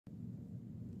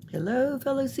Hello,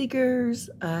 fellow seekers.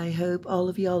 I hope all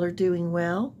of y'all are doing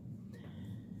well.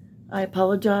 I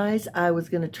apologize. I was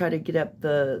going to try to get up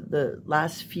the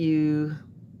last few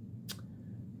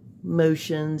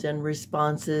motions and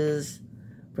responses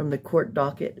from the court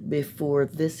docket before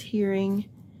this hearing.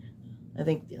 I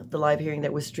think the live hearing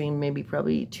that was streamed maybe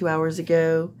probably 2 hours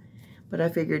ago. But I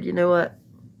figured, you know what?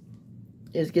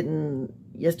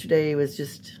 Yesterday was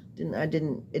just,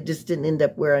 it just didn't end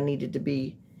up where I needed to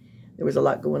be. There was a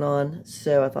lot going on,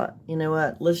 so I thought, you know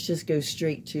what, let's just go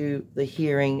straight to the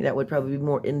hearing. That would probably be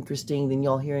more interesting than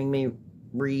y'all hearing me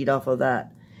read off of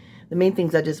that. The main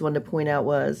things I just wanted to point out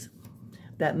was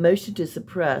that motion to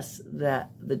suppress that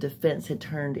the defense had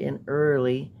turned in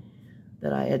early,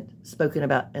 that I had spoken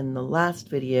about in the last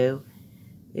video.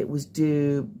 It was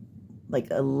due like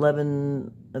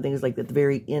 11, I think it was like at the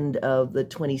very end of the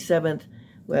 27th.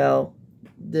 Well,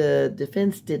 the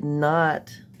defense did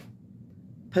not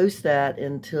post that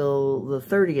until the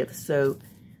 30th, so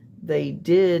they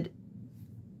did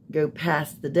go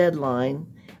past the deadline.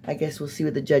 I guess we'll see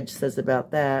what the judge says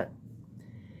about that.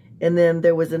 And then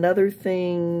there was another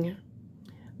thing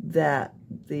that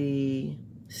the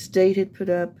state had put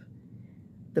up,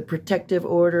 the protective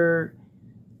order,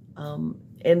 and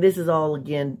this is all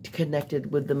again connected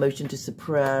with the motion to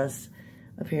suppress.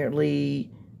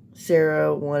 Apparently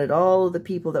Sarah wanted all of the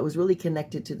people that was really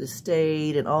connected to the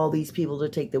state and all these people to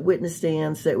take the witness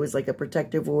stand. So it was like a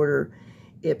protective order.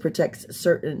 It protects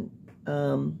certain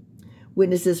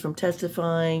witnesses from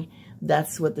testifying.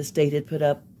 That's what the state had put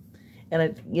up.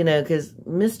 And, because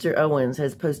Mr. Owens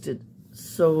has posted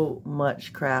so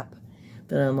much crap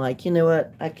that I'm like, you know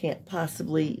what? I can't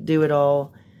possibly do it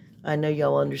all. I know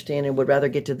y'all understand and would rather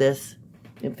get to this.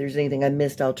 If there's anything I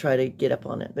missed, I'll try to get up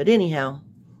on it. But anyhow,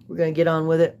 we're going to get on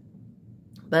with it.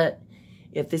 But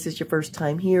if this is your first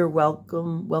time here,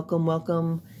 welcome, welcome,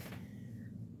 welcome.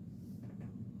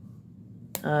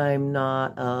 I'm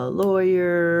not a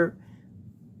lawyer,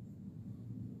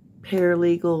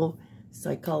 paralegal,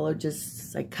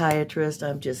 psychologist, psychiatrist.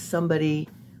 I'm just somebody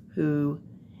who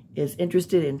is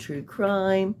interested in true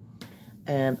crime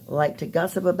and like to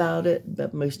gossip about it.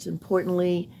 But most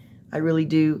importantly, I really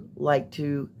do like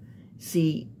to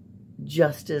see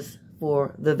justice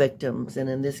for the victims, and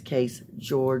in this case,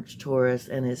 George Torres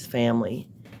and his family,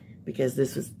 because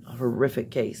this was a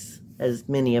horrific case, as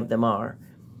many of them are.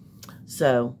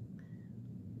 So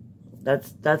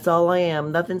that's all I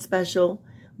am. Nothing special,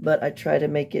 but I try to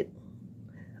make it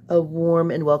a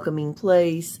warm and welcoming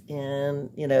place,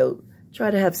 and try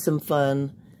to have some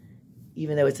fun,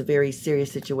 even though it's a very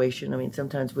serious situation. I mean,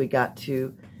 sometimes we got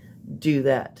to do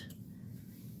that.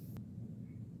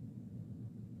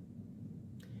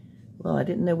 Well, I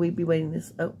didn't know we'd be waiting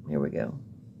this. Oh, here we go.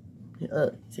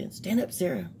 Stand up,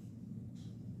 Sarah.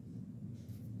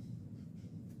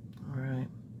 All right.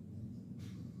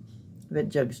 I bet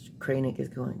Judge Kranick is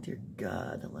going, dear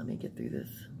God, let me get through this.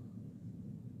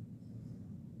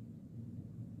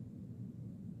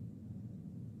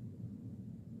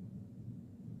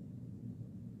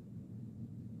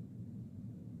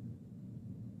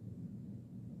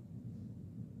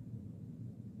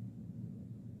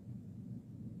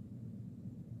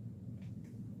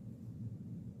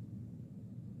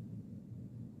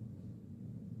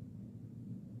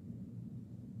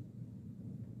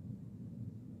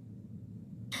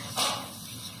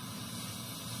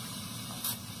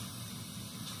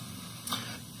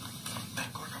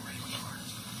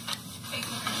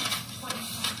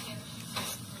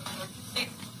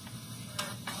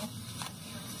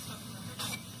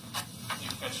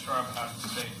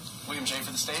 William J.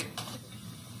 for the state.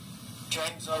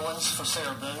 James Owens for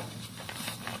Sarah Boone.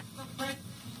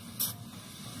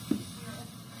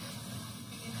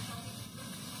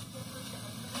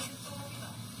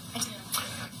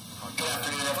 Good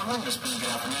afternoon, everyone. Miss Boone, good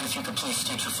afternoon. If you could please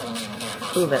state your full name and date of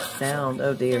birth. Oh, that sound.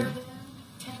 Oh, dear.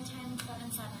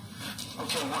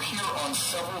 Okay, we're here on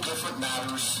several different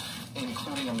matters,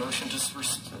 including a motion to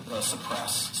suppress.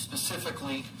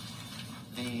 Specifically,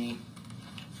 the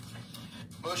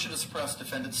motion to suppress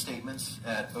defendant statements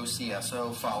at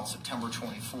OCSO filed September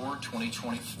 24,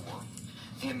 2024.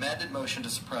 The amended motion to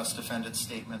suppress defendant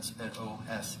statements at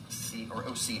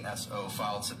OCSO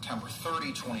filed September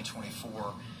 30,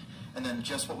 2024. And then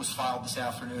just what was filed this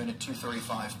afternoon at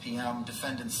 2:35 p.m.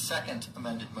 Defendant's second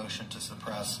amended motion to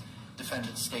suppress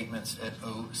defendant statements at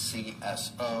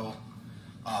OCSO.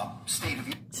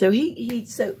 So he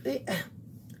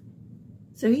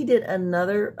did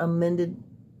another amended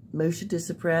motion to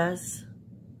suppress.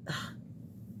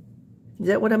 Is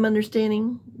that what I'm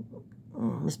understanding?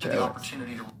 Mr. The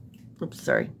opportunity to Oops,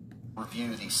 sorry.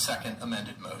 review the second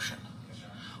amended motion.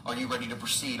 Are you ready to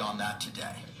proceed on that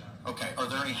today? Okay. Are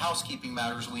there any housekeeping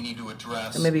matters we need to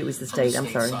address? Or maybe it was the state. I'm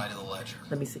sorry. Side of the ledger.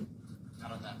 Let me see.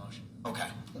 Not on that motion. Okay.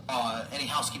 Any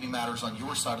housekeeping matters on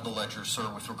your side of the ledger, sir,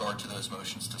 with regard to those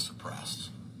motions to suppress?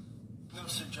 No,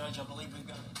 sir, Judge. I believe we've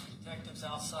got detectives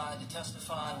outside to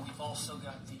testify, and we've also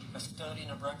got the custodian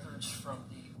of records from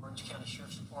the Orange County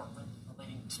Sheriff's Department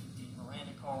relating to the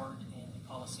Miranda card and the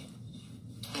policy.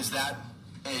 Is that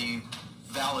a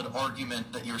valid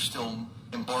argument that you're still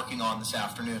embarking on this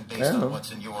afternoon based on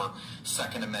what's in your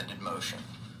second amended motion?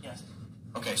 Yes.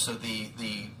 Okay, so the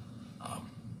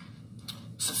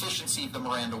sufficiency of the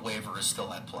Miranda waiver is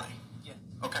still at play? Yeah.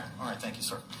 Okay, all right, thank you,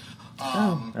 sir.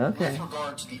 Okay. With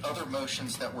regard to the other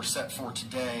motions that were set for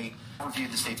today, I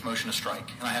reviewed the state's motion to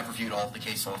strike, and I have reviewed all of the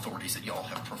case law authorities that y'all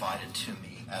have provided to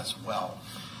me as well.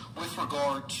 With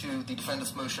regard to the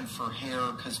defendant's motion for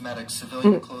hair, cosmetics,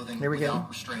 civilian clothing without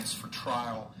restraints for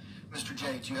trial, Mr.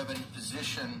 J, do you have any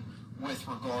position with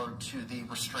regard to the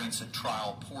restraints at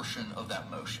trial portion of that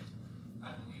motion?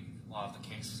 I believe the law of the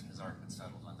case has already been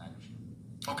settled on that issue.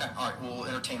 Okay, all right, we'll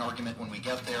entertain argument when we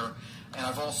get there. And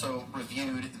I've also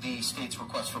reviewed the state's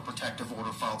request for protective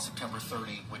order filed September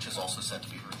 30, which is also set to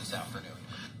be heard this afternoon.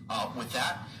 With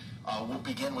that, we'll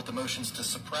begin with the motions to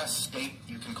suppress. State,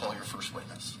 you can call your first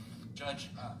witness. Judge,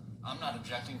 I'm not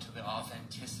objecting to the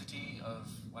authenticity of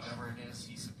whatever it is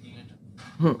he subpoenaed.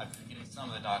 I've reviewed some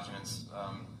of the documents.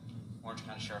 Orange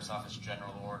County Sheriff's Office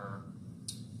General Order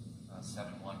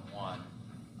 711.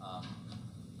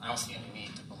 I don't see any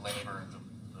need to belabor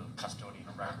the custodian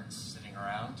of records sitting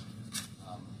around.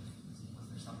 Was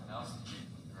there something else?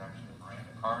 There actually a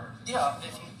Miranda card? Yeah,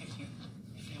 if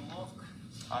you look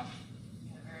in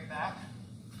the very back.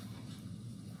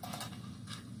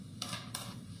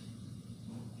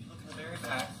 You look in the very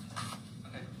back.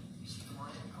 Okay. You see the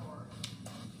Miranda card.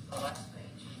 The last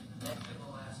page, the next to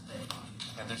the last page.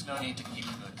 And there's no need to keep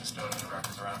the custodian of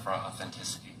records around for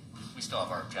authenticity. We still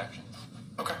have our objections.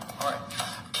 Okay, all right.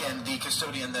 Can the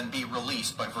custodian then be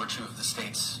released by virtue of the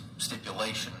state's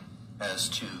stipulation as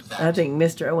to that? I think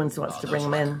Mr. Owens wants to bring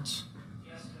him in.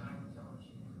 Yes.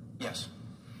 Yes.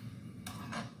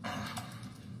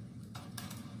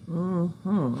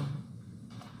 Mm-hmm.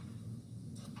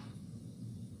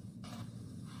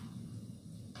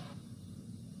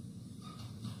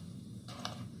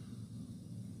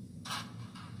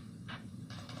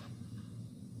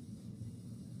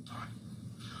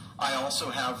 I also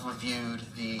have reviewed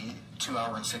the 2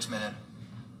 hour and 6 minute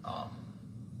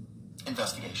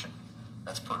investigation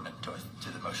that's pertinent to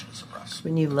the motion to suppress.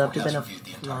 Wouldn't you love to have Court been has a reviewed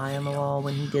the fly entire on the video. wall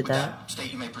when he did With that?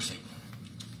 State, you may proceed.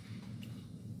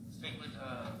 State would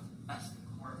ask the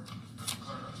court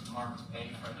for Mark's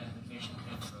pay for identification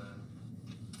of the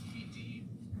DVD,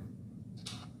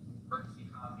 courtesy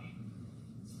copy,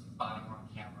 body worn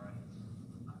camera.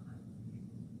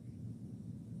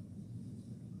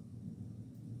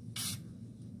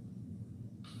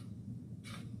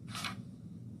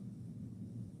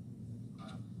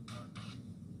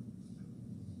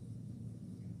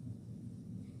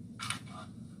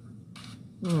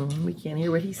 We can't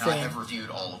hear what he's And I saying. have reviewed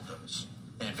all of those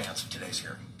in advance of today's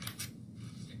hearing.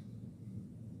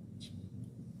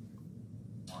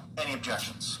 Any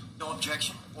objections? No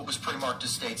objection. What was pre-marked as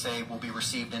States A will be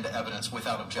received into evidence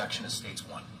without objection as States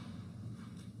 1.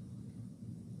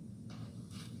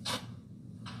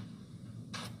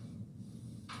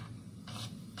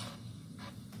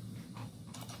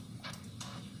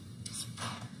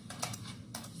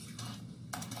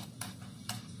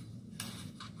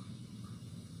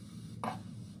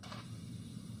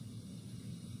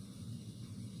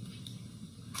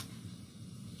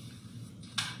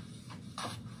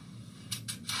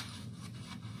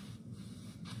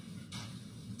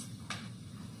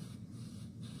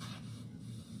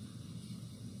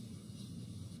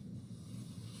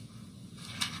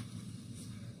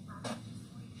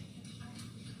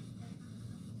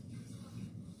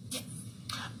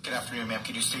 Good afternoon, ma'am.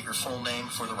 Could you state your full name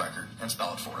for the record and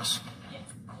spell it for us? Yes.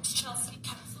 Chelsea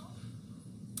Castle.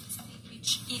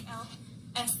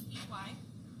 Chelsey.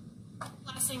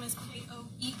 Last name is Koepsell.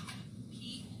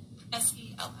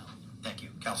 Thank you.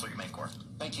 Counselor, you may court.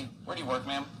 Thank you. Where do you work,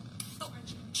 ma'am? The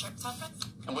Orange Sheriff's Office.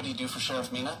 And what do you do for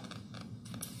Sheriff Mina?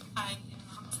 I am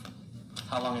a homicide.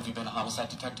 How long have you been a homicide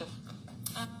detective?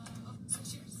 Over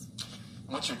 6 years.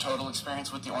 And what's your total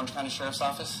experience with the Orange County Sheriff's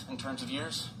Office in terms of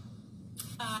years?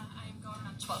 I'm going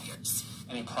on 12 years.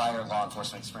 Any prior law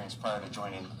enforcement experience prior to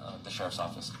joining the Sheriff's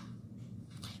Office?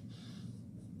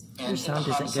 And Your sound in the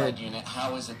isn't homicide good. unit,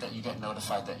 how is it that you get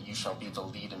notified that you shall be the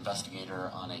lead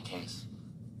investigator on a case?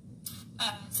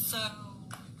 So,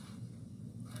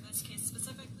 for this case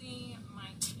specifically, my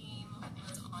team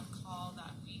was on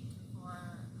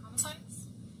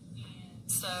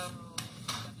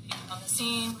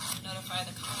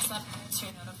notify the concept, to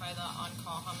notify the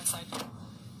on-call homicide.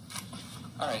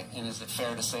 All right, and is it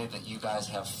fair to say that you guys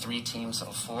have 3 teams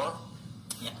of 4?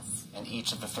 Yes. And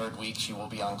each of the 3rd weeks you will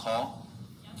be on call?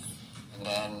 Yes. And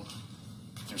then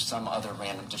through some other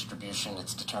random distribution,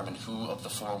 it's determined who of the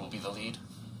 4 will be the lead?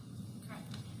 Correct.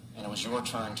 And it was your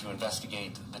turn to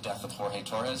investigate the death of Jorge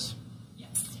Torres?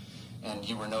 Yes. And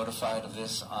you were notified of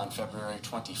this on February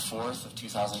 24th of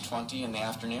 2020 in the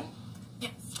afternoon?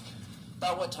 Yes.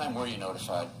 About what time were you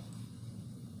notified?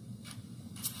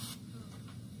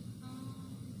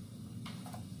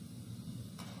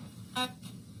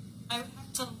 I would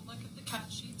have to look at the cat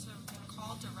sheet to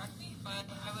recall directly, but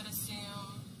I would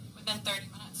assume within 30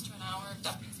 minutes to an hour of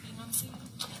deputies being on scene.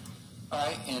 All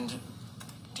right, and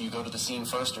do you go to the scene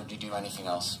first, or do you do anything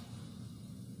else?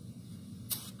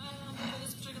 For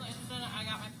this particular incident, I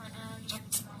got my partner,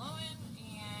 Detective Lowen,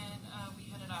 and we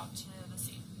headed out to the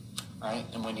scene. All right,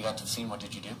 and when you got to the scene, what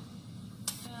did you do?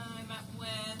 I met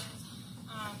with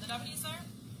the deputies there,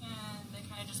 and they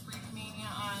kind of just briefed me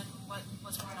on what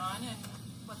was going on and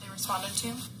what they responded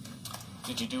to.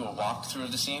 Did you do a walkthrough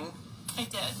of the scene? I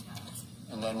did.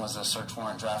 And then was a search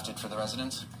warrant drafted for the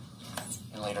residence? Yes.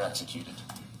 And later executed?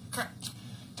 Correct.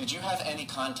 Did you have any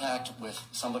contact with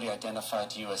somebody identified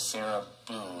to you as Sarah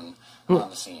Boone on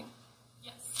the scene?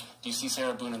 Yes. Do you see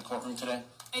Sarah Boone in the courtroom today?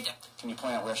 I do. Can you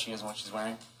point out where she is and what she's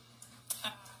wearing?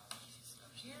 She's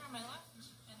over here on my left,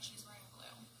 and she's wearing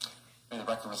blue. May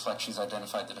the record reflect she's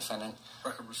identified the defendant.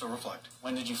 Record will so reflect.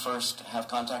 When did you first have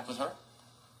contact with her?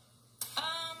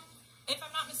 If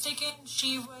I'm not mistaken,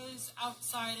 she was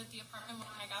outside of the apartment when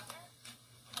I got there.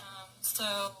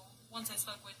 So once I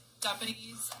spoke with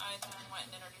deputies, I then went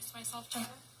and introduced myself to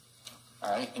her.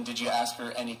 All right, and did you ask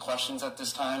her any questions at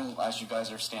this time as you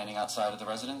guys are standing outside of the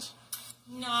residence?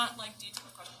 Not like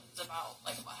detailed questions about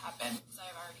like what happened, because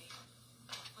I've already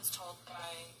was told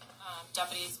by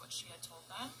deputies what she had told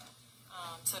them.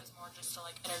 So it's more just to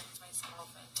like introduce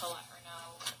myself and to let her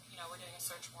know, we're doing a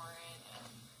search warrant and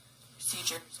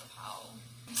procedures of how.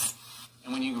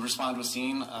 And when you respond to a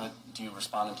scene, do you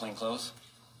respond in plain clothes?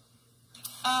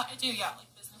 I do, yeah,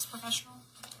 like business professional.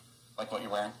 Like what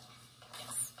you're wearing?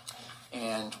 Yes.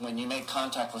 And when you made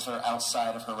contact with her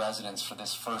outside of her residence for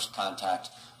this first contact,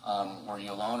 were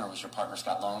you alone or was your partner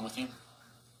Scott Lowen with you?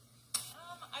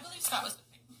 I believe Scott was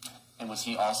with me. And was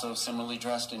he also similarly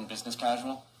dressed in business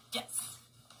casual? Yes.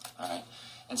 All right.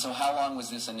 And so how long was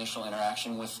this initial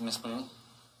interaction with Miss Boone?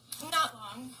 Not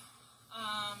long.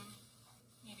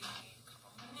 Maybe a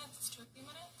couple minutes, 2 or 3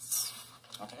 minutes.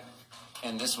 Okay.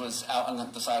 And this was out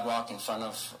on the sidewalk in front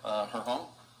of her home?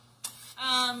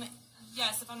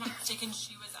 Yes, if I'm not mistaken,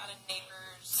 she was at a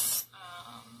neighbor's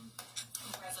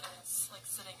residence, like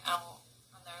sitting out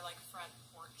on their like front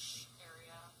porch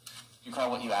area. Do you recall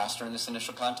what you asked her in this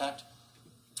initial contact?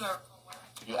 Do I recall where?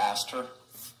 You asked her?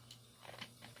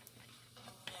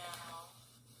 No.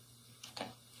 Okay.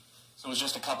 So it was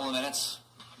just a couple of minutes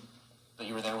that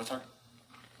you were there with her?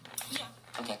 Yeah.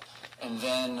 Okay. And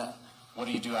then what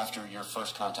do you do after your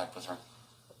first contact with her?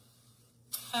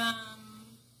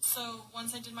 So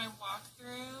once I did my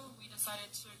walkthrough, we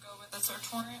decided to go with a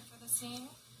search warrant for the scene.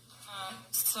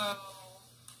 So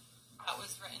that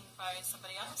was written by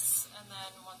somebody else, and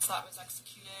then once that was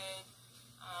executed,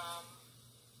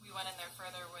 we went in there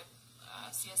further with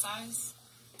CSIs,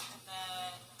 and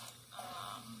then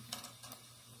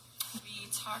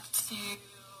we talked to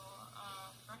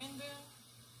Brian Boone,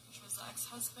 which was the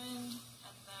ex-husband,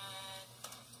 and then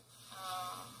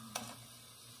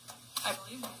I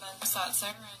believe, and then sat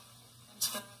Sarah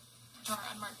into our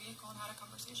unmarked vehicle and had a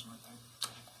conversation with her.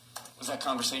 Was that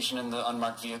conversation in the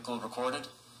unmarked vehicle recorded?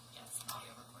 Yes, audio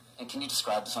recorded. And can you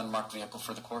describe this unmarked vehicle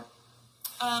for the court?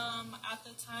 At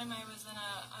the time, I was in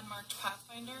an unmarked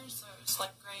Pathfinder, so it was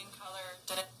like gray in color.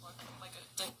 Didn't look like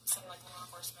didn't seem like law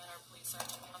enforcement or police or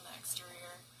anything on the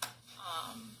exterior.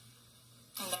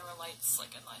 And there were lights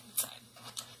like inside.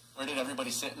 Where did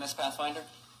everybody sit in this Pathfinder?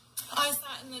 I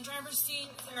sat in the driver's seat,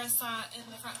 Sarah sat in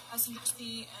the front passenger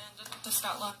seat, and Detective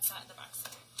Scott Lowe sat in the back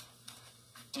seat.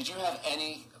 Did you have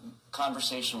any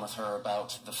conversation with her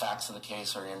about the facts of the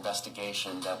case or your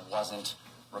investigation that wasn't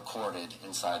recorded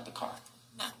inside the car?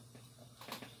 No.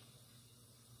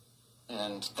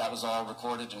 And that was all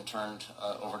recorded and turned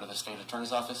over to the state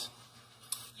attorney's office?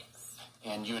 Yes.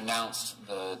 And you announced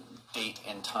the date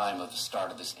and time of the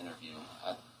start of this interview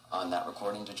on that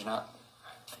recording, did you not?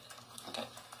 Okay.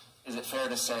 Is it fair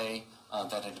to say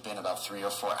that it had been about 3 or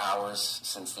 4 hours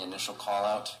since the initial call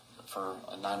out for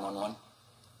 911?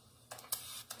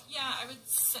 Yeah, I would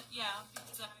say,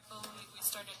 because I believe we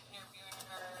started interviewing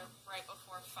her right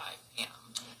before 5 p.m.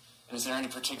 And is there any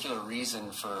particular reason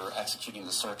for executing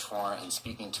the search warrant and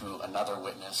speaking to another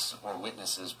witness or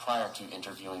witnesses prior to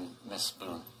interviewing Miss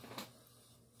Boone?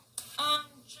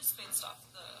 Just based off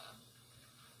the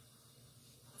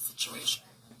situation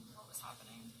and what was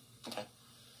happening. Okay.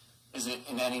 Is it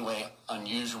in any way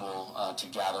unusual to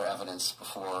gather evidence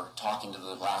before talking to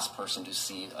the last person to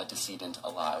see a decedent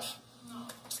alive? No,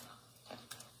 of course not.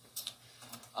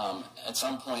 Okay. At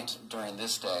some point during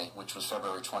this day, which was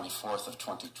February 24th of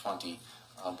 2020,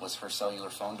 was her cellular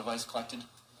phone device collected?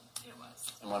 It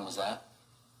was. And when was that?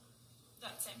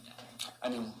 That same day. I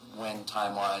mean, when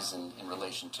time-wise and in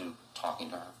relation to talking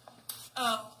to her?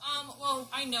 Oh, well,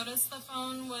 I noticed the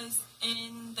phone was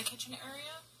in the kitchen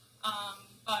area,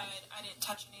 but I didn't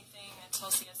touch anything until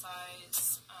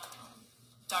CSI's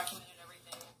documented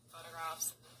everything,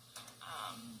 photographs.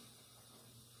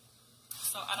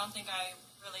 So I don't think I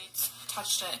really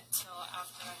touched it until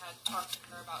after I had talked to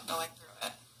her about going through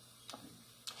it.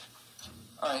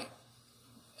 All right.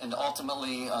 And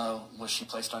ultimately, was she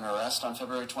placed under arrest on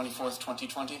February 24th,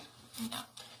 2020? No.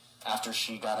 After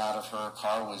she got out of her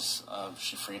car, was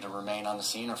she free to remain on the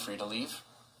scene or free to leave?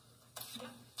 Yeah.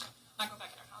 I go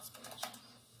back in her house, but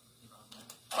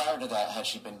Prior to that, had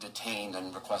she been detained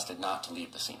and requested not to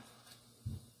leave the scene?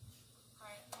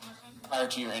 Prior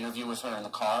to your interview with her in the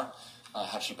car,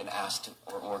 had she been asked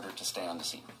or ordered to stay on the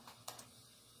scene?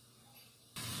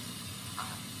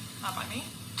 Not by me.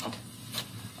 Okay.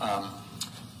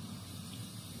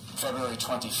 February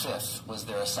 25th, was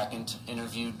there a second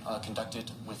interview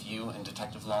conducted with you and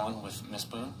Detective Lowen with Miss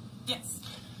Boone? Yes.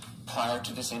 Prior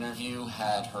to this interview,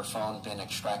 had her phone been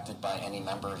extracted by any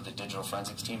member of the digital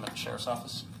forensics team at the Sheriff's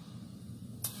Office?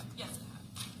 Yes, it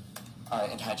had. All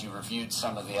right, and had you reviewed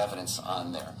some of the evidence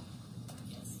on there?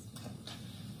 Yes.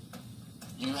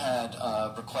 You had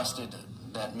requested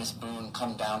that Miss Boone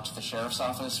come down to the Sheriff's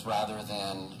Office rather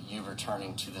than you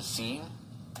returning to the scene?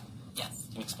 Yes.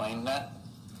 Can you explain that?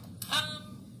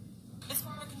 It's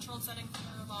more of a controlled setting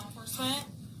for law enforcement.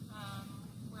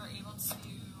 We're able to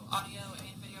audio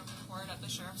and video record at the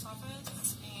Sheriff's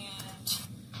Office, and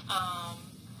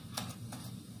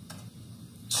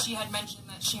she had mentioned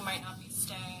that she might not be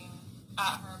staying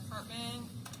at her apartment,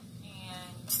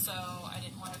 and so I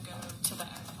didn't want to go to the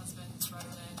ex-husband's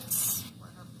residence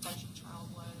where her potential child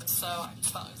was, so I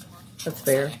just thought it was a more controlled That's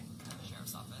fair. setting at the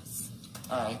Sheriff's Office.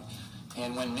 All right.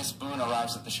 And when Miss Boone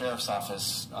arrives at the Sheriff's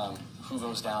Office, who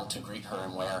goes down to greet her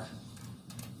and where?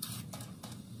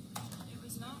 It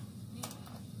was not me.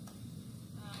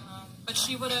 But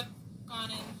she would have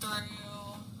gone in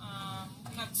through,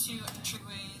 we have two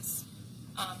entryways,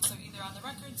 so either on the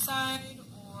record side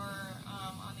or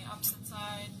on the opposite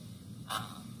side.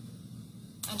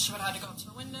 And she would have had to go up to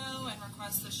the window and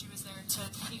request that she was there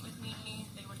to meet with me.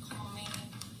 They would call me.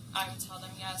 I would tell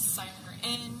them yes, sign her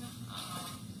in.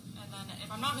 And then,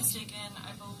 if I'm not mistaken,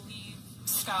 I believe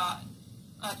Scott,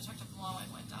 Detective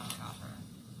Lowen, went down and got her.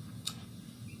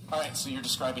 All right, so you're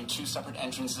describing two separate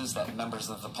entrances that members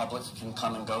of the public can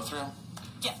come and go through?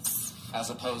 Yes. As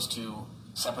opposed to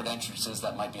separate entrances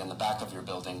that might be in the back of your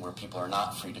building where people are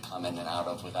not free to come in and out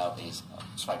of without a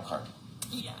swipe card?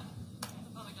 Yeah. The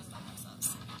public does not make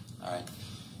sense. All right.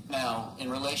 Now, in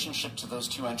relationship to those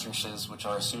two entrances, which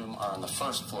I assume are on the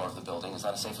first floor of the building, is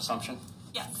that a safe assumption?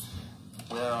 Yes.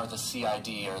 Where are the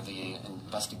CID or the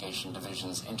Investigation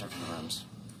Division's interview rooms?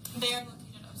 They are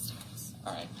located upstairs.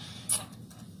 All right.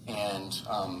 And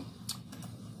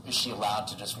is she allowed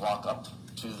to just walk up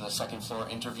to the second floor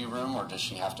interview room, or does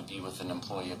she have to be with an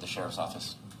employee of the Sheriff's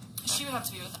Office? She would have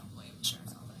to be with an employee of the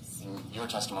Sheriff's Office. And your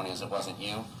testimony is it wasn't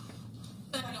you?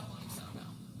 I don't believe so, no.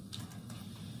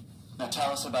 Now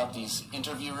tell us about these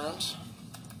interview rooms.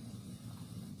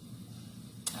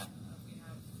 We have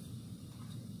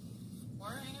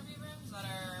 4 interview rooms that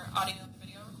are audio and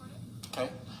video recorded. Okay.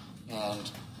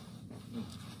 And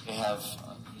they have,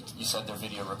 you said they're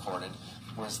video recorded.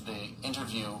 Was the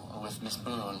interview with Miss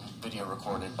Boone video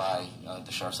recorded by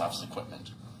the Sheriff's Office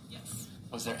equipment? Yes.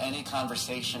 Was there any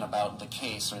conversation about the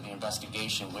case or the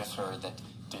investigation with her that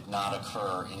did not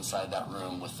occur inside that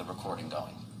room with the recording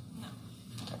going? No.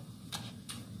 Okay.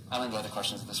 I don't have any other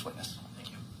questions of this witness. Thank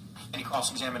you. Any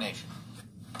cross-examination?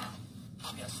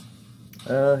 Yes.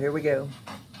 Here we go.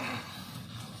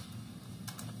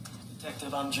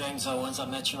 Detective, I'm James Owens. I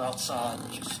met you outside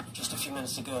just a few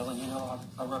minutes ago, and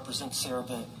I represent Sarah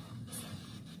Boone.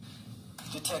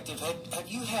 Detective, have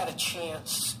you had a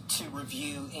chance to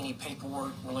review any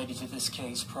paperwork related to this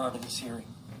case prior to this hearing?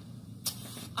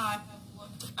 I have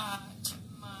looked at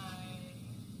my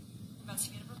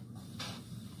investigative report,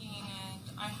 and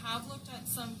I have looked at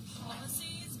some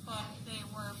policies, but they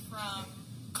were from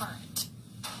current.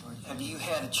 Have you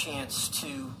had a a chance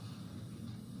to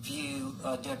view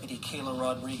Deputy Kayla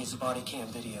Rodriguez's body cam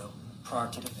video prior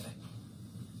to today?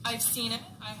 I've seen it.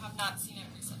 I have not seen it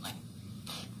recently.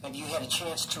 Have you had a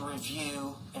chance to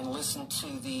review and listen to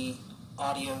the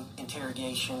audio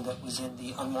interrogation that was in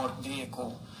the unmarked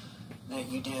vehicle that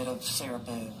you did of Sarah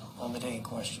Boone on the day in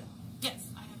question? Yes,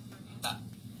 I have reviewed that.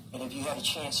 And have you had a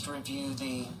chance to review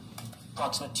the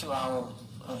approximate 2-hour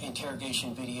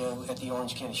interrogation video at the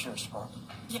Orange County Sheriff's Department?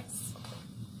 Yes.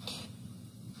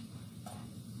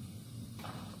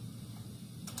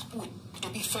 Would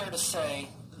it be fair to say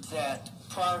that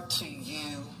prior to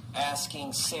you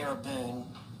asking Sarah Boone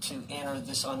to enter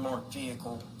this unmarked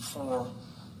vehicle for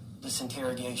this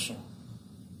interrogation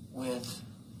with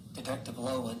Detective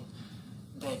Lowen,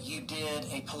 that you did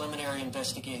a preliminary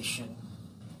investigation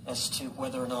as to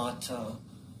whether or not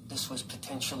this was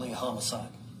potentially a homicide?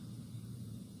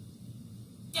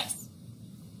 Yes.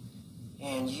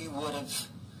 And you would have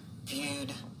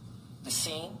viewed the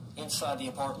scene inside the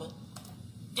apartment?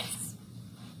 Yes.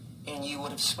 And you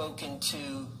would have spoken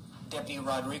to Deputy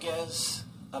Rodriguez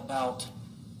about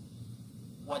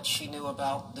what she knew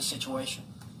about the situation?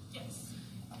 Yes.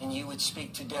 And you would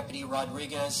speak to Deputy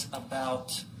Rodriguez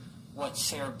about what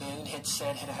Sarah Boone had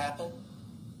said had happened?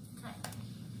 Correct.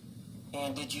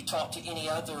 And did you talk to any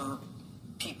other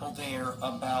people there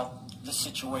about the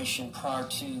situation prior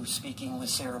to speaking with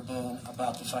Sarah Boone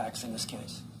about the facts in this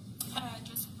case?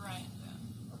 Just Brian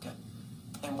Boone. Okay.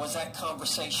 And was that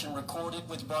conversation recorded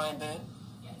with Brian Boone?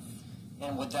 Yes.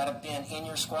 And would that have been in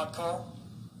your squad car?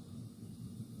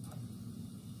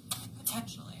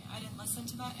 Potentially. I didn't listen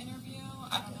to that interview.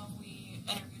 I don't know if we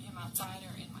interviewed him outside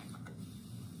or in my car.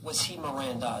 Was he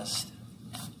Mirandized?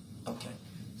 No. Okay.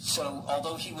 So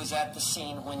although he was at the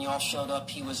scene when y'all showed up,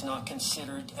 he was not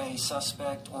considered a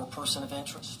suspect or person of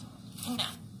interest? No.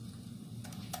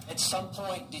 At some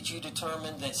point, did you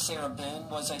determine that Sarah Boone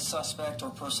was a suspect or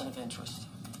person of interest?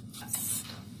 Yes.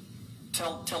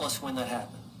 Tell us when that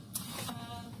happened.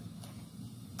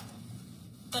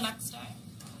 The next day.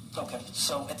 Okay,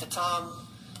 so at the time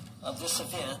of this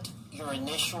event, your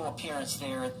initial appearance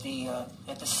there at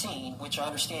the scene, which I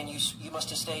understand you must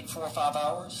have stayed 4 or 5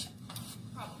 hours?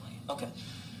 Probably. Okay.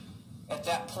 At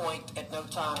that point, at no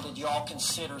time did y'all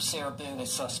consider Sarah Boone a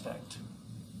suspect?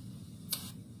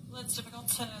 Well, it's difficult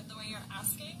the way you're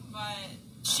asking, but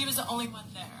she was the only one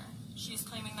there. She's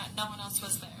claiming that no one else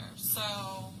was there. So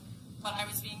what I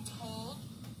was being told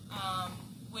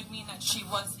would mean that she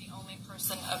was the only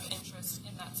person of interest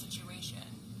in that situation.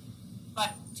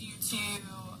 But due to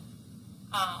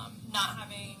not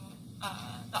having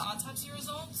the autopsy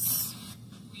results,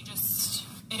 we just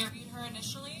interviewed her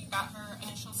initially, got her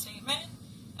initial statement,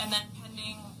 and then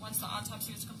once the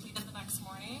autopsy was completed the next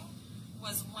morning,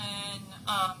 was when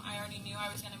I already knew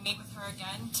I was going to meet with her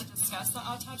again to discuss the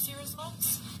autopsy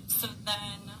results. So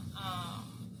then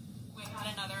we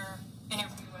had another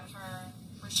interview with her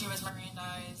where she was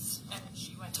Mirandized, and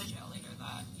she went to jail later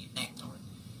that evening.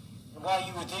 And while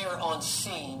you were there on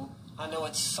scene, I know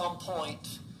at some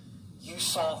point you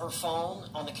saw her phone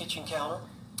on the kitchen counter?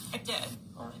 I did.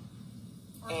 All right.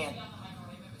 Or maybe on the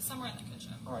microwave. It was somewhere in the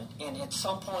kitchen. All right. And at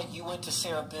some point you went to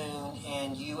Sarah Boone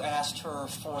and you asked her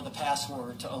for the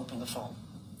password to open the phone.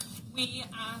 We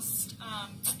asked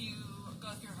to go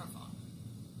through her phone.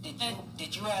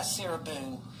 Did you ask Sarah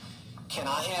Boone, can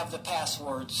I have the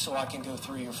password so I can go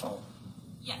through your phone?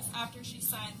 Yes, after she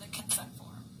signed the consent form.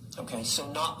 Okay,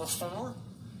 so not before?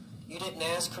 You didn't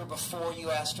ask her before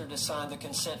you asked her to sign the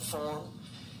consent form,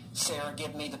 Sarah,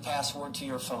 give me the password to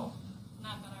your phone?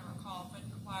 Not that I recall, but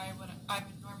why would I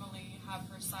would normally have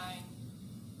her sign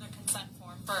the consent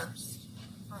form first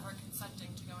for her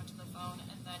consenting to go into the phone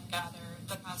and then gather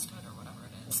the passcode or whatever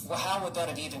it is. Well, how would that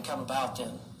have even come about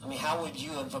then? I mean, how would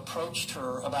you have approached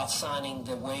her about signing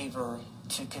the waiver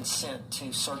to consent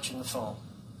to searching the phone?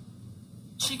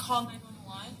 She called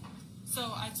 911, so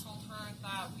I told her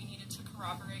that we needed to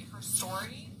corroborate her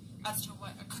story as to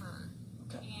what occurred.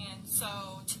 Okay. And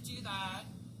so to do that,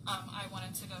 I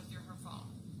wanted to go through her phone.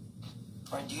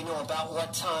 All right, do you know about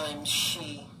what time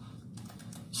she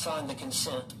signed the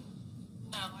consent?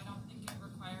 No, I don't think it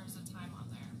requires a time on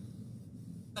there.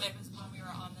 But it was when we were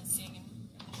on the scene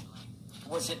initially.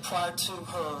 Was it prior to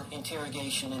her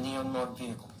interrogation in the unmarked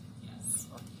vehicle? Yes.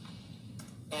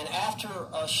 And after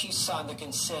she signed the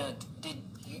consent, did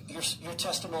your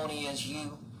testimony is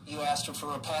you asked her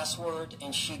for a password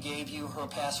and she gave you her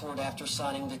password after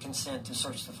signing the consent to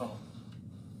search the phone?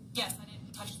 Yes, I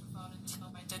didn't touch the phone until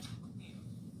my digital view.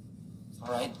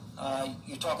 All right.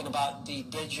 You're talking about the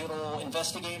digital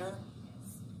investigator?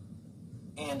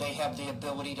 And they have the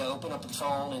ability to open up the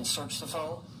phone and search the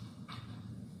phone?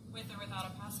 With or without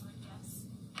a password, yes.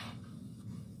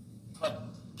 But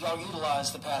y'all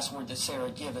utilized the password that Sarah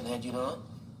had given, had you not?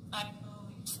 I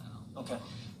believe so. Okay.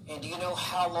 And do you know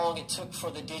how long it took for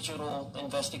the digital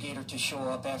investigator to show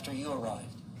up after you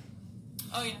arrived?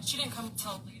 Oh yeah, she didn't come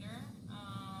until later.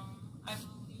 I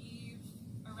believe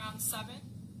around 7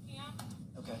 p.m.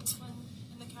 Okay. That's when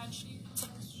in the CAD sheet says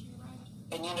she arrived.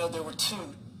 And you know there were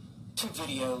two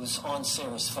videos on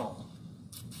Sarah's phone.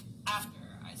 After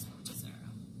I spoke to Sarah.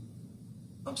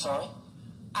 I'm sorry?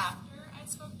 After I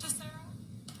spoke to Sarah?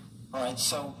 All right,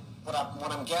 so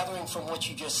what I'm gathering from what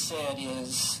you just said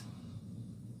is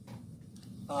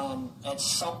at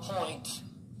some point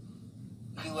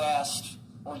you asked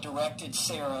or directed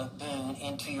Sarah Boone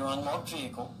into your unmarked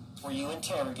vehicle where you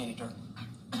interrogated her.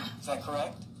 Is that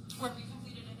correct? Where we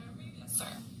completed an interview? Yes, sir.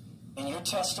 And your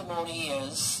testimony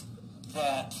is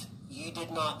that you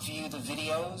did not view the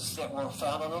videos that were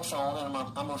found on her phone, and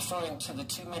I'm referring to the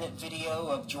 2-minute video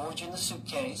of George in the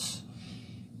suitcase,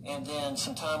 and then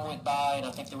some time went by, and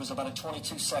I think there was about a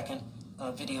 22-second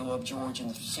video of George in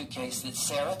the suitcase that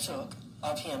Sarah took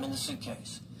of him in the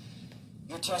suitcase.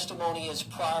 Your testimony is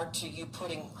prior to you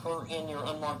putting her in your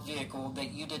unmarked vehicle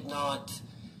that you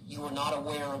were not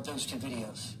aware of those 2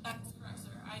 videos. That's correct, sir.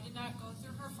 I did not go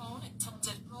through her phone until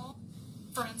digital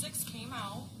forensics came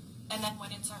out and then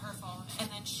went into her phone, and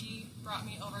then she brought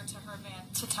me over to her van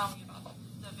to tell me about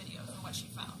the videos and what she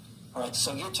found. All right,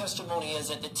 so your testimony is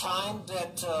at the time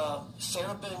that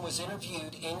Sarah Boone was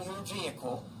interviewed in your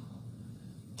vehicle,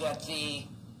 that the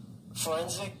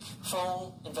forensic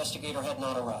phone investigator had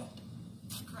not arrived.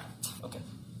 Correct. Okay.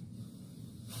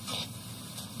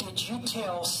 Did you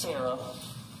tell Sarah,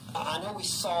 I know we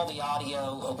saw the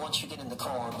audio of once you get in the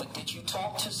car, but did you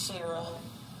talk to Sarah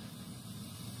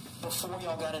before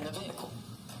y'all got in the vehicle?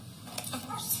 Of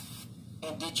course.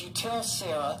 And did you tell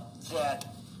Sarah that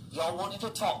y'all wanted to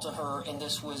talk to her and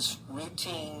this was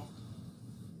routine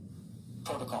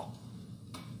protocol?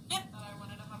 Yep. That I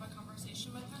wanted to have a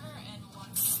conversation with her, and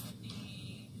once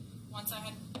I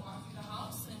had walked through the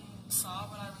house and saw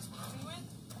what I was working with,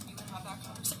 we would have that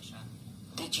conversation.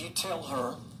 Did you tell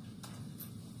her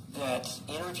that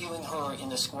interviewing her in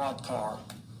the squad car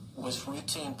was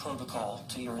routine protocol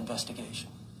to your investigation?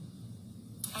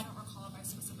 I don't recall if I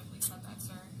specifically said that,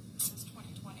 sir. This was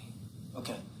 2020.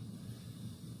 Okay.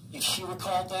 If she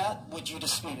recalled that, would you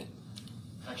dispute it?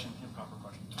 Objection. Improper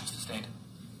question. Sustained.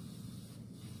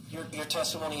 Your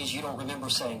testimony is you don't remember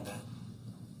saying that.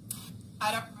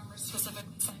 I don't remember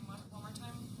specifically saying what. One more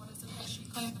time. What is it that she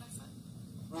claimed that I said?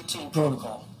 Routine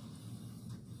protocol.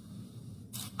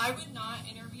 I would not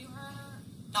interview her,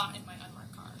 not in my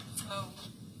unmarked car. So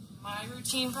my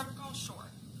routine protocol, sure,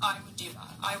 I would do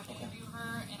that. I would interview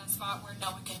her in a spot where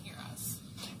no one can hear us.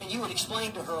 And you would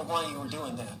explain to her why you were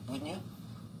doing that, wouldn't you?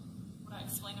 Would I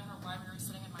explain to her why we were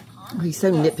sitting in my car? Oh, he's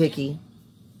so nitpicky.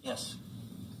 Yes.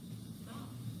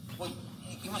 Well,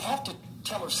 you would have to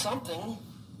tell her something.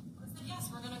 I said, yes,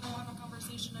 we're going to go have a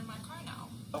conversation in my car now.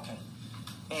 Okay.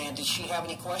 And did she have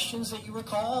any questions that you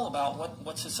recall about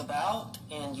what's this about?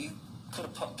 And you could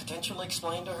have potentially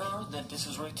explained to her that this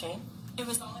is routine? It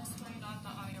was all explained on the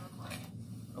audio recording.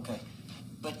 Okay.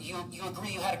 But you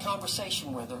agree you had a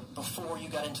conversation with her before you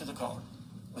got into the car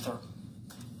with her?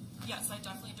 Yes, I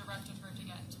definitely directed her to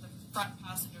get into the front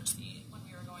passenger seat when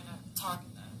we were going to talk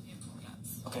in the vehicle,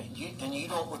 yes. Okay. And you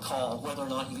don't recall whether or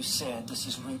not you said this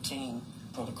is routine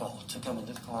protocol to come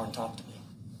into the car and talk to me?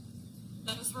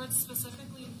 Those words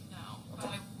specifically, no. Okay. But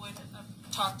I would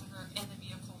have talked to her in the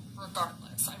vehicle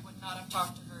regardless. I would not have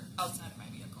talked to her outside of my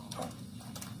vehicle. All right.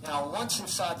 Now, once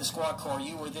inside the squad car,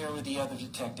 you were there with the other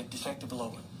detective, Detective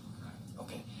Lowen. Correct.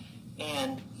 Okay.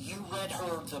 And you read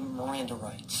her the Miranda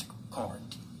rights card,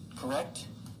 correct?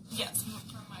 Yes,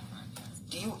 from my part, yes.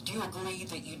 Do you agree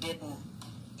that you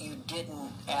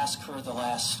didn't ask her the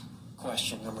last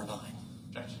question, number 9?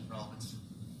 Objection. Relevance.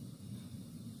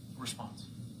 Response.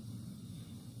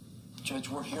 Judge,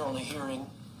 we're here on a hearing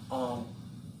on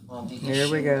the Here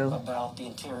we issue go. about the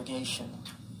interrogation.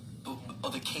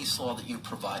 Of the case law that you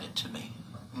provided to me,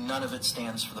 none of it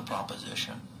stands for the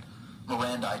proposition.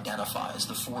 Miranda identifies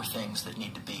the 4 things that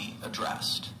need to be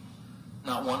addressed.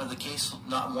 Not one of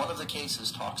the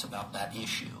cases talks about that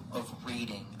issue of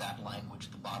reading that language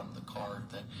at the bottom of the card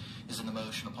that is in the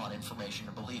motion upon information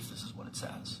or belief. This is what it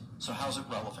says. So how's it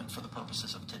relevant for the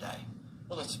purposes of today?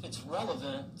 Well, it's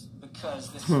relevant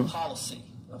because this is a policy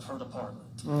of her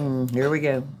department. Here we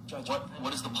go. Judge,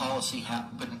 What does the policy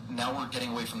have? But now we're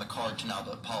getting away from the card to now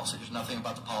the policy. There's nothing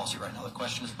about the policy right now. The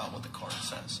question is about what the card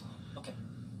says. okay.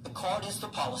 The card is the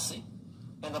policy,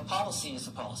 and the policy is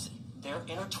the policy. They're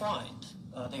intertwined.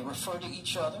 They refer to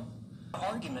each other. The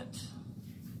argument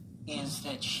is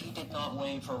that she did not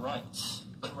waive her rights.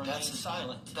 But Remain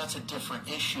silent. That's a different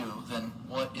issue than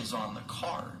what is on the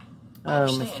card. I Oh,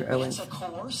 understand. Mr. Owens. It's a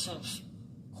coercive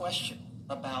question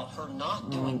about her not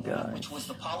doing that, which was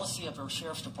the policy of her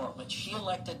sheriff's department. She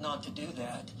elected not to do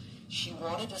that. She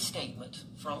wanted a statement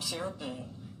from Sarah Boone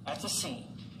at the scene.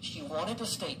 She wanted a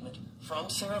statement from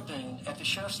Sarah Boone at the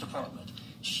sheriff's department.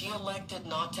 She elected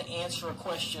not to answer a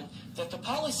question that the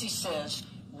policy says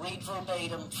read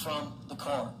verbatim from the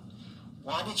card.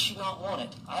 Why did she not want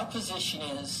it? Our position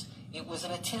is it was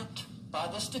an attempt by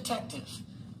this detective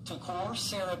to coerce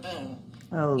Sarah Boone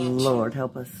Oh, into Lord,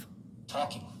 help us.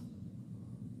 talking.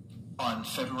 On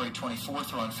February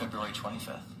 24th or on February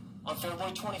 25th? On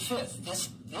February 25th,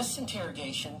 this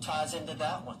interrogation ties into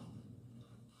that one.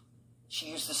 She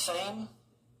used the same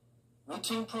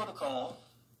routine protocol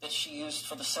that she used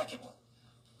for the second one.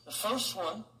 The first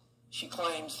one, she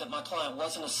claims that my client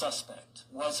wasn't a suspect,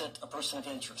 wasn't a person of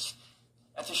interest.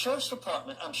 At the sheriff's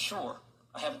department, I'm sure,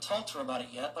 I haven't talked to her about it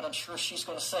yet, but I'm sure she's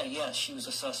going to say, yes, she was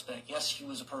a suspect. Yes, she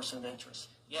was a person of interest.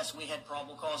 Yes, we had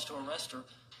probable cause to arrest her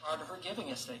prior to her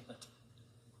giving a statement.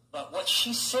 But what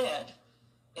she said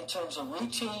in terms of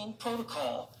routine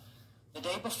protocol the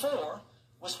day before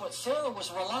was what Sarah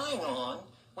was relying on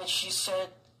when she said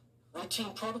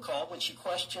routine protocol, when she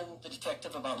questioned the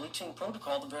detective about routine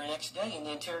protocol the very next day in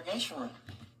the interrogation room.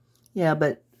 Yeah,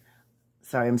 but,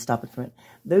 sorry, I'm stopping for it.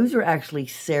 Those are actually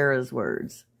Sarah's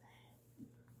words.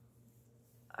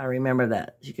 I remember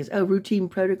that. She goes, oh, routine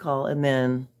protocol. And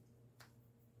then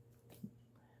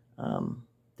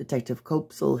Detective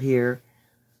Copesel here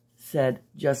said,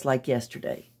 just like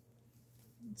yesterday.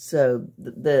 So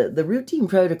the routine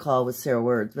protocol was Sarah's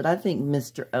words. But I think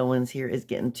Mr. Owens here is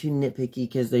getting too nitpicky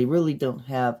because they really don't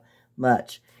have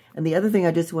much. And the other thing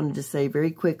I just wanted to say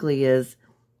very quickly is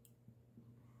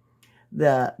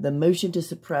the motion to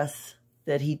suppress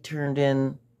that he turned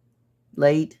in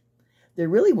late. There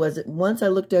really wasn't, once I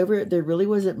looked over it, there really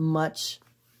wasn't much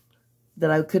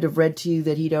that I could have read to you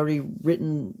that he'd already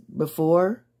written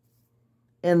before.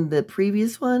 And the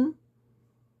previous one,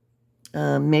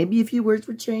 maybe a few words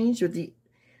were changed, or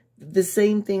the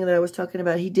same thing that I was talking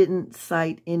about. He didn't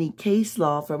cite any case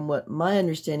law from what my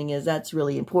understanding is. That's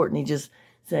really important. He just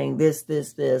saying this,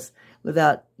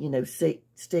 without, you know,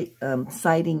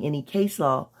 citing any case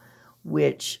law,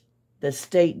 which the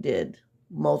state did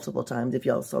multiple times, if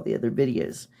y'all saw the other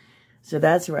videos. So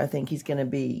that's where I think he's going to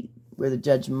be, where the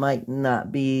judge might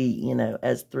not be, you know,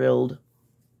 as thrilled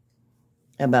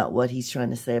about what he's trying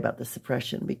to say about the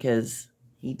suppression, because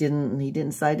he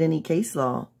didn't cite any case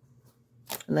law.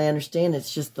 And I understand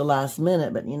it's just the last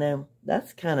minute, but, you know,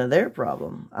 that's kind of their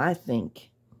problem, I think.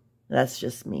 That's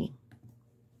just me.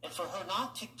 And for her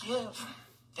not to give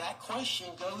that question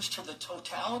goes to the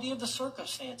totality of the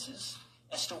circumstances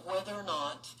as to whether or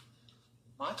not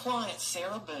my client,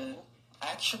 Sarah Boone,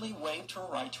 actually waived her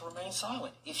right to remain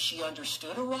silent. If she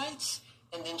understood her rights,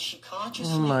 and then she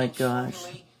consciously and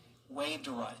freely waived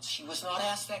her rights. She was not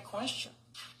asked that question.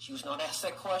 She was not asked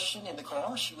that question in the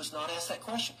car. She was not asked that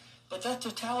question. But that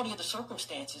totality of the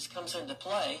circumstances comes into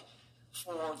play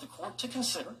for the court to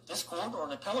consider, this court or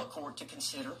an appellate court to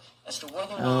consider, as to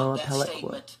whether or not that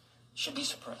statement should be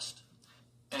suppressed.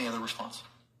 Any other response?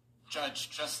 Judge,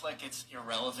 just like it's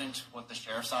irrelevant what the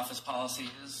sheriff's office policy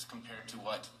is compared to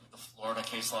what the Florida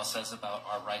case law says about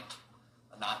our right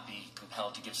to not be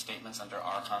compelled to give statements under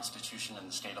our Constitution in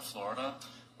the state of Florida,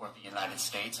 or the United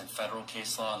States and federal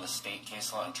case law and the state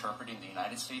case law interpreting the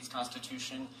United States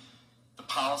Constitution, the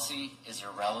policy is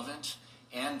irrelevant,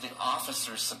 and the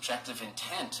officer's subjective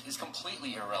intent is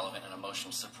completely irrelevant in a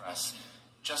motion to suppress,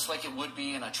 just like it would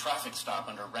be in a traffic stop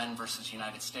under Wren versus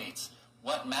United States.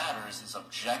 What matters is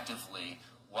objectively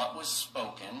what was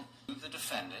spoken to the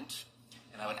defendant,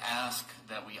 and I would ask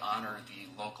that we honor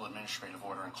the local administrative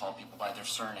order and call people by their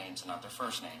surnames and not their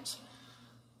first names.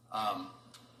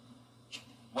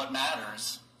 What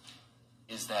matters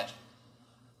is that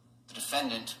the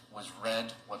defendant was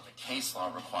read what the case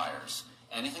law requires.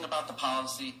 Anything about the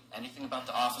policy, anything about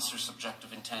the officer's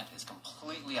subjective intent is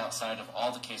completely outside of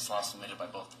all the case law submitted by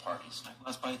both the parties.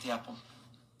 Last bite at the apple.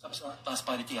 I'm sorry? Last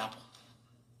bite at the apple.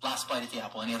 Last bite at the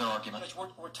apple. Any other argument? Judge,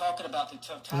 we're talking about the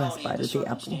totality of the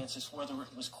circumstances, whether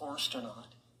it was coerced or not.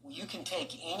 You can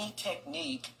take any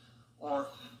technique or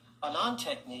a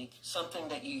non-technique, something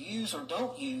that you use or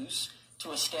don't use,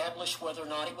 to establish whether or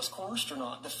not it was coerced or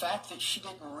not. The fact that she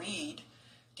didn't read,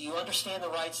 do you understand the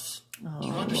rights? Do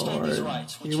you understand these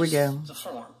rights? Which is the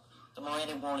form, the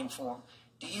Miranda warning form.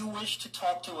 Do you wish to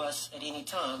talk to us at any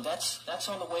time? That's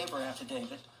on the waiver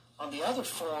affidavit. On the other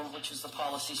form, which is the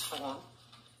policies form,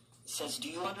 it says, do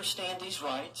you understand these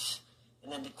rights?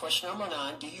 And then the question number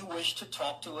 9, do you wish to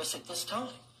talk to us at this time?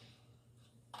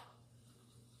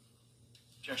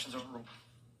 Objections overruled.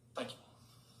 Thank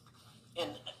you.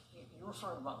 And you're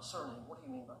referring about surname. What do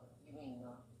you mean by that? You mean,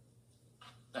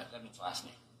 That means last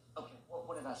name. okay,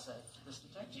 what did I say? This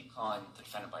detective? Keep calling the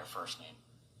defendant by her first name.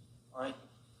 All right.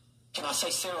 Can I say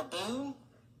Sarah Boone?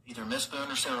 Either Miss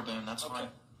Boone or Sarah Boone, that's Okay. fine.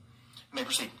 You may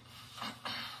proceed.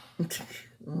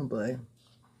 Oh boy.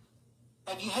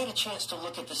 Have you had a chance to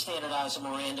look at the standardized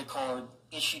Miranda card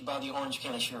issued by the Orange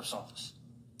County Sheriff's Office?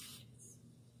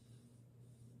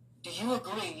 Do you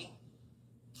agree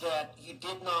that you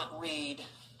did not read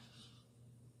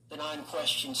the 9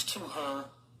 questions to her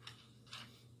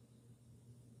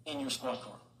in your squad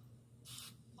car?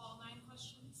 All 9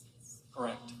 questions?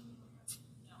 Correct.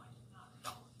 No, I did not read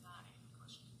all 9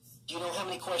 questions. Do you know how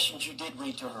many questions you did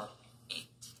read to her? 8.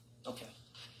 Okay.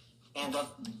 And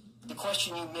the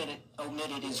question you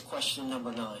omitted is question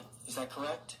number 9. Is that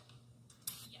correct?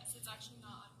 Yes, it's actually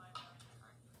not on my Miranda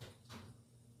card.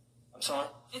 I'm sorry?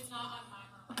 It's not on my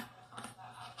Miranda card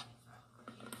that I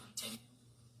read.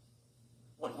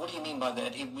 What do you mean by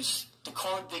that? It was the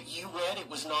card that you read, it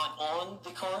was not on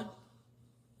the card?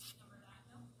 Number 9,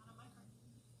 no, not on my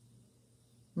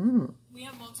card. Hmm. We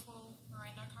have multiple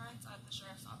Miranda cards at the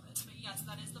sheriff's office, but yes,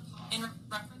 that is the policy. In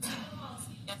reference to the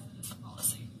policy, yes, it is the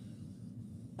policy.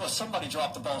 Well, somebody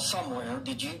dropped the ball somewhere.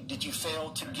 Did you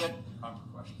fail to get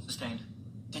Sustained.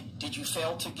 did you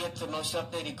fail to get the most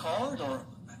updated card, or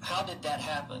how did that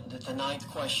happen that the 9th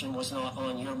question was not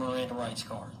on your Miranda rights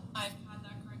card? I've had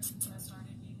that card since I started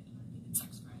being in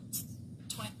sex crimes,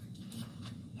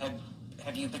 2013.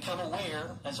 Have you become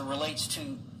aware, as it relates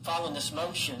to filing this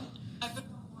motion, I've become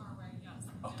more aware, yes,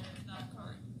 of that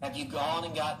card. have you gone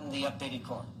and gotten the updated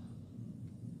card?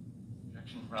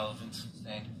 Objection. Relevance.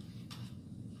 Sustained.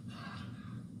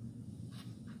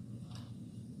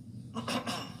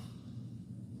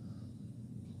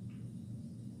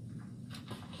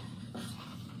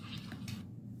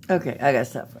 Okay, I got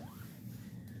stuff.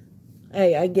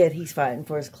 Hey, I get he's fighting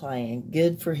for his client.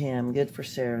 Good for him. Good for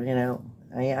Sarah. You know,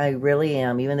 I really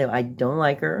am. Even though I don't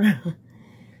like her,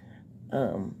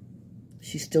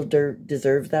 she still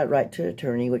deserves that right to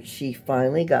attorney, which she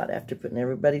finally got after putting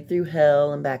everybody through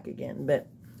hell and back again. But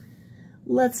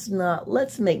let's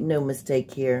make no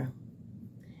mistake here.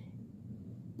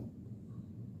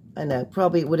 I know,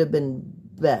 probably it would have been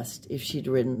best if she'd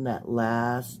written that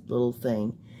last little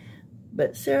thing.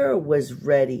 But Sarah was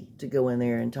ready to go in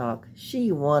there and talk.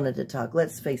 She wanted to talk.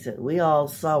 Let's face it, we all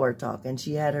saw her talk, and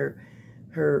she had her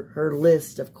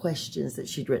list of questions that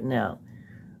she'd written out.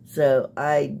 So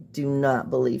I do not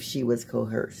believe she was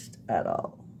coerced at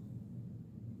all.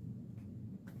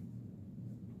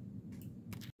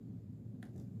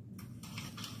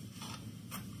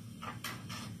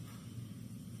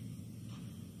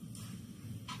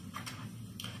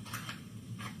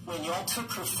 When y'all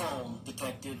took her phone,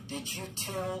 Detective, did you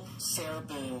tell Sarah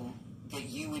Boone that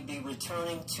you would be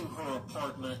returning to her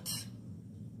apartment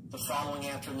the following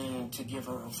afternoon to give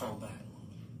her phone back?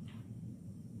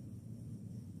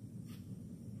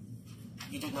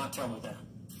 You did not tell her that?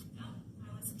 No,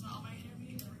 I listened to all my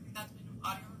interviews, everything that's been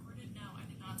audio recorded. No, I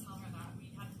did not tell her that.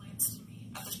 We had plans to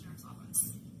meet at the sheriff's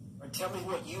office. Or tell me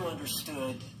what you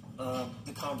understood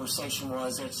the conversation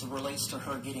was as it relates to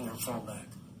her getting her phone back.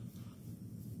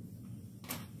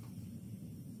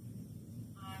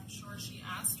 I'm sure she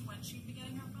asked when she'd be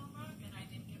getting her phone back, and I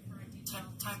didn't give her a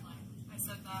detailed timeline. I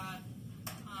said that,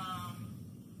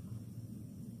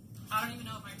 I don't even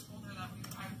know if I told her that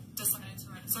I decided to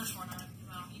write a search warrant on it,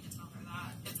 because I don't need to tell her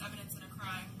that. It's evidence in a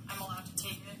crime. I'm allowed to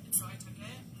take it, and so I took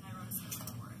it, and I wrote a search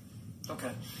warrant for it.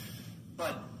 Okay.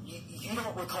 But you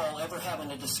don't recall ever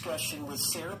having a discussion with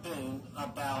Sarah Boone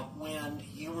about when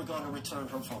you were going to return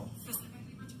her phone?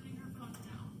 Specifically returning her phone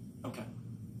now. Okay.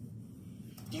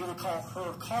 Do you recall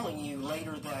her calling you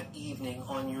later that evening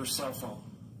on your cell phone?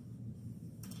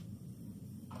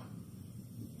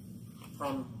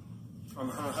 From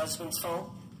her husband's phone?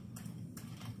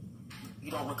 You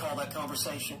don't recall that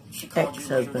conversation? She called you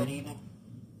later that evening?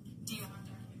 Do you have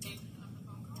documentation of the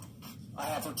phone call? I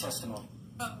have her testimony.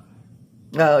 Oh,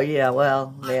 Oh, yeah,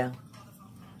 well, I yeah. don't recall the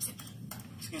phone conversation.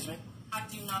 Excuse me? I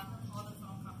do not recall the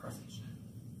phone conversation.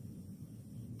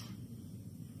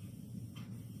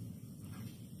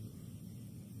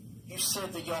 You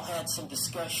said that y'all had some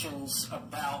discussions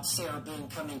about Sarah Boone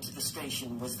coming to the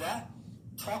station. Was that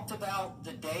talked about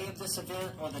the day of this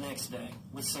event or the next day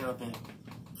with Sarah Boone?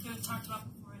 It was talked about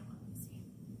before I left the scene.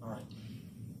 All right.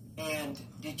 And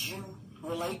did you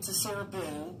relate to Sarah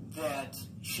Boone that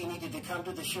she needed to come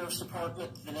to the sheriff's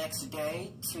department the next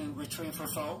day to retrieve her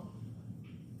phone?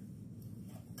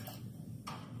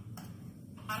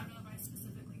 I don't know if I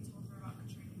specifically told her about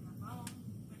retrieving the phone,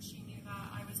 but she knew that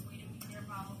I was waiting to hear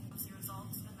biopsy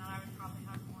results and that I would probably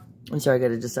have more. I'm sorry, I got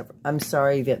to just. I'm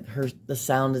sorry that the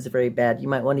sound is very bad. You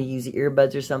might want to use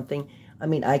earbuds or something. I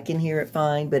mean, I can hear it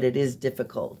fine, but it is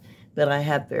difficult. But I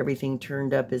have everything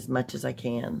turned up as much as I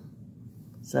can.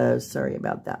 So sorry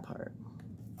about that part.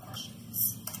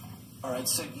 All right,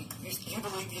 so you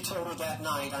believe you told her that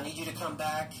night. I need you to come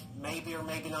back, maybe or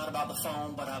maybe not about the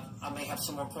phone, but I may have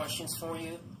some more questions for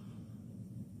you.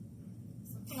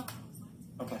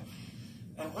 Okay.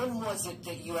 And when was it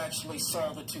that you actually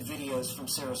saw the 2 videos from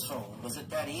Sarah's phone? Was it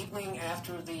that evening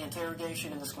after the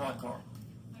interrogation in the squad car?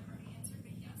 I've already answered,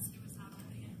 but yes, it was after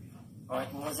the interview. All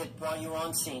right, and was it while you were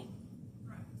on scene?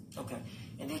 Correct. Okay.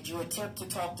 And did you attempt to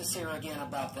talk to Sarah again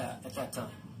about that at that time?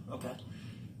 Okay.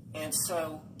 And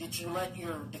so, did you let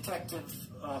your detective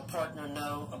partner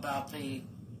know about the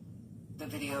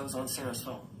videos on Sarah's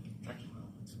phone?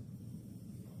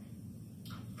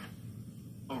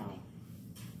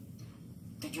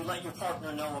 Did you let your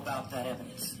partner know about that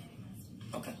evidence?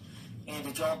 Okay. And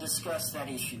did y'all discuss that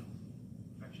issue?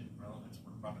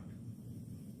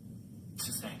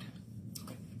 Sustained.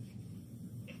 Okay.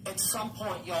 At some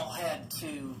point, y'all had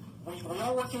to... Were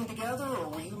y'all working together, or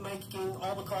were you making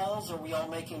all the calls, or were y'all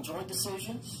making joint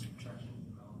decisions?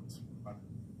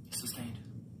 Sustained.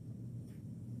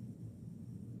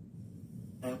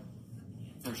 Ma'am?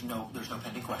 There's no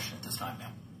pending question at this time,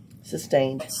 ma'am.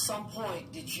 Sustained. At some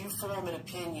point, did you form an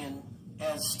opinion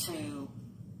as to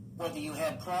whether you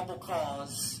had probable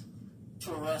cause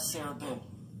to arrest Sarah Boone?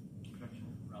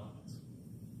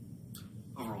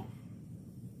 Overruled.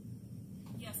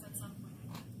 Yes, at some point.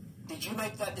 Did you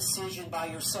make that decision by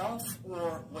yourself,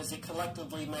 or was it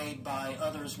collectively made by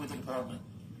others with the department?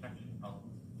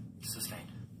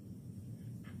 Sustained.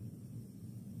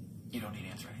 You don't need to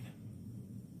answer anything.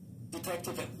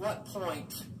 Detective, at what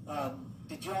point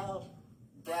did y'all,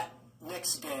 that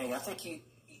next day, I think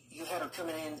you had her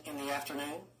coming in the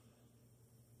afternoon?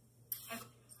 I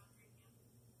believe it was around 3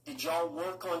 p.m. Did y'all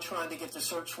work on trying to get the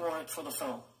search warrant for the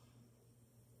phone?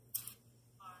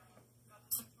 I got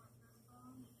the support for the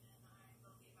phone, and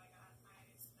I believe I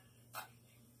submitted it that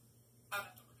evening. I would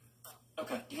have to look at it.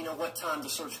 Okay. Do you know what time the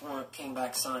search warrant came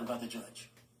back signed by the judge?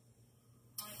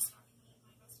 It's documented in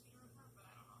my investigator report, but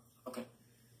I don't know. Okay.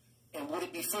 And would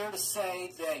it be fair to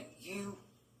say that you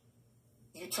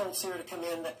told Sarah to come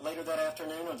in later that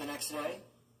afternoon or the next day?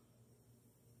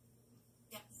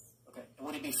 Yes. Okay. And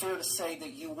would it be fair to say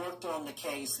that you worked on the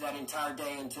case that entire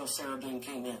day until Sarah Boone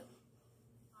came in? Yes,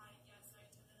 I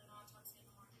attended an autopsy in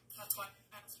the morning. That's why I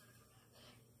asked her to come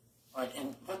in. All right.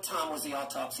 And what time was the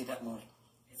autopsy that morning?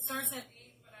 It starts at 8,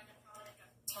 but I didn't probably get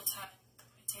until 10.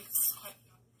 It takes quite a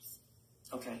few hours.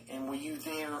 Okay. And were you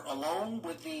there alone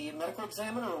with the medical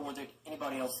examiner, or was there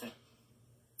anybody else there?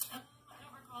 I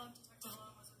don't recall if Detective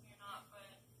Lowe was with me or not,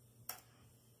 but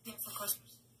yes, of course,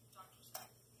 there's doctors there.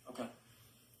 Okay.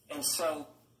 And so,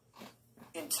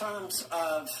 in terms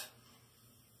of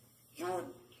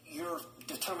your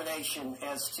determination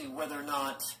as to whether or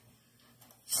not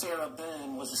Sarah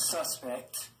Boone was a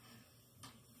suspect,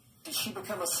 did she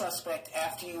become a suspect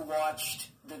after you watched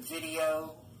the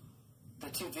video, the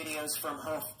 2 videos from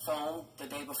her phone the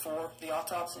day before the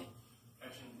autopsy?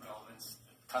 Objection, relevance.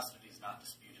 Custody is not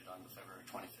disputed on the February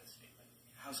 25th statement.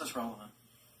 How's this relevant?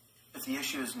 If the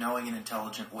issue is knowing an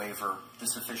intelligent waiver, the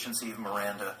sufficiency of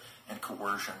Miranda, and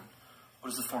coercion, what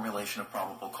does the formulation of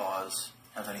probable cause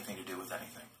have anything to do with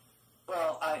anything?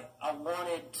 Well, I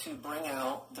wanted to bring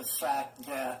out the fact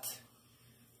that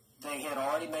they had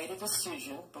already made a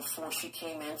decision before she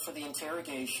came in for the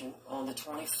interrogation on the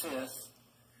 25th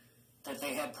that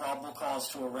they had probable cause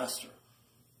to arrest her.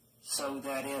 So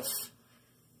that if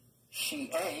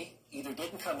she, A, either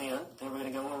didn't come in, they were going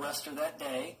to go arrest her that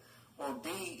day, or B,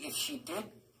 if she did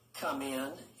come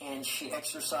in and she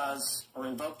exercised or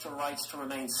invoked her rights to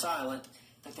remain silent,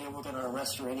 that they were going to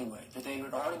arrest her anyway. That they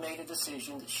had already made a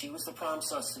decision that she was the prime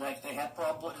suspect. They had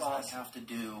probable cause. What does that have to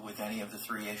do with any of the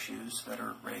 3 issues that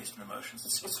are raised in the motions?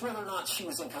 It's whether or not she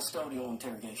was in custodial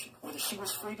interrogation, whether she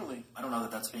was free to leave. I don't know that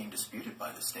that's being disputed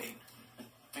by the state. I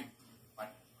think my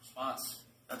response...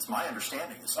 That's my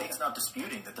understanding. The state's not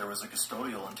disputing that there was a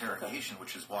custodial interrogation,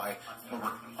 which is why,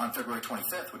 on February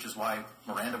 25th, which is why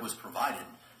Miranda was provided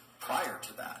prior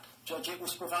to that. Judge, it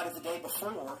was provided the day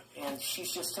before, and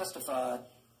she's just testified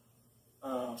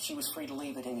she was free to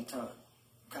leave at any time.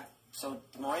 Okay. So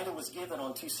Miranda was given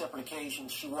on 2 separate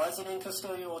occasions. She wasn't in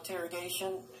custodial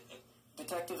interrogation.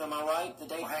 Detective, am I right? The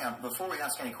day. Well, hang on. Before we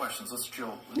ask any questions, let's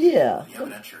chill with Yeah. the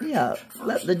evidentiary Yeah. objection first.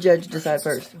 Let the judge decide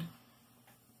first.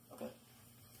 Okay.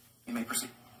 You may proceed.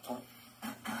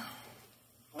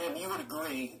 Ma'am, you would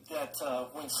agree that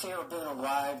when Sarah Boone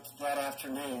arrived that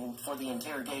afternoon for the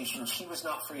interrogation, she was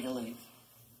not free to leave.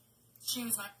 She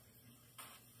was not.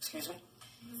 Excuse me?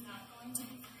 She was not going to be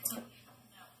free to leave.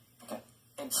 No. Okay.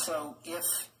 And so if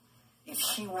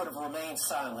she would have remained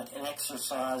silent and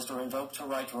exercised or invoked her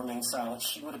right to remain silent,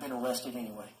 she would have been arrested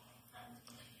anyway.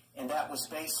 And that was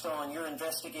based on your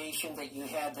investigation that you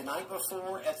had the night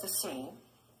before at the scene.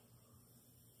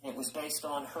 It was based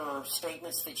on her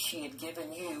statements that she had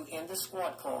given you in the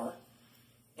squad car.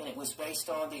 And it was based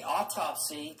on the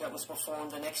autopsy that was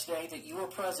performed the next day that you were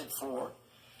present for.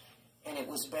 And it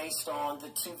was based on the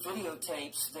 2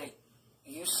 videotapes that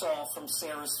you saw from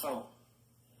Sarah's phone.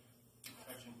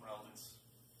 Objection, relevance.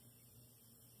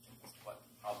 What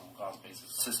probable cause basis?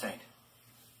 Sustained.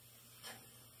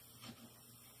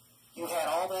 You had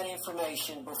all that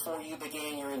information before you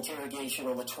began your interrogation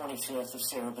on the 25th of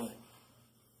Sarah Boone.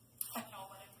 I had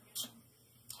all that information.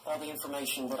 All the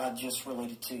information that I just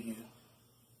related to you.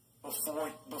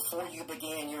 Before you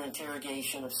began your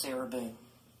interrogation of Sarah Boone.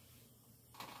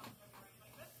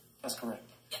 That's correct.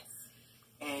 Yes.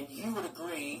 And you would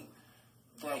agree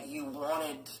that you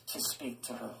wanted to speak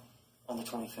to her on the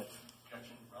 25th.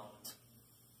 Objection, relevance.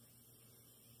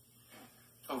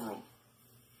 Overruled.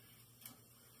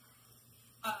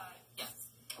 Yes.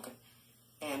 Okay.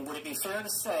 And would it be fair to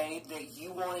say that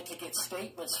you wanted to get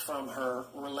statements from her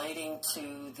relating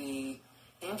to the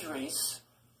injuries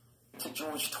to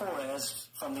George Torres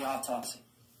from the autopsy?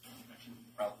 Objection,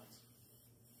 relevance.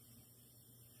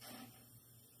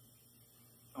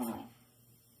 Overruled.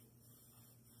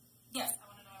 Yes, I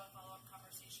want to know a follow-up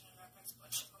conversation in reference to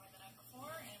what she told me the night before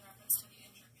and in reference to the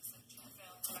injuries that she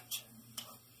failed to mention.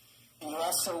 And you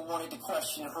also wanted to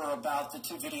question her about the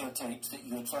 2 videotapes that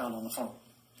you had found on the phone.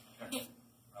 Objection,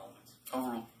 relevance.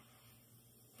 Overruled.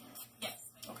 Yes,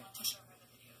 I want to show her the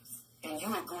videos. And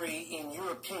you agree, in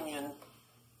your opinion,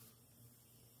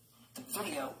 the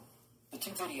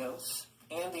 2 videos,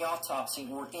 and the autopsy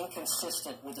were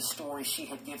inconsistent with the story she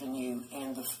had given you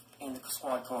in the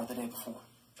squad car the day before.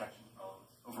 Objection, relevance.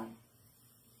 Overruled.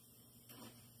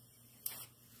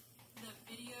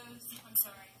 The videos, I'm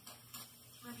sorry.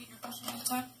 Repeat your question at the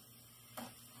time.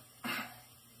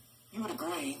 You would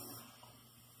agree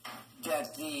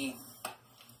that the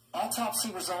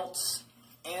autopsy results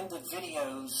and the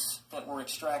videos that were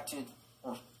extracted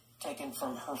or taken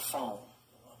from her phone,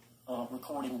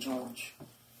 recording George,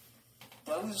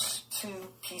 those 2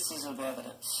 pieces of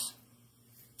evidence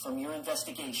from your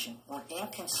investigation were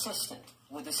inconsistent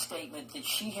with the statement that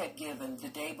she had given the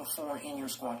day before in your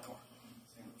squad car.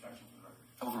 Same objection to the record.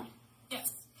 Overruled.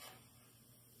 Yes.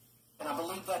 And I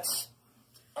believe that's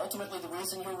ultimately the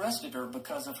reason you arrested her,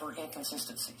 because of her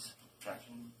inconsistencies.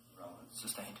 Objection, relevance.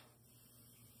 Sustained.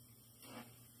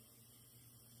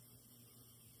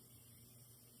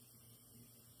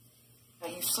 Now,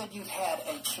 you said you had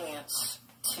a chance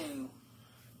to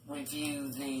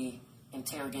review the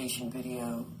interrogation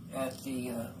video at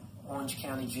the Orange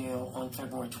County Jail on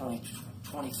February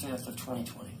 25th of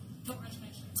 2020. The Orange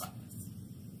County Sheriff's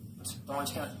Office. The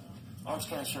Orange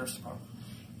County Sheriff's Department.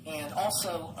 And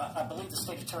also, I believe the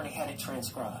state attorney had it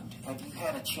transcribed. Have you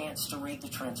had a chance to read the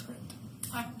transcript?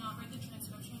 I have not read the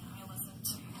transcription. I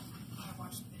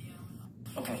watched the video.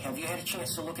 Okay, have you had a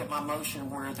chance to look at my motion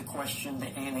where the question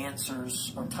and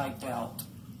answers are typed out,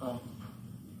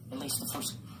 at least the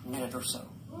first minute or so?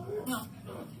 No.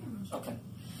 Okay.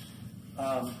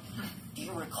 Do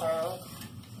you recall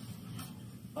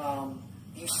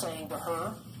you saying to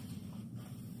her,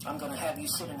 "I'm going to have you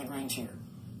sit in the green chair"?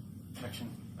 Objection,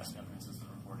 best evidence is the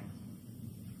recording.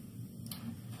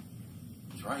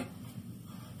 That's right.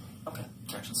 Okay.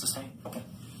 Objection sustained. Okay.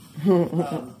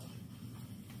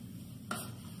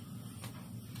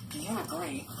 Do you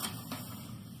agree,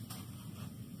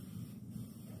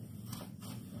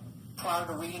 prior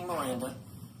to reading Miranda,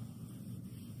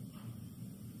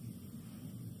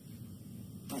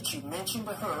 that you mentioned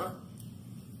to her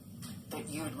that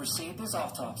you had received his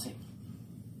autopsy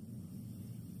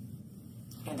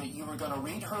and that you were going to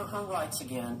read her rights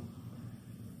again,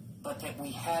 but that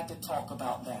we had to talk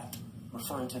about that,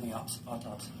 referring to the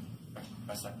autopsy?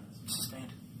 Best evidence.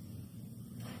 Sustained.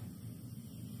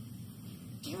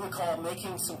 Do you recall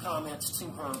making some comments to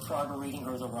her prior to reading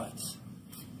her the rights?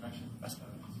 Objection, best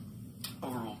evidence.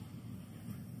 Overruled.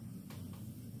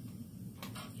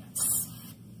 Yes.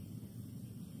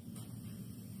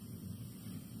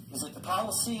 Is it the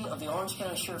policy of the Orange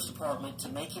County Sheriff's Department to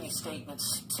make any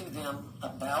statements to them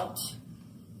about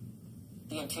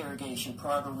the interrogation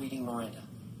prior to reading Miranda?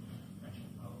 Objection,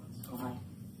 relevance. Overruled.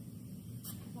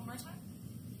 One more time.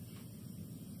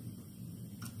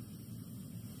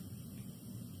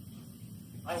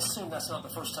 I assume that's not the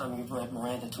first time you've read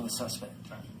Miranda to a suspect.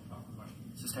 Objection. Call for question.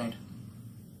 Sustained.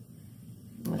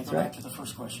 That's Go back right. to the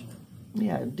first question.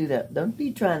 Yeah, do that. Don't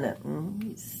be trying to.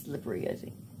 It's slippery, I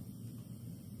think.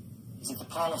 Is it the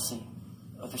policy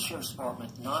of the Sheriff's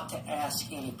Department not to ask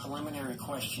any preliminary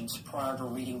questions prior to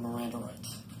reading Miranda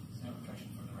rights? No objection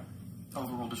for the record.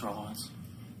 Overruled as relevance.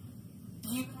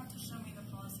 You would have to show me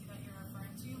the policy that you're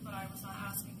referring to, but I was not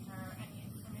asking her any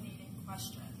incriminating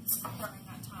questions during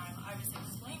that time. I was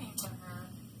explaining to her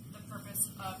the purpose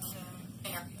of the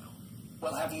interview.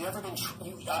 Well, have you ever been?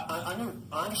 I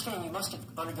understand you must have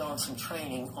undergone some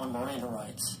training on Miranda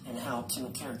rights and how to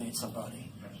interrogate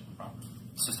somebody. Objection proper.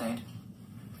 Sustained.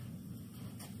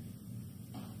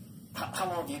 How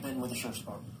long have you been with the Sheriff's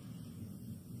Department?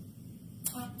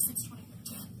 Since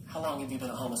 2013, How long have you been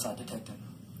a homicide detective?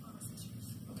 almost 6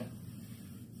 years. Okay.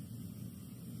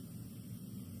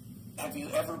 Have you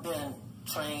ever been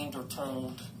trained or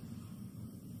told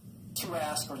to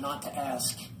ask or not to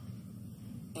ask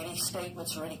any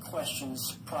statements or any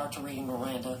questions prior to reading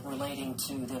Miranda relating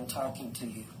to them talking to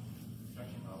you?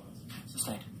 Objection relevance.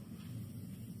 Sustained.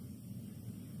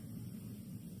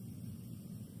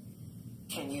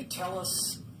 Can you tell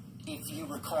us if you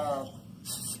recall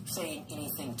saying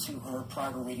anything to her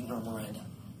prior to reading her Miranda?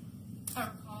 I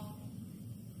recall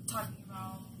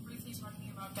briefly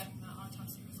talking about getting the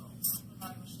autopsy results.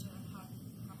 I wish to have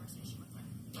a conversation with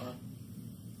her. All right.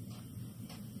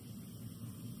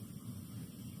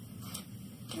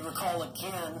 Do you recall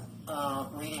again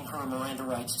reading her Miranda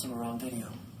rights to her on video?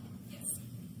 Yes.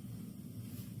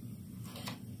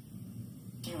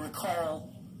 Do you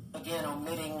recall again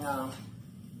omitting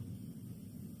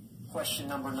question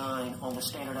number 9 on the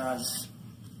standardized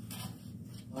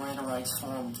Miranda rights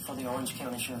form for the Orange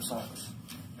County Sheriff's Office?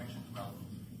 Objection relevance.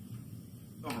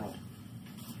 Overruled.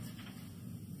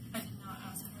 I did not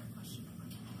ask her a question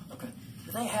number 2. Okay.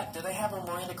 Do they have a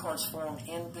Miranda cards form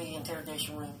in the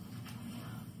interrogation room?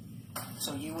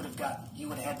 So you would have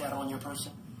had that on your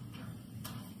person?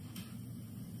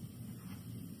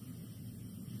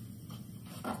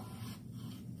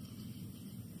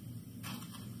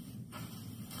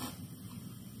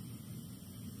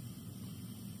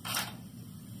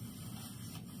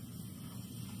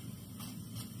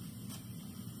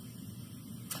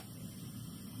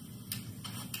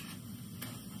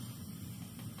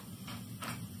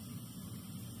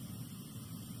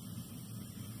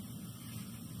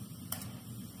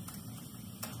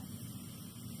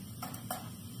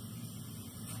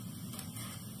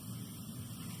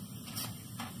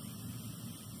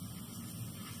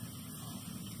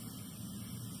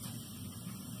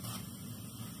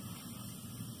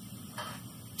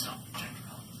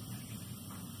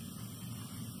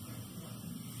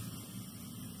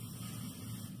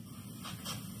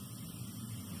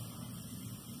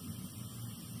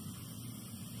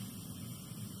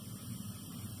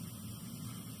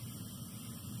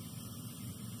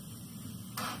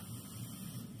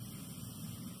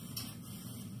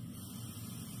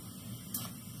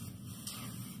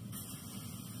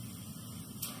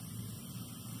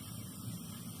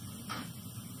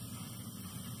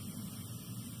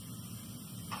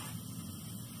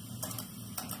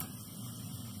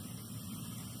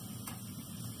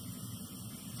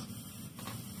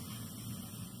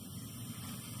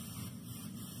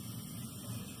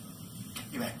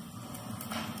 You may.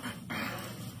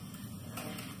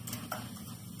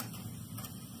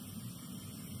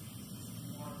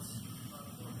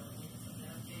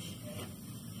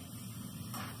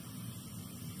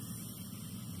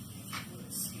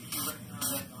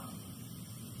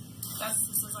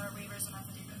 This is our waivers and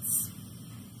affidavits.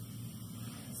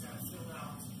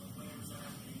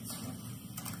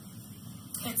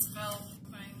 It's filled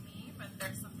by me, but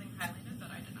there's something highlighted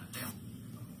that I did not do.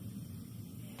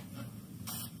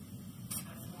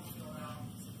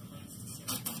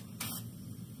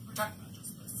 We're talking about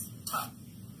just this top,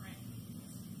 right?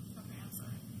 Okay, I'm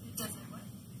sorry. It does it what?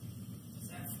 Is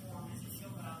that form, is it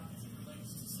filled out as it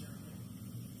relates to survey?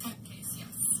 Case,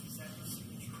 yes. Is that your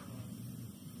signature?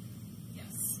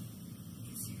 Yes.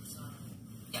 Did you see your sign?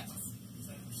 Yes. Is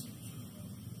that your signature?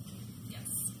 Yes.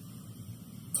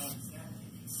 And is that the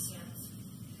consent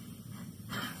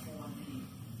for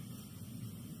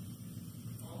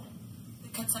The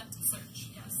consent to search,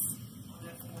 yes. on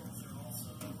that form, is there also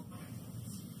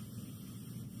forms?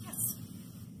 Yes.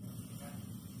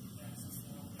 That's the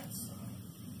form that's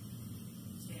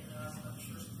standardized by the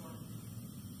Sheriff's Department.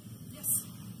 Yes.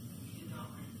 You did not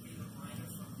read a Miranda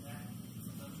from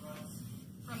those rights?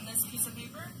 From this piece of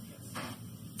paper, Yes.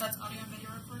 that's audio and video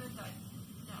recorded, that,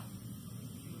 no.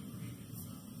 You agree that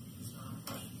it's not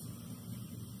questions?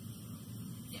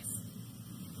 Yes.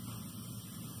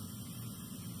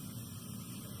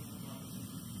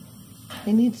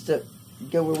 He needs to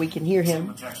go where we can hear Same him.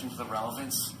 objection to the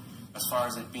relevance. As far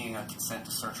as it being a consent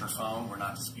to search her phone, we're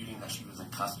not disputing that she was in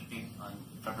custody on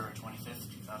February 25th,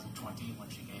 2020, when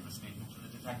she gave a statement to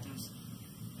the detectives.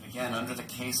 And again, under the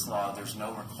case law, there's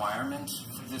no requirement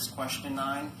for this question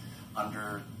 9.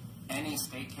 Under any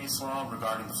state case law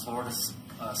regarding the Florida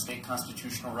state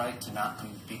constitutional right to not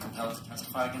be compelled to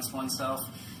testify against oneself,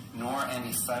 nor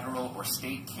any federal or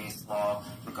state case law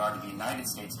regarding the United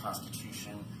States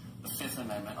Constitution, the Fifth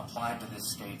Amendment applied to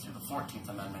this state through the 14th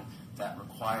Amendment that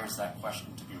requires that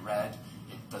question to be read.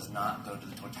 It does not go to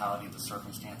the totality of the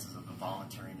circumstances of the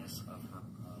voluntariness of her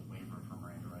waiver of her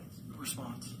Miranda rights.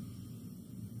 Response.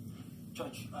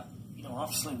 Judge,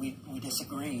 obviously we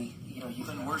disagree.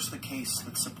 Then where's the case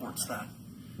that supports that?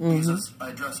 Because as I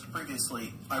addressed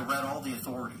previously, I read all the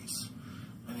authorities.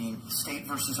 I mean, State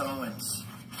versus Owens,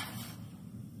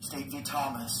 State v.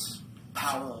 Thomas,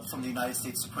 Powell from the United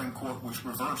States Supreme Court, which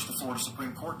reversed the Florida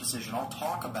Supreme Court decision, all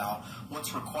talk about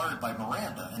what's required by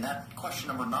Miranda. And that question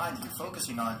number 9 that you're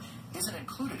focusing on isn't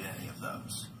included in any of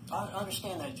those. I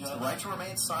understand that, Judge. The right to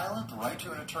remain silent, the right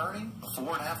to an attorney,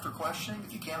 before and after questioning.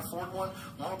 If you can't afford one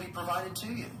will be provided to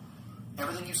you.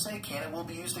 Everything you say can and will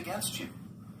be used against you.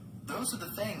 Those are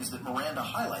the things that Miranda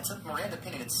highlights. The Miranda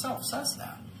opinion itself says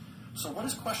that. So what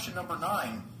does question number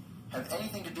 9 have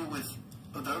anything to do with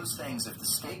those things if the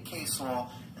state case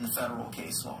law and the federal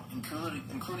case law,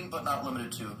 including but not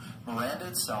limited to Miranda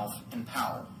itself and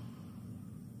Powell,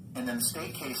 and then the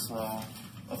state case law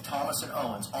of Thomas and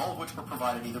Owens, all of which were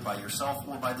provided either by yourself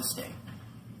or by the state,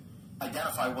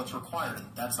 identify what's required.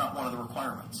 That's not one of the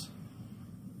requirements.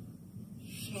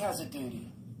 She has a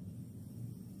duty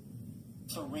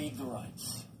to read the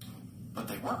rights. But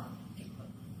they were.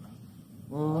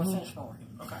 I'll finish my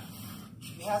argument. Okay.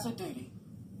 She has a duty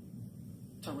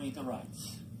to read the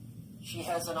rights. She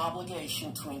has an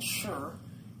obligation to ensure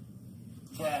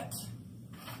that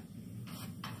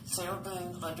Sarah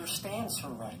Boone understands her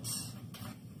rights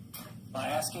by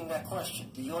asking that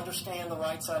question. Do you understand the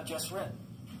rights I've just read?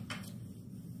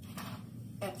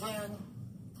 And then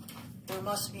there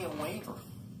must be a waiver.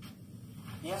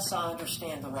 Yes, I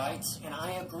understand the rights, and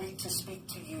I agree to speak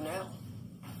to you now.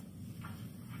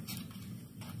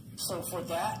 So for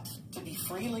that to be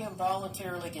freely and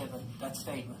voluntarily given, that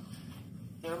statement,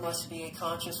 there must be a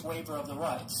conscious waiver of the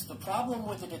rights. The problem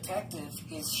with the detective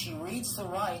is she reads the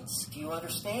rights, do you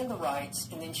understand the rights,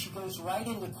 and then she goes right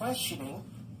into questioning.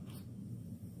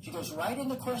 She goes right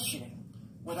into questioning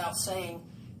without saying,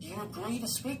 do you agree to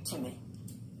speak to me?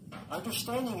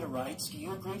 Understanding your rights, do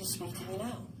you agree to speak to me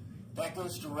now? That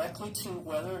goes directly to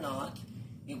whether or not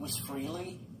it was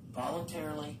freely,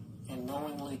 voluntarily, and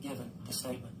knowingly given, the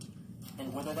statement,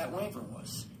 and whether that waiver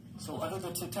was. So under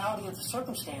the totality of the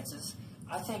circumstances,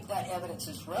 I think that evidence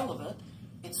is relevant.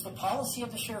 It's the policy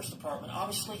of the Sheriff's Department.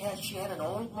 Obviously, she had an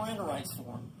old Miranda rights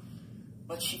form,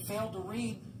 but she failed to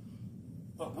read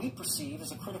what we perceive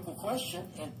as a critical question,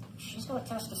 and she's going to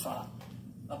testify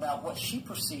about what she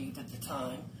perceived at the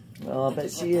time. Well, I bet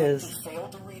she is.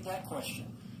 Failed to read that question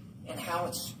and how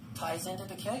it ties into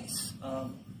the case.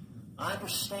 I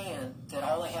understand that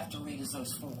all they have to read is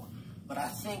those 4, but I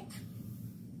think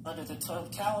under the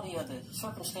totality of the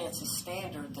circumstances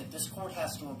standard that this court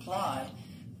has to apply,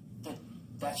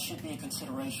 that should be a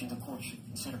consideration the court should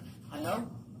consider. I know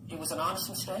it was an honest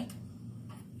mistake.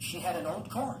 She had an old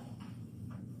card,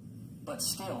 but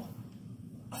still,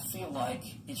 I feel like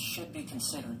it should be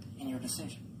considered in your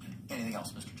decision. Anything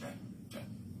else, Mr. J?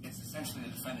 It's essentially the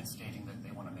defendant stating that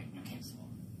they want to make new case law.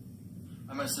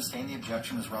 I'm going to sustain the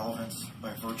objection as relevance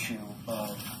by virtue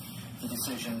of the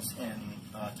decisions in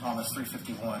Thomas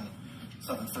 351,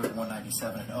 7-3,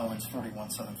 197, and Owens 41,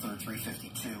 7-3,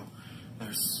 352.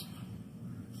 There's,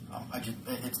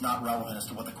 it's not relevant as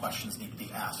to what the questions need to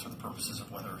be asked for the purposes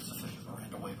of whether a sufficient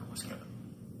Miranda waiver was given.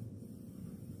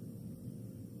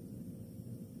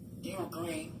 Do you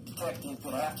agree, Detective,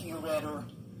 that after you read her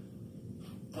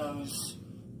those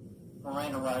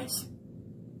Miranda rights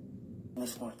in the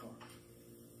squad car?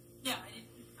 Yeah, I did.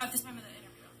 At the time of the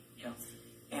interview, yes.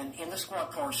 And in the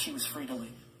squad car, she was free to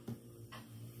leave. I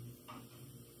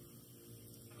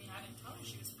mean, I didn't tell her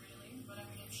she was free to leave, but I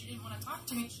mean, if she didn't want to talk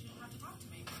to me, she didn't have to talk to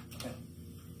me. Okay.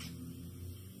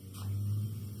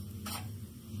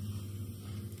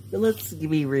 But let's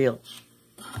be real.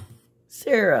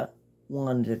 Sarah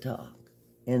wanted to talk,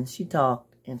 and she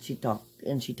talked, and she talked,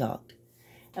 and she talked.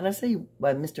 And I say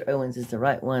why Mr. Owens is the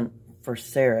right one for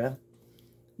Sarah,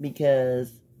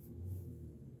 because,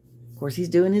 of course, he's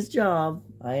doing his job.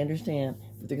 I understand.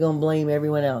 But they're going to blame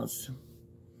everyone else.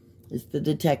 It's the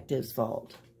detective's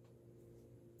fault.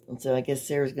 And so I guess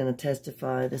Sarah's going to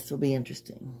testify. This will be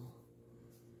interesting.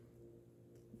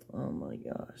 Oh my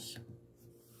gosh.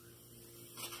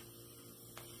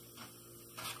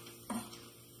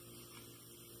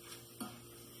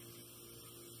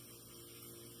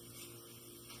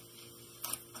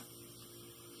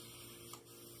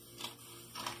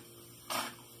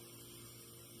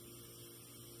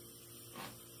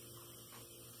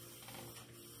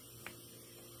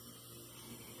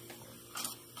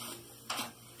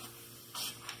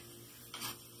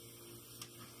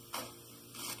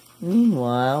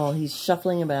 Meanwhile, he's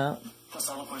shuffling about. That's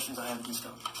all the questions I have at this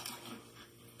time.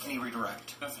 Any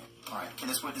redirect? Nothing. All right. Can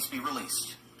this witness be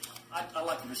released? I'd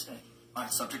like you to stay. All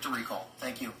right. Subject to recall.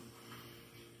 Thank you.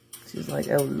 She's like,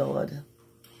 oh Lord.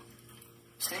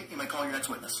 State, you may call your next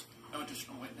witness. No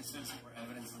additional witnesses or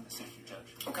evidence on this issue,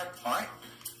 Judge. Okay. All right.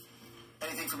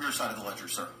 Anything from your side of the ledger,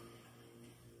 sir?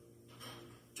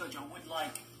 Judge, I would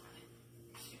like...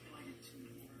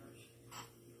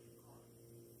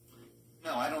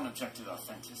 No, I don't object to the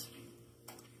authenticity.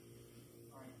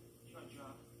 All right, Judge, I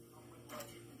would like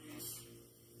to introduce...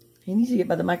 He needs to get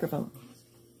by the microphone.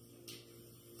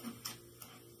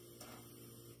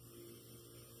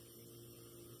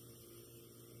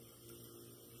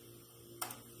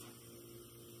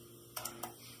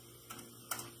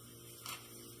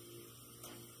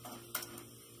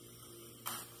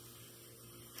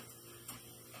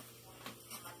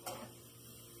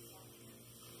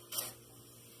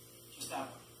 Just that one.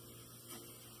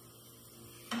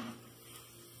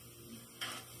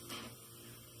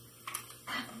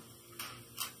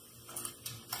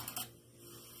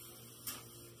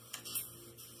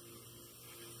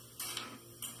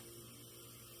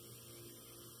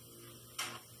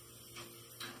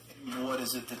 And what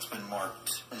is it that's been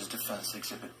marked as Defense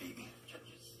Exhibit B?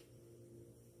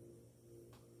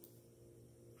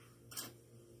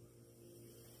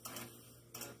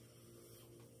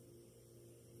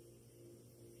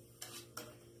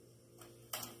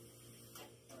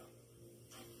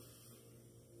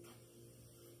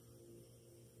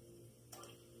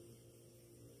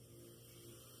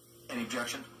 Any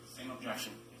objection? Same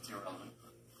objection. It's irrelevant.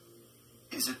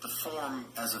 Is it the form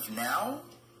as of now,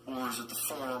 or is it the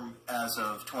form as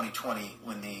of 2020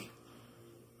 when the...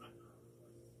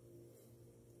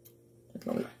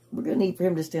 We're going to need for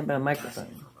him to stand by a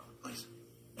microphone. Please.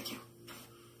 Thank you.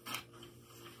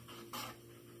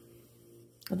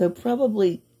 Although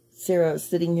probably Sarah is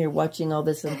sitting here watching all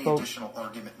this Any unfold. additional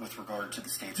argument with regard to the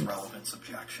state's relevance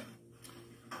objection?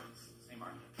 Same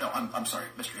argument. No, I'm sorry,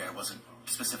 Mr. J, I wasn't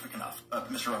specific enough.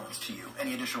 Mr. Owens, to you.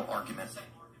 Any additional argument?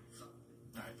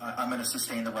 All right, I'm going to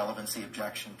sustain the relevancy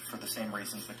objection for the same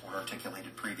reasons the court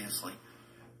articulated previously.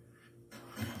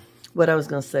 What I was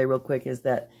going to say real quick is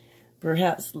that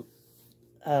perhaps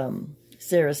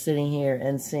Sarah's sitting here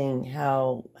and seeing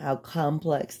how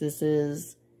complex this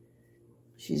is.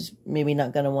 She's maybe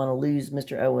not going to want to lose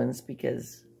Mr. Owens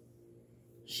because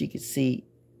she could see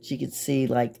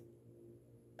like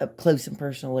up close and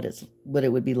personal what it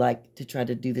would be like to try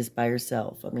to do this by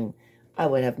herself. I mean, I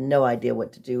would have no idea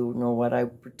what to do, nor would I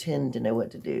pretend to know what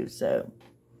to do. So,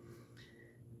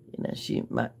 you know, she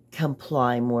might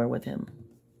comply more with him.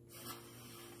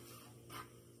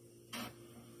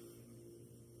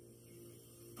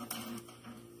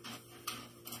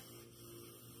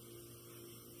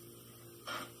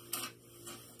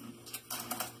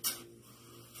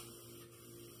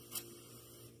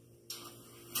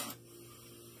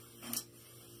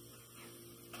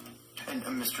 And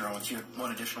Mr. Owens, you had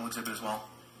one additional exhibit as well?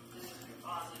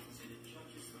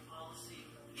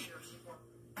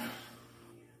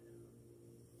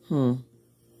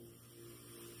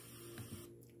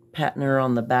 Patting her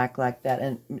on the back like that,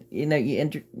 and you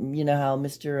know how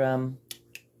Mr.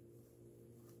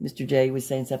 J was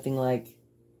saying something like,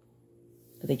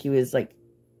 I think he was like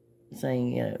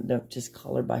saying, you know, don't just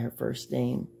call her by her first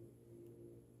name.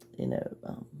 You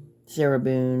know, Sarah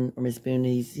Boone or Miss Boone.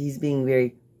 He's being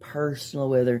very personal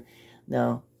with her.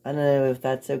 No, I don't know if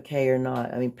that's okay or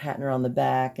not. I mean, patting her on the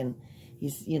back, and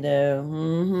he's, you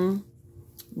know,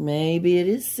 maybe it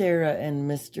is Sarah and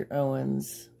Mr.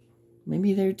 Owens.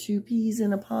 Maybe they're two peas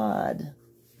in a pod.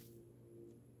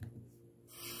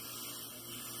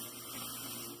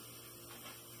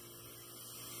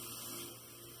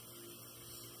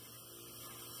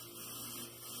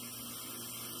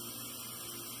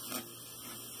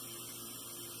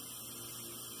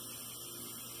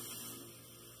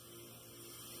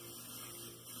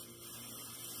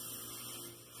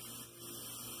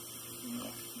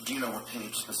 Do you know what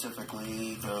page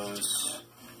specifically those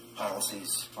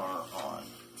policies are on?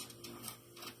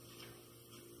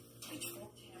 Page 14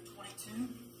 of 22.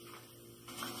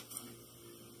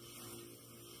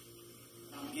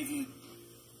 I'm going to give you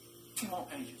 2 more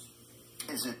pages.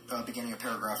 Is it beginning of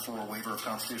paragraph 4, waiver of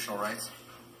constitutional rights?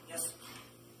 Yes.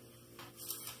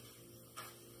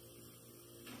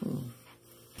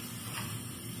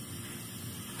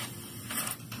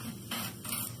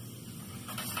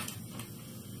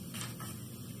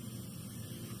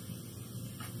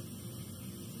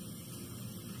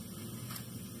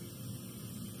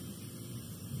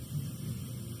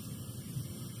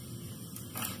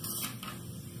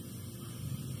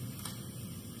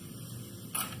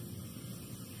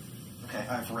 Okay,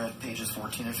 I've read pages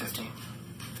 14 and 15.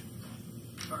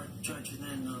 All right, Judge, and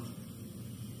then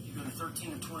you go to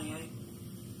 13 and 28.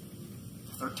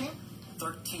 13?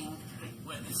 13.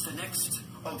 Wait, it's the next.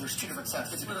 Oh, there's 2 different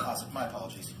sets. It's a Split up. composite. My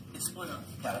apologies. It's split up.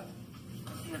 Got it.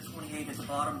 13 and 28 at the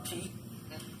bottom, P.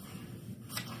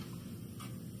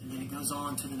 And then it goes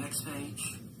on to the next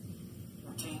page,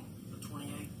 14 to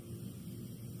 28.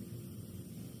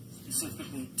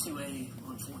 Specifically 2A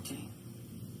on 14.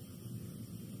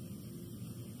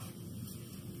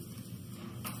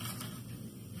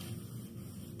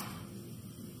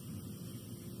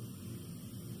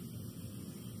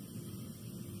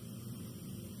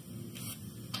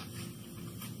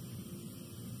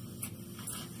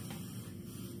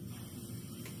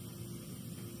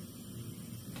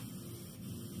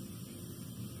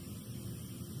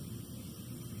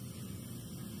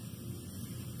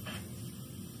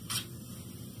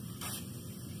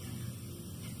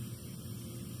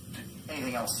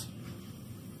 Anything else?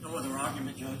 No other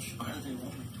argument, Judge. How do they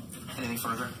want me to? Anything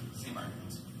further? Same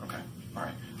arguments. Okay, all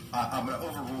right. I'm going to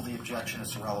overrule the objection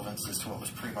as to relevance as to what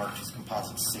was pre-marked as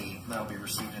composite C. That will be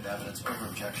received into evidence over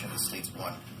objection as states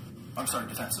 1. I'm sorry,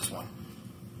 defense is 1.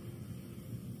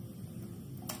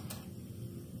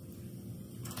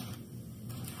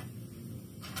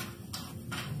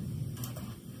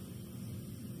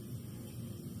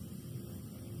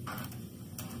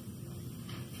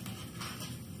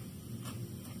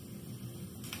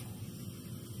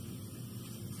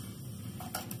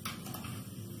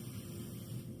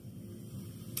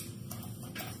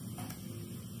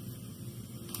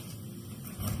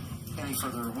 Any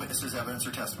further witnesses, evidence,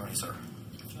 or testimony, sir?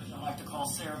 Judge, I'd like to call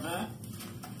Sarah Boone.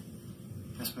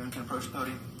 Ms. Boone can approach the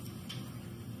podium.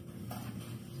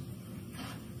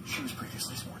 She was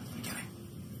previously sworn at the beginning.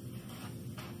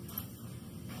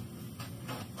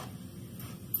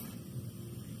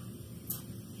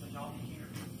 Judge, I'll be here.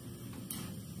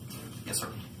 Yes, sir.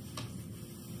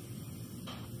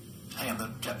 Hang on, the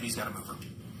deputy's got to move her.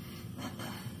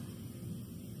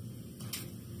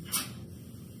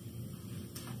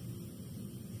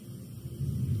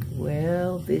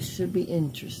 Well, this should be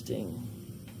interesting.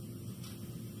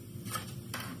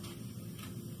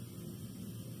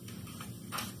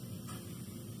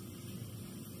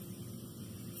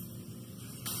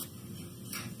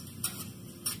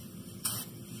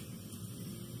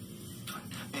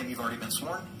 And you've already been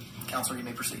sworn. Counselor, you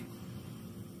may proceed.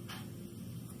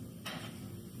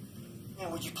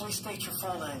 And would you please state your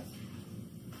full name?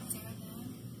 Sarah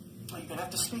Boone. Well, you're going to have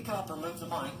to speak up or move the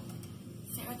mic.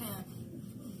 Sarah Boone.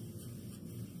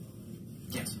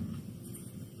 Yes.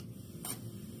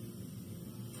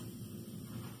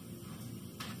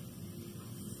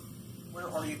 Where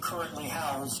are you currently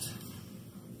housed?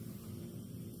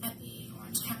 At the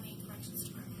Orange County Corrections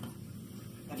Department.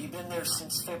 Have you been there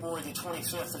since February the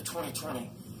 25th of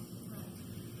 2020?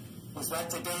 Was that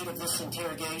the date of this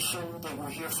interrogation that we're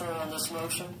here for on this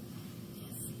motion?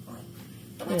 Yes. All right.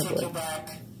 Let me Yeah, take boy. you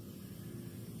back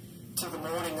to the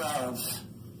morning of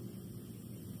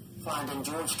finding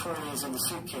George Torres in the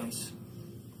suitcase.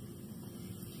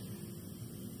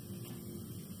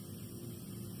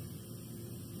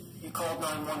 You called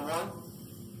 911?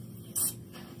 Yes.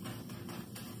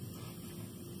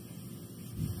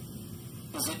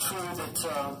 Is it true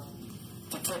that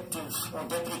Detective or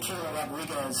Deputy Killer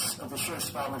Rodriguez of the Sheriff's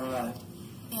Department arrived?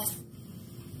 Yes.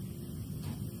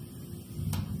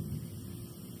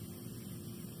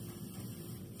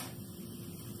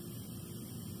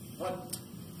 What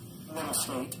mental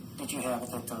state did you have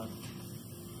at that time?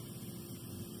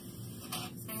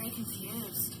 Very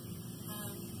confused.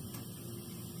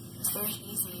 It was very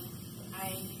easy.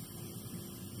 I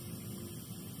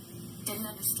didn't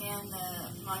understand the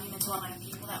monumental amount of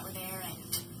people that were there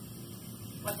and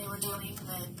what they were doing,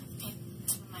 the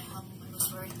papers from my home. I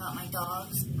was worried about my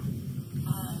dogs.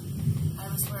 I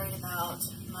was worried about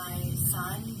my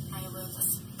son. I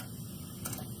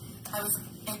was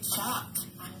in shock.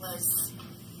 I was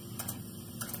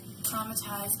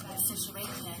traumatized by the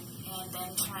situation, and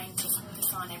then trying to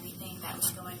focus on everything that was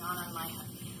going on at my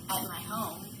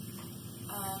home.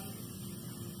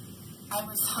 I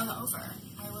was hungover.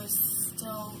 I was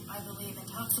still, I believe,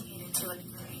 intoxicated to a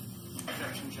degree.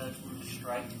 Objection, Judge. We're to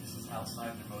strike. This is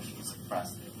outside the motion to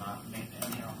suppress. They have not made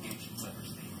any allegations that her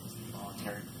statement was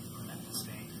involuntary for mental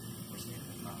state or state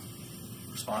of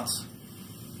intoxication. Response?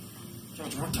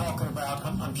 Judge, we're talking about,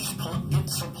 I'm just getting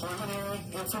some preliminary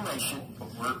information. But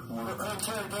Her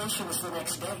interrogation is the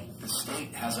next day. the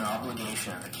state has an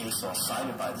obligation, and the case law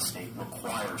cited by the state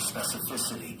requires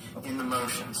specificity in the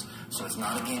motions. So it's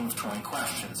not a game of 20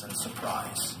 questions and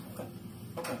surprise.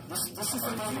 Okay, this is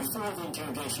the day before the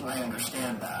interrogation. I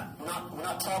understand that. We're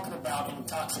not talking about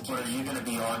intoxication. But are you going to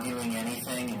be arguing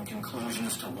anything in conclusion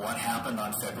as to what happened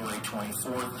on February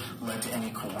 24th led to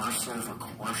any coercive or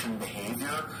coercion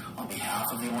behavior on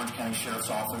behalf of the Orange County Sheriff's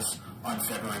Office on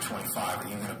February 25? Are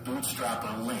you going to bootstrap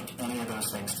or link any of those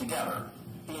things together?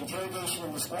 The interrogation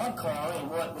in the squad car and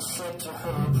what was said to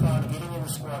her prior to getting in the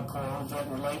squad car that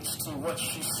relates to what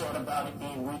she said about it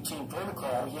being routine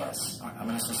protocol, yes. All right, I'm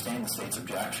going to sustain the state's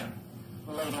objection.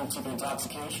 Relating to the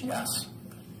intoxication? Yes.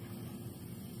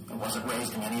 It wasn't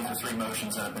raised in any of the 3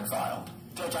 motions that have been filed.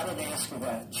 Judge, I didn't ask her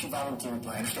that. She volunteered.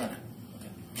 I understand it.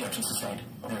 Okay. Objection sustained.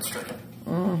 And it's stricken.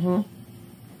 Mm-hmm.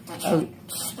 Did you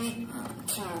speak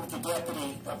to the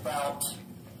deputy about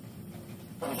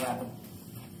what had happened?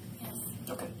 Yes.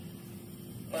 Okay.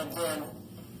 And then,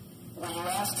 were you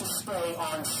asked to stay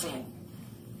on scene?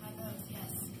 By both,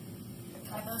 yes.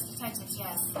 By both detectives,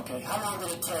 yes. Okay. How long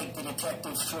did it take the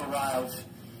detectives to arrive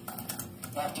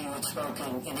after you had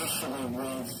spoken initially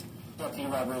with Deputy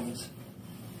Rodriguez?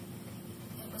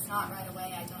 It was not right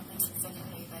away, I don't know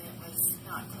specifically, but it was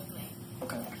not quickly.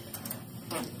 Okay.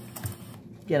 Did,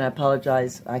 Again, I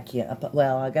apologize. I can't.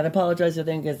 Well, I got to apologize to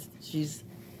them because she's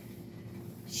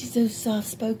so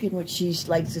soft-spoken when she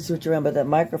likes to switch around, but that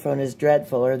microphone is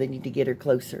dreadful, or they need to get her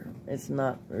closer. It's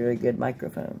not a very good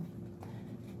microphone.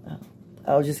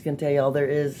 I was just going to tell y'all there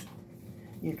is,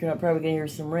 you're probably going to hear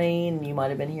some rain. You might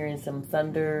have been hearing some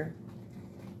thunder.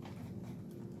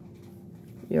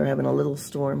 We are having a little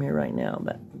storm here right now,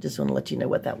 but just want to let you know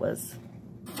what that was.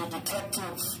 the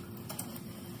detectives,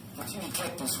 the 2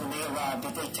 detectives, when they arrived,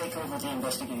 did they take over the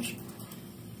investigation?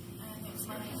 It was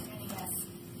my understanding, yes.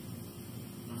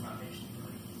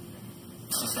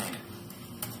 Sustained.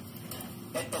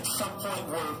 At some point,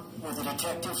 were the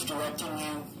detectives directing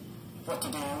you what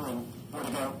to do and where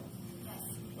to go? Yes.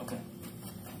 Okay.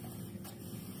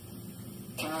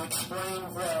 Can you explain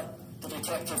what the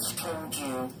detectives told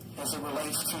you as it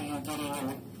relates to you getting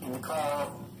in the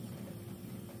car?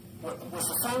 Was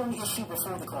the phone issue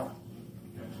before the car?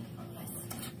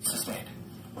 Sustained.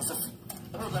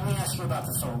 Let me ask you about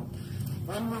the phone.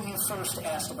 When were you first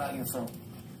asked about your phone?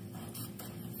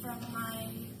 From my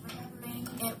remembering,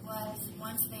 it was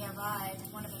once they arrived,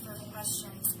 one of the first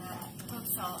questions that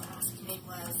Hoopsall asked me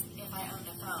was if I owned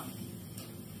a phone.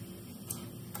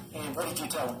 And what did you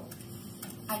tell him?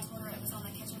 I told her it was on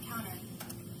the kitchen counter.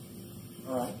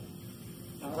 All right.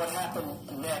 And what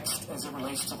happened next as it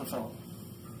relates to the phone?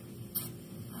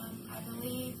 I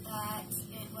believe that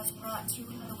it was brought to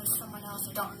her with someone else.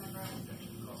 I don't remember.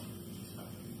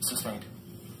 Sustained.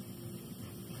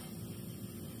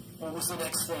 What was the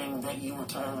next thing that you were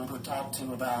told or talked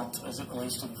to about as it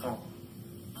relates to the phone?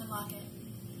 Unlock it.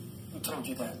 Who told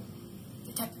you that?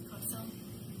 Detective Hoopsall.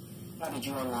 How did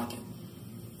you unlock it?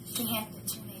 She handed it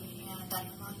to me and I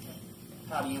unlocked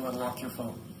it. How do you unlock your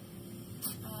phone?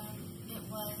 It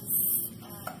was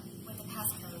with a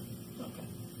passcode. Okay.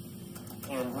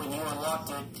 And when you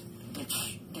unlocked it, did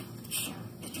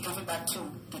you give it back to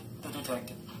the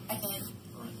detective? I did.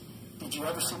 Did you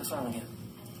ever see the phone again?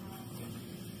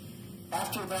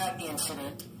 After that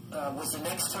incident, was the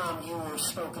next time you were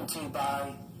spoken to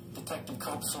by Detective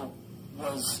Hoopsall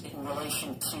was in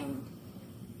relation to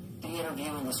the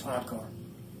interview in the squad car?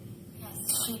 Yes,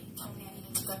 she told me I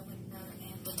needed to go with her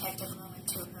and Detective Rowan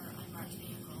to her unmarked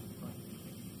vehicle.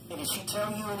 And did she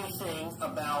tell you anything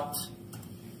about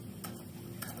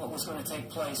what was going to take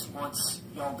place once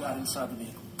y'all got inside the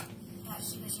vehicle? That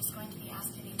she was just going to be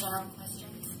asking me general questions.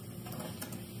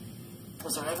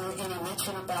 Was there ever any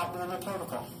mention about normal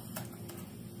protocol?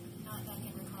 Not that I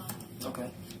can recall.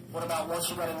 Okay. What about once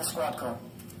you got in the squad car?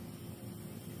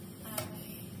 I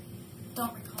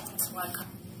don't recall the squad car.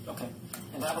 Okay.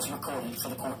 And that was recorded for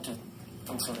the court to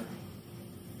consider.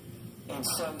 And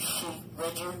so she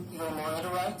read your Miranda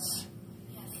rights?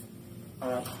 Yes. All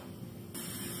right.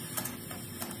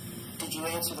 Did you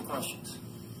answer the questions?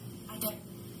 I did.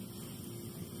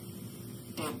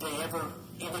 Did they ever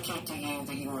indicate to you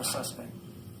that you were a suspect?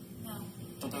 No.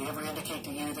 Did they ever indicate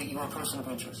to you that you were a person of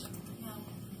interest? No.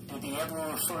 Did they ever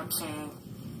refer to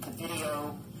the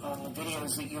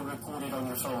videos that you recorded on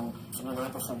your phone from the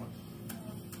night before? No.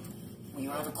 Were Were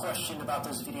you ever questioned about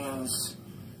those videos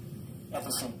at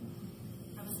the scene?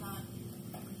 I was not.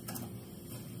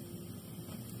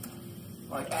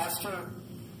 All right, after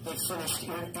they finished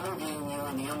interviewing you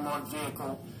in the unmarked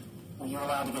vehicle, were you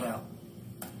allowed to get out?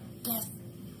 Yes.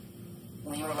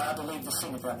 Were you allowed to leave the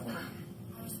scene at that point?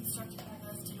 I was instructed by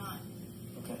both to not.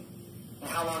 Okay. And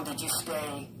how long did you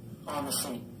stay on the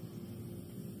scene?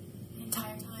 The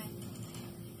entire time.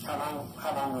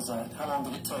 How long was that? How long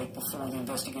did it take before the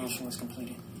investigation was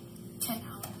completed? 10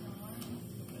 hours or more.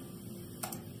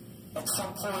 At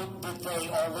some point, did they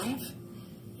all leave?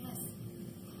 Yes.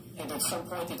 And at some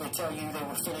point, did they tell you they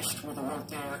were finished with the work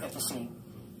there at the scene?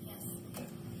 Yes. Okay.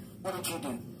 What did you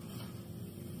do?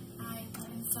 I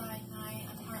went inside my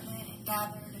apartment and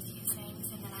gathered a few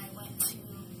things, and then I went to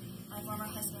my former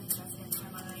husband's residence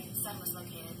where my son was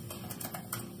located.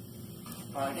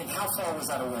 All right, and how far was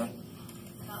that away?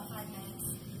 About 5 minutes.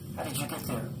 How did you get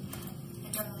there?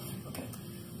 I drove. Okay.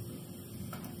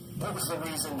 What was the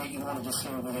reason that you wanted to stay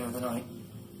over there the night?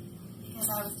 Because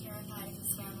I was terrified of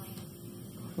his family.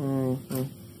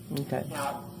 Mm-hmm. Okay.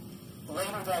 Now,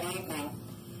 later that evening,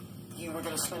 you were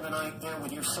going to spend the night there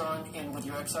with your son and with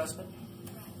your ex-husband?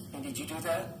 Correct. And did you do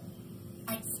that?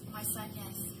 My son,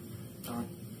 yes. Or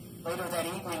later that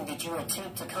evening, did you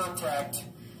attempt to contact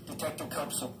Detective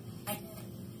Kopsel? I did.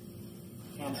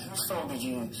 And whose phone did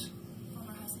you use?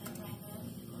 Former husband, Miranda.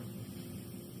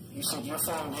 You said your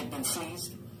phone had been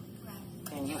seized,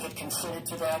 Correct. and you had consented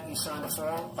to that. You signed a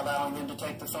form allowing them to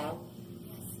take the phone.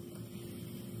 Yes.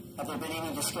 Have there been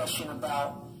any discussion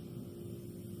about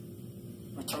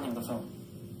returning the phone?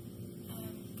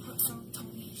 Kopsel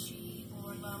told me she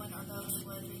or Lowen or both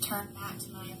would return back to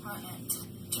my apartment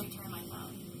to return my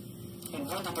phone And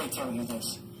when did they tell you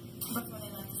this? before they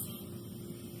left the scene.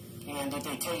 And did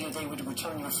they tell you they would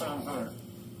return your phone where?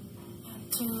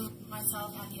 To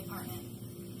myself at the apartment.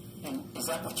 And is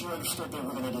that what you understood they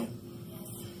were going to do?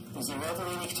 Yes. Was there ever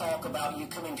any talk about you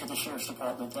coming to the sheriff's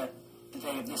department that the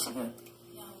day of this event?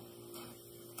 No.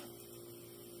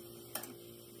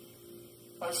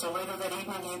 All right, so later that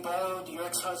evening you borrowed your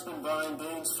ex-husband Brian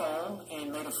Boone's phone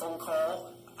and made a phone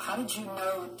call. How did you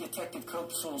know Detective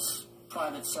Kopsel's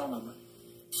private cell number?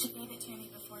 She gave it to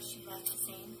me before she left the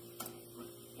scene.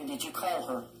 And did you call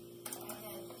her? I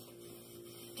did.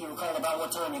 Do you recall about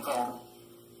what time you called her?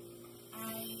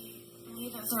 I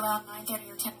believe it was around 9:30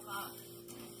 or 10 o'clock.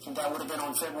 And that would have been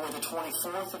on February the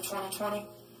 24th of 2020?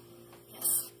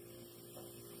 Yes.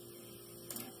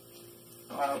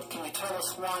 All right, can you tell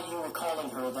us why you were calling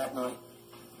her that night?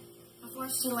 Before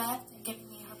she left and giving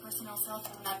me her personal cell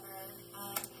phone number,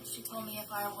 she told me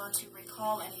if I were to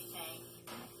recall anything,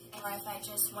 or if I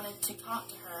just wanted to talk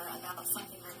to her about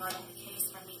something regarding the case,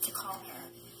 for me to call her.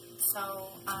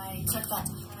 So I took that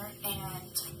to heart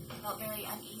and felt very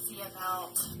uneasy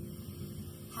about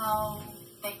how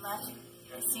they left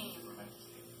the scene.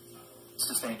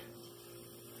 Sustained.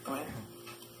 Go ahead.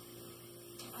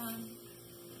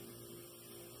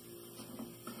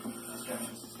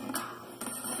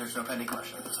 There's no pending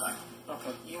question at this time.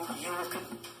 Okay. You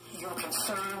were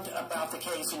concerned about the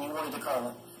case and you wanted to call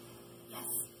her. Yes.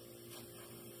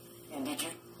 And did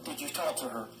you talk to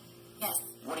her? Yes.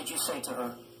 What did you say to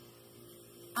her?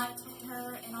 I told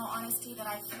her, in all honesty, that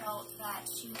I felt that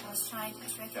she was trying to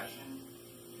trick me. Objection.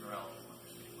 You're out.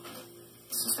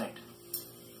 Sustained.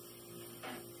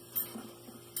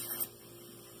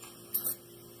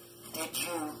 Did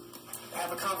you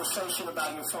have a conversation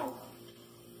about your phone?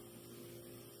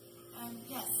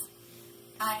 Yes.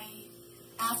 I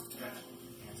asked her.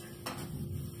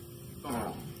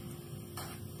 Overruled.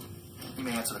 You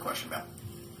may answer the question, ma'am.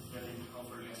 Whether you call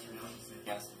for a yes or no, she said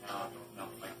Yes. no, I don't know.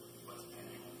 Like, what's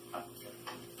pending?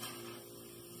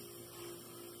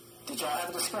 Did y'all have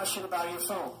a discussion about your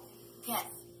phone? Yes.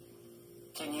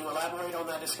 Can you elaborate on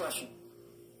that discussion?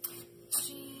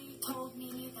 She told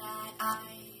me that I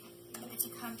needed to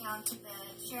come down to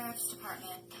the sheriff's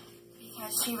department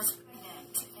because she was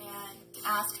pregnant, and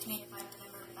asked me if I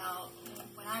remembered about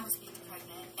when I was being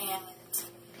pregnant, and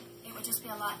it would just be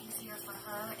a lot easier for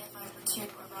her if I were to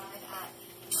arrive at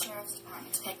the sheriff's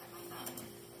department to pick up my phone.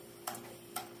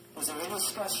 Was there any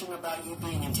discussion about you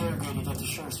being interrogated at the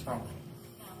sheriff's department?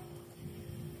 No.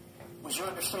 Was your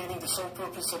understanding the sole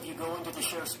purpose of you going to the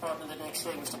sheriff's department the next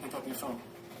day was to pick up your phone?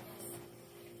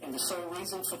 And the sole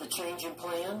reason for the change in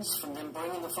plans from them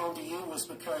bringing the phone to you was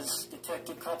because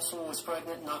Detective Kopsel was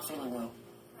pregnant and not feeling well?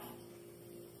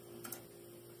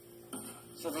 Correct.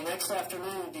 So the next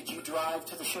afternoon, did you drive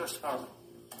to the sheriff's department?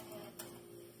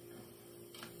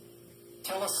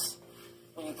 Tell us,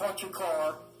 when you parked your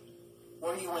car,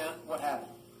 where you went, what happened?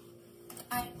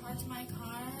 I parked my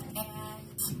car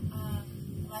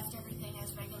and left everything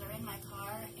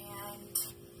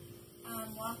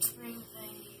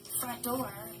front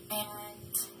door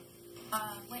and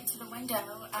went to the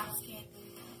window asking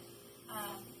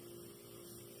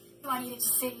who I needed to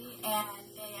see, and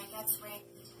they, I guess, rang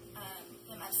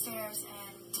them upstairs,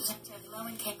 and Detective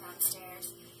Lowen came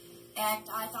downstairs, and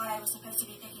I thought I was supposed to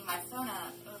be picking my phone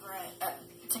up over a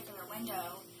particular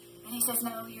window, and he says,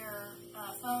 no, your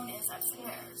phone is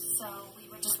upstairs, so we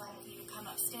would just like you to come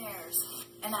upstairs,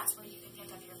 and that's where you can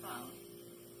pick up your phone.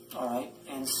 All right.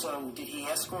 And so, did he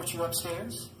escort you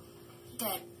upstairs? He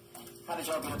did. How did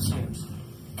y'all get upstairs?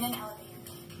 In an elevator.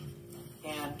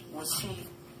 And was he...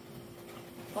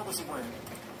 What was he wearing? I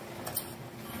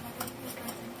believe he was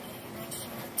wearing a red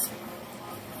shirt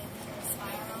along with his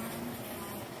firearm and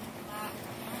black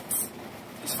pants.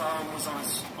 His firearm was on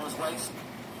his waist?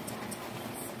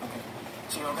 Okay.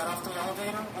 So y'all got off the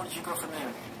elevator? Where did you go from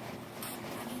there?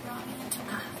 And he brought me into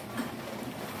my room,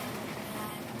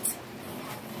 and they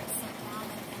had me sit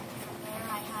down, and then from there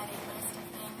I had a list of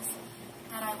things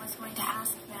that I was going to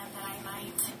ask them that I might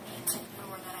need to do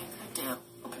or that I could do.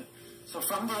 Okay. So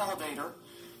from the elevator,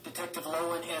 Detective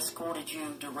Lowen escorted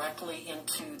you directly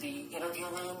into the interview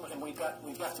room, and we've got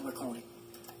the recording,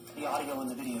 the audio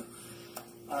and the video.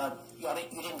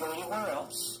 You didn't go anywhere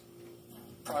else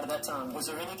prior to that time. Was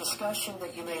there any discussion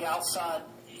that you made outside,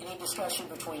 any discussion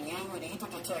between you and either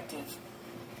detective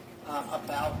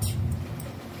about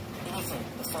anything,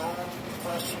 the phone,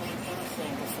 questioning,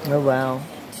 anything before? Oh, wow.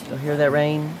 You'll hear that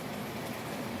rain?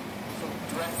 So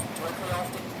directly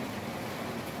off the...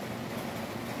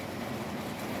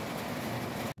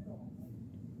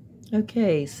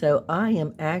 Okay, so I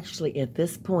am actually at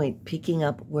this point picking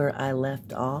up where I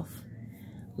left off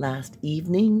last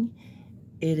evening.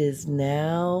 It is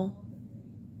now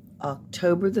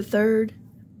October the 3rd.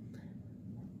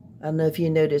 I don't know if you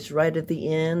noticed right at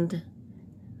the end,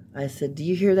 I said, do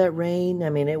you hear that rain? I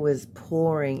mean, it was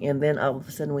pouring, and then all of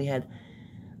a sudden we had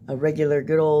a regular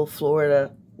good old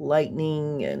Florida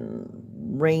lightning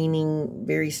and raining,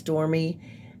 very stormy,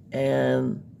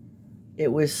 and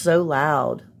it was so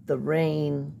loud, the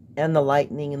rain and the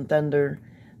lightning and thunder,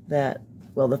 that,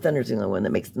 well, the thunder's the only one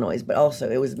that makes the noise, but also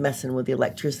it was messing with the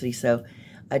electricity, so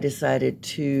I decided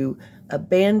to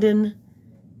abandon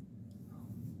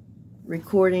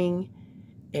recording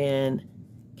and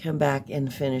come back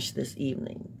and finish this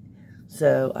evening.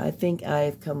 So I think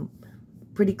I've come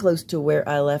pretty close to where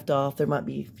I left off. There might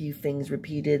be a few things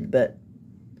repeated, but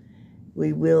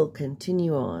we will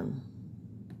continue on.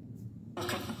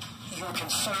 You were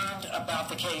concerned about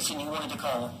the case and you wanted to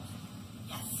call her?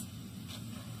 Yes.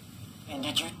 And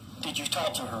did you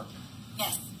talk to her?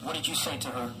 Yes. What did you say to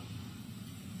her?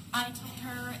 I told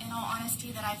her, in all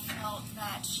honesty, that I felt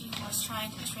that she was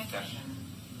trying to trick me.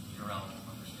 You're relevant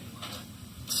on the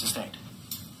state. Sustained.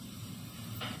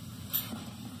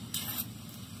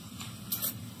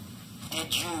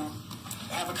 Did you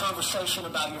have a conversation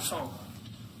about your phone?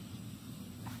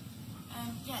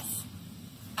 Yes.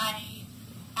 I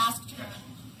asked her.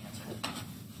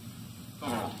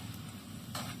 Overruled.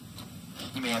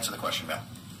 You may answer the question, ma'am.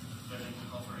 Did you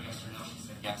call for a yes or no? She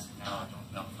said yes. Now I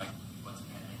don't know. Like, what's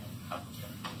pending? How to get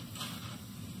it.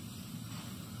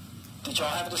 Did y'all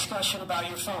have a discussion about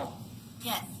your phone?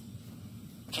 Yes.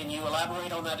 Can you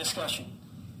elaborate on that discussion?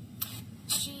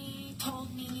 She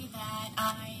told me that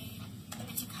I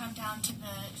needed to come down to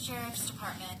the sheriff's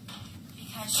department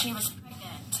because she was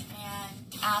pregnant,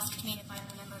 and asked me if I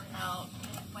remembered about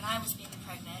when I was being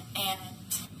pregnant, and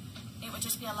it would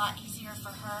just be a lot easier for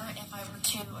her if I were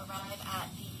to arrive at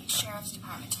the sheriff's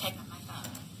department to pick up my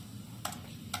phone.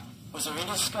 Was there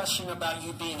any discussion about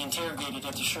you being interrogated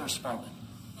at the sheriff's department?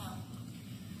 No.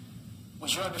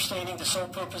 Was your understanding the sole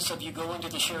purpose of you going to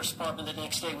the sheriff's department the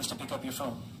next day was to pick up your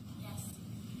phone? Yes.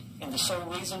 And the sole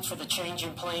reason for the change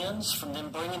in plans from them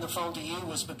bringing the phone to you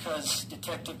was because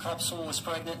Detective Cupsell was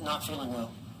pregnant and not feeling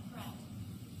well?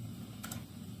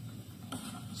 Correct.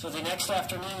 So the next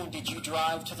afternoon, did you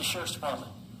drive to the sheriff's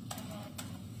department?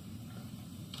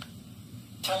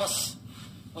 Tell us,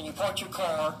 when you parked your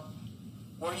car,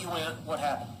 where you went, what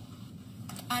happened?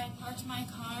 I parked my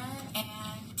car and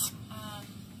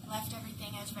left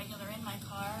everything as regular in my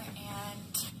car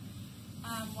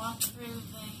and walked through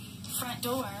the front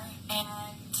door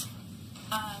and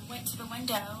went to the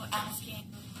window asking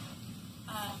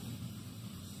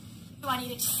who I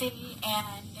needed to see,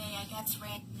 and they, I guess,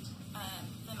 rang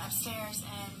them upstairs,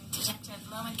 and Detective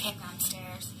Lowen came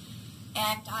downstairs,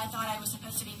 and I thought I was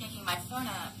supposed to be picking my phone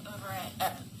up over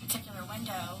a particular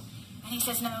window, and he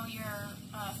says, no, your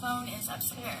phone is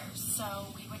upstairs, so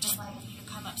we would just like you to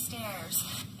come upstairs,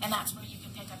 and that's where you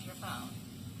can pick up your phone.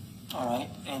 All right.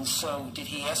 And so did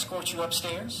he escort you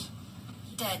upstairs?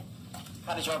 He did.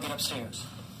 How did y'all get upstairs?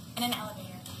 In an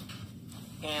elevator.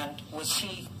 And what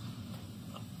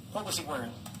was he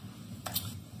wearing?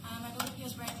 I believe he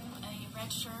was wearing a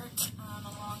red shirt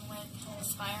along with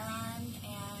his firearm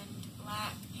and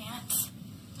black pants.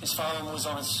 His firearm was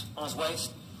on his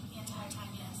waist? The entire time,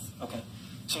 yes. Okay.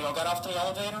 So y'all got off the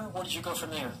elevator? Where did you go from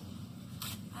there?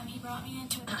 He brought me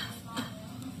into a really small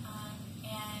room,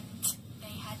 and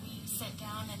they had me sit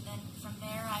down, and then from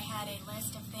there I had a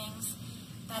list of things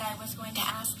that I was going to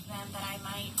ask them that I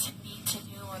might need to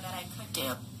do or that I could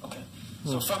do. Okay.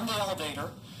 So from the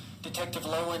elevator, Detective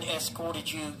Lowen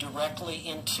escorted you directly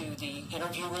into the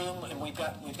interview room, and we've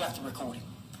got the recording,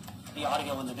 the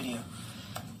audio and the video.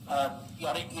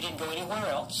 You didn't go anywhere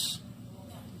else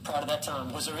prior to that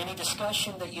time. Was there any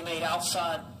discussion that you made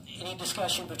outside, any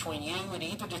discussion between you and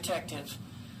either detective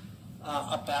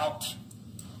about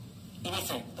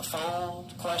anything, the phone,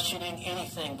 questioning,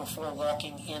 anything before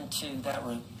walking into that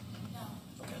room? No.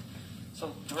 Okay.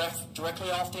 So directly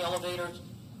off the elevator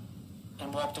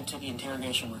and walked into the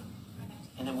interrogation room.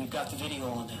 And then we've got the video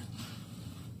on that.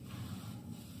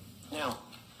 Now,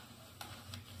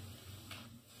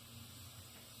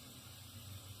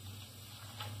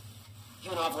 you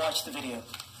and I have watched the video,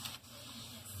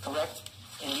 correct?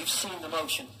 And you've seen the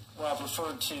motion where I've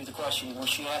referred to the questioning, where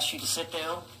she asked you to sit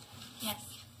down. Yes.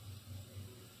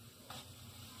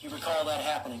 You recall that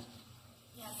happening?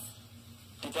 Yes.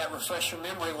 Did that refresh your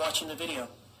memory watching the video?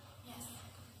 Yes.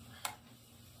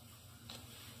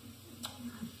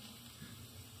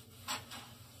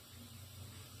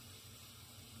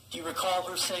 Do you recall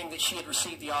her saying that she had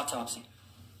received the autopsy?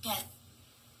 Yes.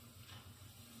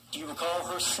 Do you recall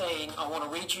her saying, I want to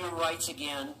read you your rights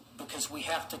again because we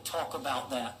have to talk about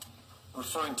that,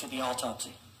 referring to the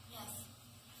autopsy? Yes.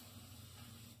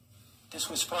 This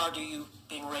was prior to you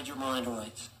being read your Miranda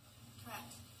rights.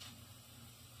 Correct.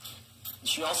 And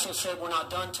she also said, we're not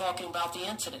done talking about the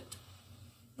incident.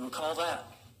 You recall that?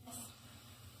 Yes.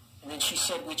 And then she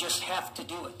said, we just have to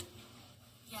do it.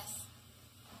 Yes.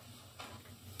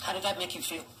 How did that make you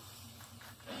feel?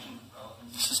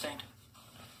 Sustained.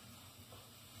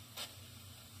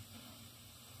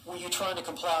 Were you trying to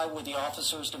comply with the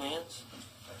officer's demands?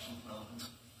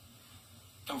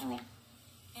 Overruled.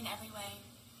 In every way.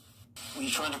 Were you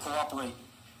trying to cooperate?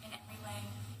 In every way.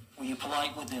 Were you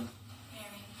polite with them?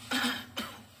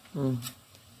 Very.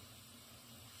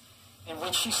 And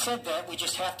when she said that, we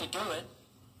just have to do it,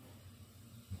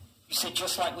 you said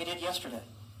just like we did yesterday.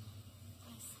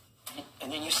 Yes.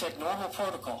 And then you said normal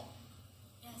protocol.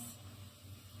 Yes.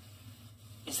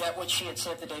 Is that what she had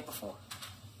said the day before?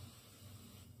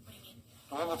 What do you mean?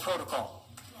 Normal protocol.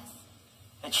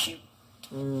 Yes.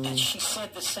 And she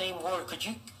said the same word.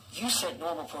 You said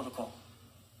normal protocol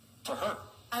to her.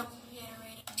 I was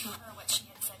reiterating to her what she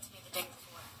had said to me the day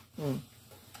before.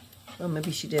 Oh,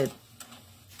 maybe she did.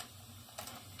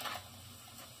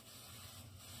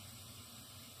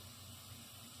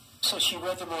 So she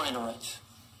read the Miranda rights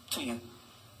to you.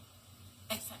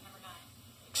 Except number 9.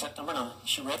 Except number 9.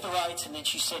 She read the rights, and then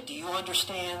she said, do you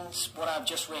understand what I've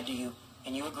just read to you?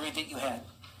 And you agreed that you had.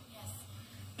 Yes.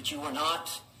 But you were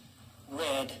not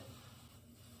read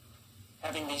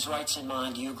having these rights in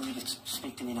mind. Do you agree to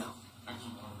speak to me now?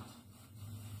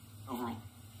 Overruled.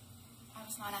 I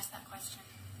was not asked that question.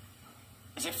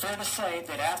 Is it fair to say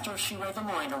that after she read the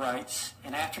Miranda rights,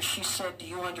 and after she said, do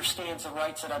you understand the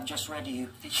rights that I've just read to you,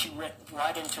 that she read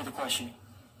right into the questioning?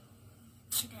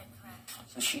 She did, correct.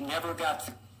 So she never got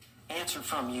the answer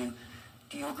from you.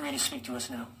 Do you agree to speak to us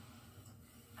now?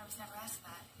 I was never asked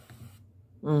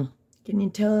that. Can you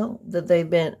tell that they've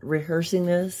been rehearsing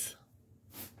this?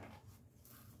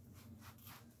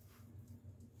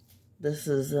 This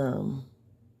is,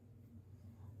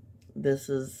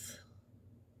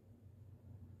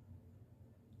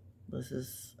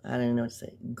 I don't know what to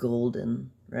say,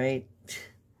 golden, right?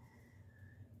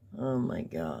 Oh my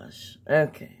gosh.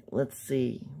 Okay, let's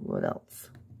see what else.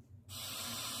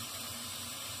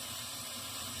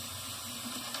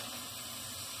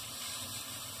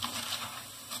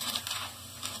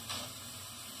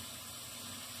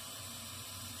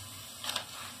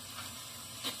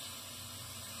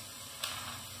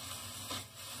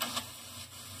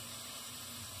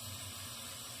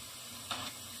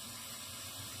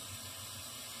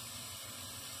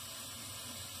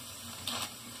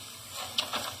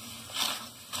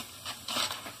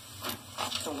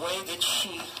 The way that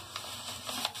she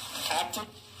acted,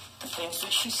 the things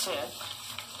that she said,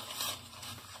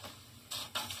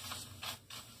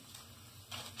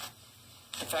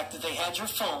 the fact that they had your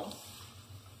phone.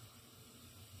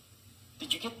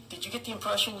 Did you get the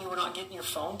impression you were not getting your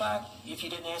phone back if you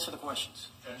didn't answer the questions?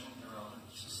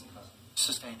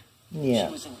 Sustained. Yeah.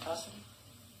 She was in custody?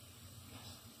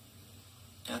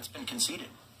 That's been conceded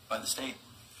by the state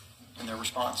in their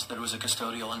response that it was a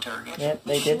custodial interrogation. Yep,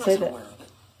 they She did say wasn't that. aware of it.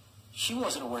 She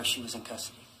wasn't aware she was in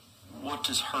custody. What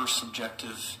does her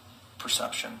subjective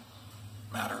perception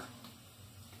matter?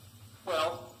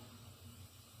 Well,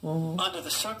 under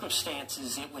the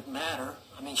circumstances, it would matter.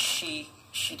 I mean, she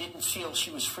didn't feel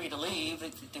she was free to leave.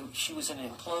 She was in an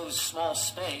enclosed, small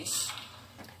space.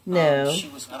 No.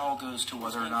 That all goes to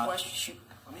whether or not...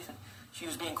 She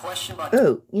was being questioned by...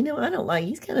 Oh, you know, I don't like,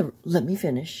 he's kind of, let me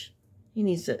finish. He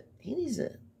and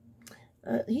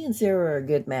Sarah are a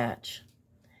good match.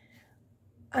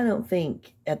 I don't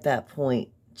think at that point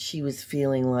she was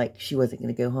feeling like she wasn't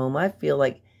going to go home. I feel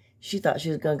like she thought she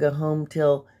was going to go home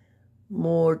till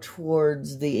more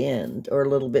towards the end or a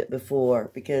little bit before,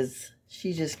 because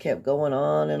she just kept going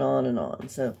on and on and on.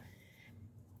 So,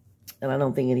 and I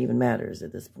don't think it even matters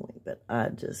at this point, but I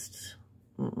just,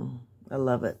 I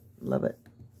love it. Love it.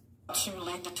 2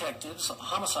 lead detectives,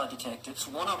 homicide detectives.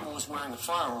 One of them was wearing a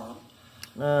firearm.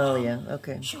 Oh, yeah,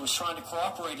 okay. She was trying to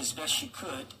cooperate as best she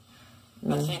could.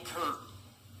 I think her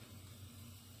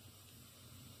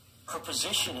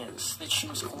position is that she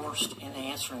was coerced into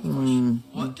answering questions.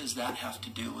 What does that have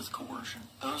to do with coercion?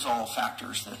 Those are all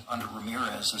factors that under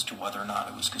Ramirez as to whether or not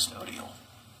it was custodial.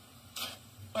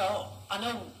 Well, I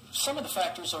know some of the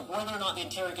factors are whether or not the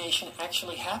interrogation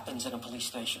actually happens in a police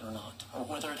station or not, or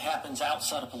whether it happens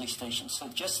outside a police station. So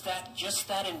just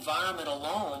that environment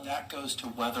alone, that goes to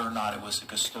whether or not it was a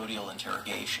custodial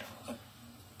interrogation.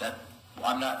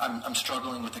 I'm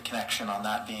struggling with the connection on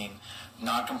that being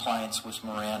noncompliance with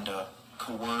Miranda,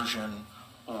 coercion,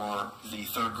 or the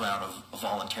third ground of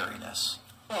voluntariness.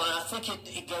 Well, and I think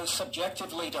it goes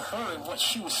subjectively to her and what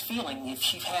she was feeling, if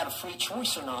she had a free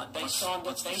choice or not,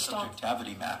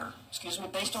 subjectivity matter? Excuse me,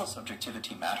 based on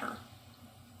subjectivity matter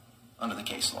under the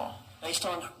case law. Based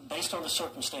on the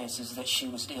circumstances that she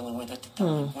was dealing with at the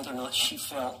time, whether or not she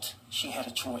felt she had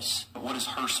a choice. But what does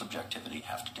her subjectivity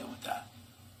have to do with that?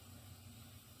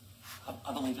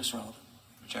 I believe it's relevant.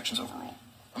 Objection's overruled.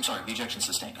 I'm sorry, the objection's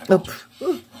sustained.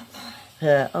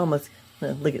 Almost.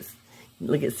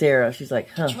 Look at Sarah. She's like,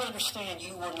 huh. Did you understand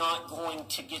you were not going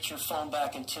to get your phone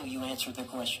back until you answered their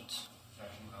questions?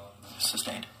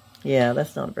 Sustained. Yeah,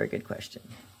 that's not a very good question.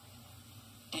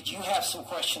 Did you have some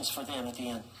questions for them at the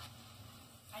end?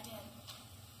 I did.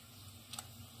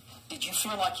 Did you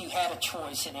feel like you had a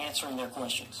choice in answering their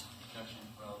questions?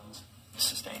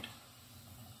 Sustained.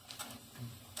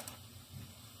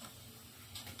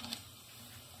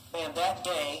 Man, that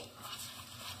day,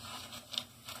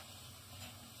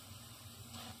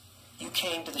 you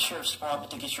came to the sheriff's department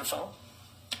to get your phone?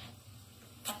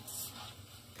 Yes.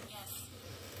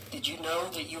 Did you know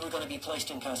that you were going to be placed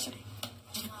in custody? I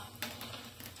did not.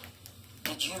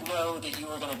 Did you know that you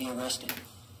were going to be arrested?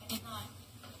 I did not.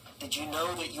 Did you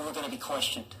know that you were going to be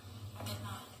questioned? I did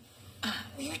not.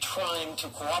 Were you trying to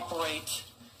cooperate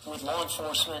with law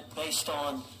enforcement based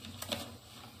on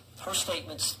her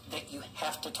statements that you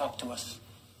have to talk to us?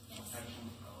 Yes.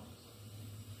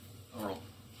 Overruled.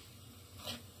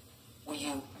 Were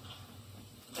you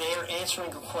there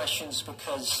answering her questions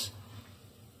because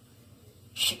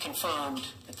she confirmed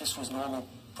that this was normal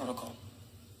protocol?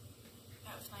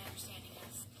 That was my understanding,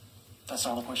 yes. That's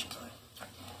all the questions I have.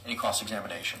 Any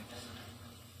cross-examination?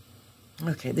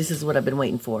 Okay, this is what I've been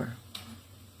waiting for.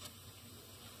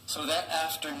 So that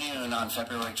afternoon on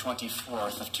February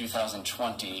 24th of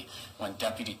 2020, when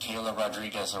Deputy Kayla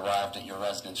Rodriguez arrived at your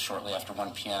residence shortly after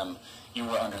 1 p.m., you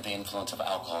were under the influence of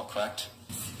alcohol, correct?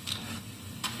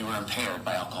 You were impaired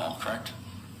by alcohol, correct?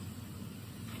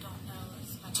 I don't know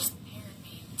as much as impaired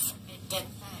means. It did, in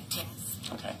fact, yes.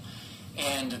 Okay.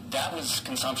 And that was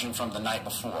consumption from the night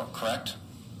before, correct?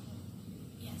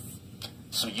 Yes.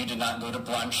 So you did not go to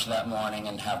brunch that morning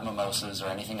and have mimosas or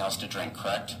anything else to drink,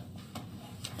 correct?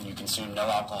 And you consumed no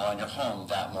alcohol in your home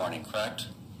that morning, correct?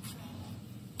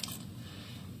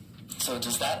 So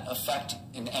does that affect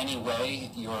in any way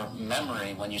your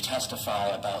memory when you testify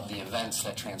about the events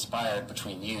that transpired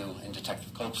between you and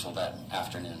Detective Copesel that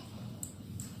afternoon?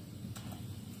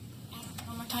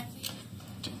 One more time, please.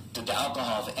 Did the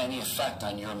alcohol have any effect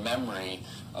on your memory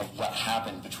of what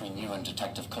happened between you and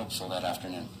Detective Copesel that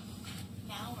afternoon?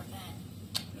 Now or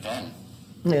then? Then?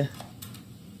 Yeah.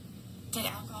 Did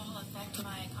alcohol affect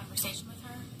my conversation with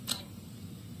her?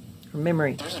 Her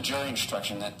memory. There's a jury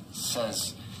instruction that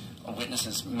says a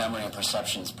witness's memory and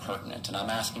perception is pertinent. And I'm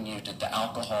asking you, did the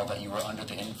alcohol that you were under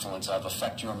the influence of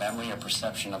affect your memory or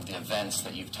perception of the events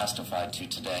that you've testified to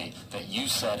today that you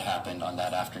said happened on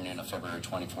that afternoon of February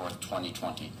 24th,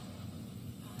 2020?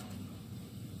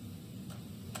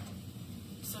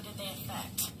 So did they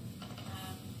affect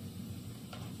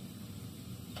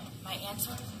my my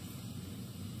answer?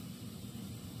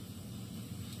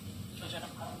 Judge, I don't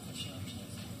think she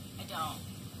understands. I don't.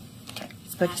 Okay.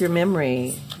 Expect your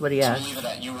memory, what he So asked. leave it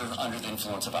at you were under the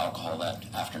influence of alcohol that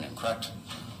afternoon, correct?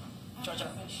 Judge, I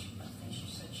think she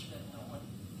said she didn't know what.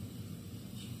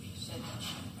 She said that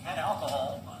she had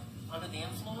alcohol under the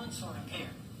influence or impaired.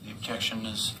 The objection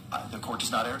is, the court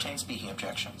does not entertain speaking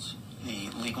objections. The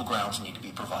legal grounds need to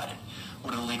be provided.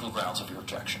 What are the legal grounds of your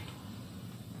objection?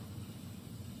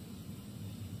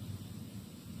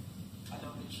 I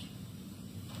know that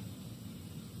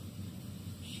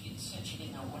she said she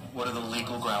didn't know what it What are the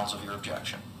legal grounds of your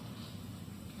objection?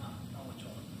 No, which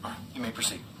one? All right, you may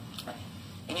proceed. Right.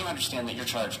 And you understand that you're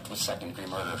charged with second-degree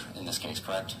murder in this case,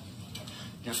 correct?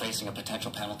 You're facing a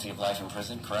potential penalty of life in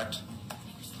prison, correct?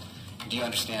 Do you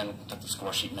understand that the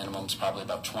score sheet minimum is probably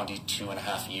about 22 and a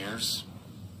half years?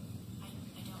 I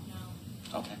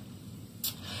don't know. Okay.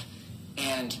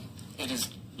 And it is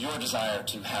your desire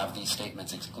to have these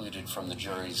statements excluded from the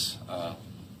jury's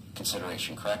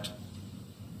consideration, correct?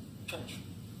 Judge,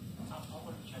 I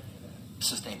would object to that.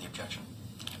 Sustain the objection.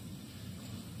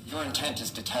 Your intent is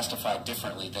to testify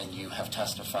differently than you have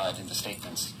testified in the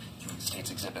statements in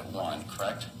State's Exhibit 1,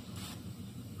 correct?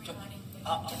 Judge,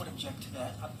 I would object to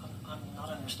that. I'm not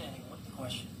understanding what the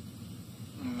question.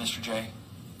 Mr. J.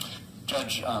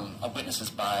 Judge, a witness's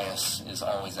bias is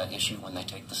always at issue when they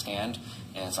take the stand,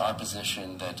 and it's our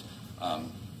position that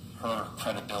her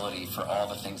credibility for all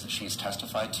the things that she's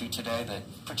testified to today, that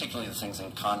particularly the things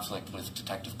in conflict with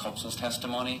Detective Copes's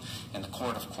testimony, and the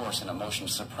court, of course, in a motion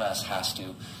to suppress has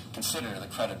to consider the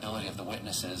credibility of the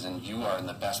witnesses, and you are in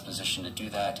the best position to do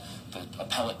that. The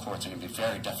appellate courts are going to be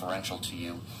very deferential to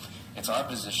you. It's our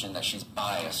position that she's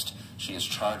biased. She is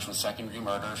charged with second-degree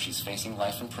murder. She's facing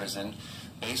life in prison.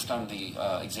 Based on the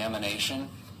examination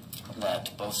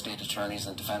that both state attorneys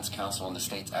and defense counsel and the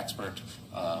state's expert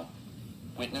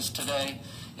witnessed today,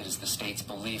 it is the state's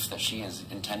belief that she is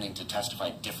intending to testify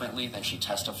differently than she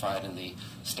testified in the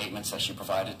statements that she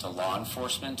provided to law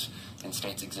enforcement in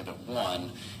State's Exhibit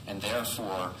 1, and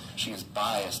therefore she is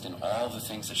biased in all the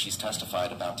things that she's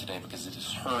testified about today because it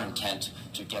is her intent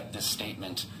to get this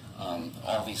statement,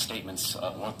 all these statements,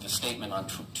 or the statement on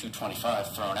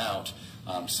 225 thrown out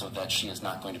so that she is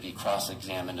not going to be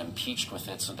cross-examined and impeached with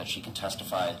it so that she can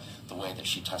testify the way that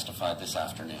she testified this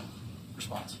afternoon.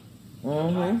 Response. I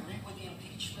agree with the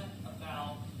impeachment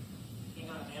about being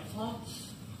under the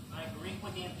influence. I agree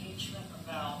with the impeachment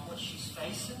about what she's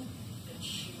facing, that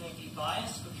she may be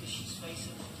biased because she's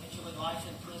facing potentially life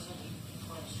in prison. He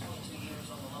claims 22 years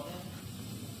on the low end.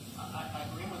 I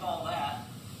agree with all that.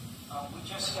 We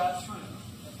just got through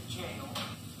at the jail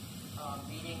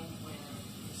meeting with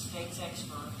the state's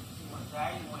expert who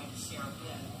evaluated Sarah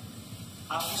Ben.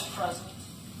 I was present.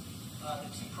 The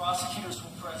two prosecutors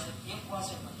were present. It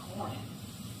wasn't recorded.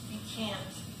 He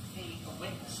can't be a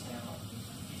witness now.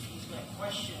 If he's going to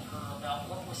question her about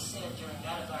what was said during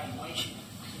that evaluation,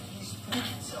 he's putting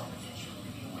himself potentially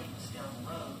to be a witness down the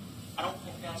road. I don't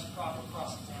think that's a proper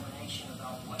cross-examination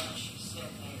about what she said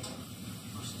there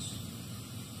versus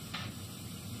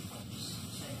what she's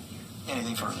saying here.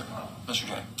 Anything further? Mr.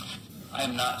 J. I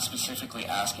am not specifically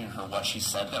asking her what she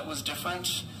said that was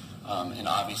different. And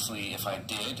obviously, if I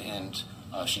did and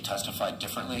she testified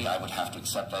differently, I would have to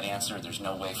accept that answer. There's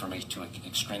no way for me to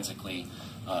extrinsically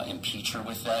impeach her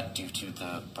with that due to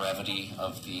the brevity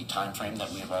of the time frame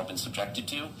that we have all been subjected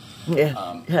to.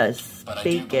 Yeah, yes. But I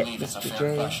do believe it's a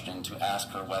fair question to ask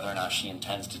her whether or not she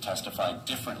intends to testify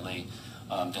differently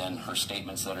than her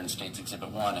statements that are in State's Exhibit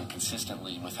 1 and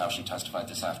consistently with how she testified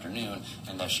this afternoon,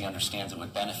 and that she understands it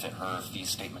would benefit her if these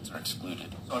statements are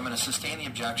excluded. So I'm going to sustain the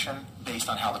objection based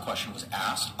on how the question was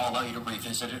asked. I'll allow you to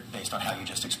revisit it based on how you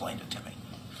just explained it to me.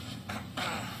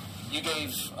 You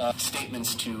gave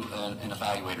statements to an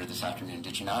evaluator this afternoon,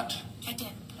 did you not? I did.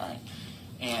 All right.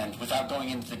 And without going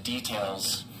into the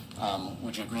details,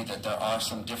 would you agree that there are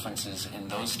some differences in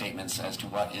those statements as to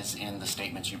what is in the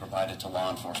statements you provided to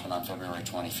law enforcement on February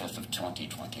 25th of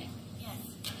 2020? Yes.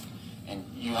 And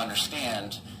you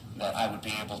understand that I would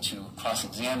be able to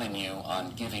cross-examine you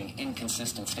on giving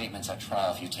inconsistent statements at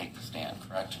trial if you take the stand,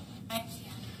 correct? I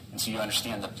understand. And so you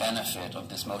understand the benefit of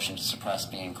this motion to suppress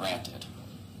being granted?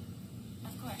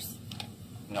 Of course.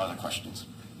 No other questions?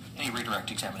 Any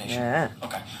redirect examination? Yeah.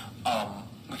 Okay.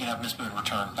 We can have Ms. Boone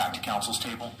return back to counsel's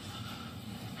table.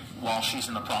 While she's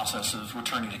in the process of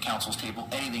returning to counsel's table,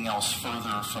 anything else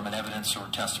further from an evidence or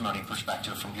testimony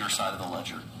perspective from your side of the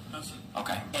ledger? No, sir.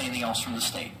 Okay. Anything else from the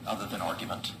state other than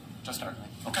argument? Just argument.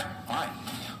 Okay. All right.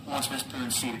 Once Ms.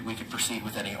 Boone's seated, we could proceed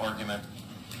with any argument.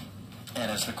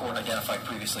 And as the court identified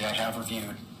previously, I have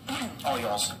reviewed all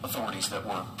y'all's authorities that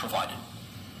were provided.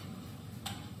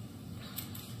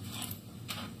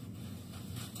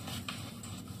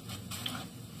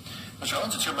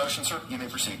 Jones, it's your motion, sir. You may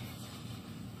proceed.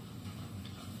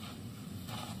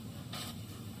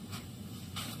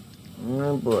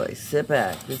 Oh boy, sit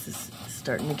back. This is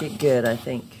starting to get good, I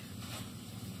think.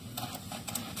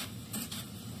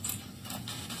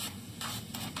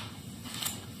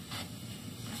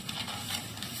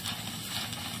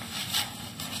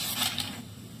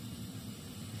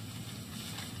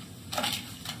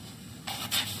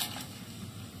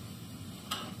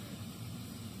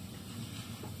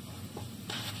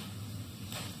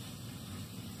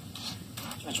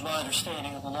 Judge, my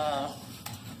understanding of the law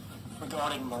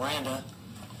regarding Miranda,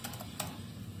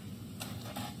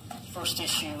 first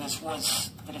issue is,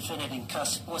 was the defendant in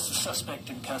custody, was the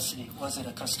suspect in custody? Was it a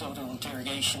custodial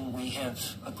interrogation? We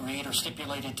have agreed or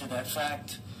stipulated to that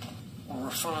fact. We're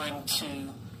referring to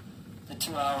the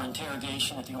 2-hour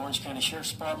interrogation at the Orange County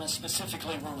Sheriff's Department.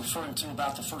 Specifically, we're referring to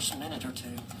about the first minute or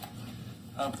two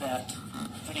of that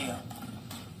video.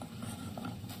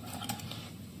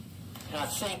 And I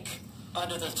think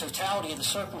under the totality of the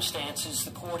circumstances,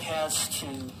 the court has to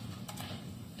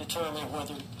determine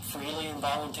whether freely and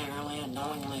voluntarily and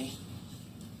knowingly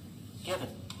given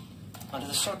under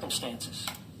the circumstances.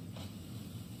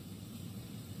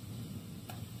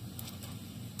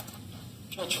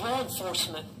 Judge, law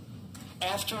enforcement,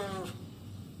 after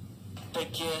they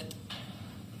get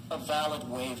a valid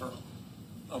waiver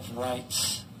of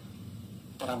rights,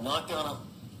 that I'm not going to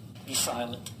be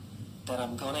silent, that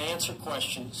I'm going to answer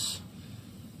questions,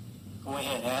 go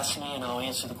ahead, ask me and I'll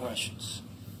answer the questions.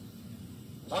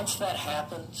 Once that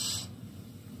happens,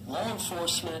 law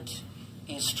enforcement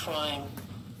is trying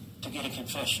to get a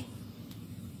confession.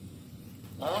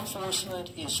 Law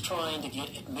enforcement is trying to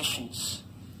get admissions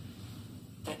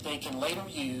that they can later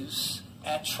use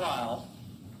at trial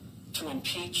to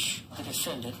impeach the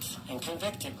defendant and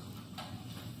convict him.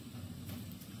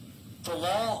 The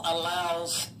law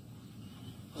allows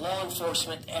law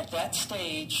enforcement at that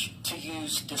stage to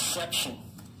use deception,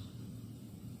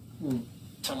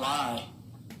 to lie,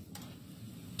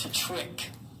 to trick.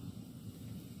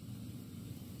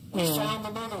 We found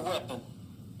the murder weapon.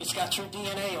 It's got your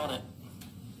DNA on it.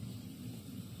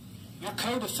 Your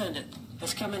co-defendant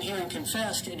has come in here and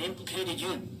confessed and implicated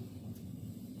you.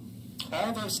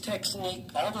 All those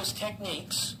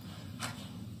techniques,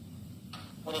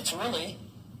 when it's really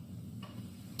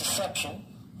deception,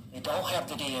 they don't have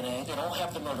the DNA, they don't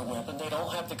have the murder weapon, they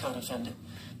don't have the co-defendant,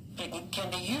 it can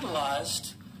be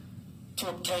utilized to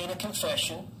obtain a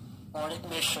confession or an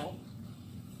admission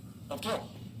of guilt.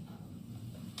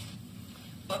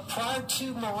 But prior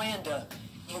to Miranda,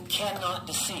 you cannot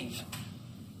deceive.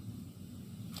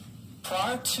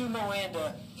 Prior to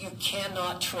Miranda, you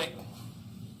cannot trick.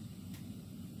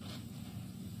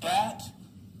 That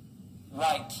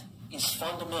right is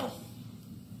fundamental.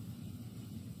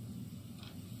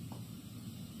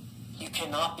 You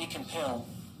cannot be compelled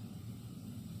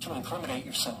to incriminate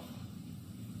yourself.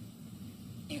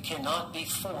 You cannot be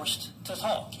forced to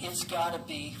talk. It's got to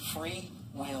be free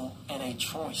will and a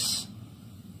choice.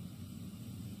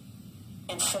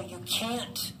 And so you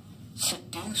can't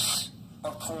seduce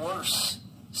or coerce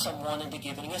someone into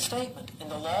giving a statement. And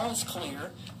the law is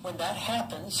clear. When that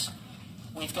happens,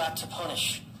 we've got to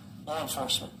punish law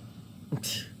enforcement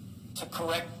to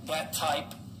correct that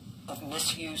type of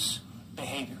misuse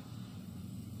behavior.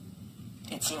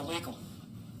 It's illegal.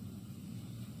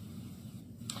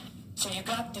 So you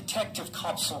got Detective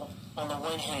Kopsel on the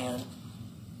one hand.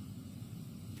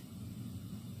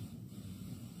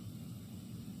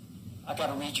 I got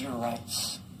to read your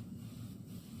rights.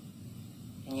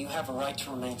 And you have a right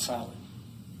to remain silent.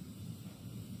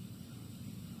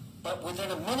 But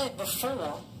within a minute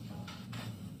before,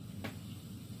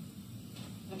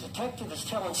 the detective is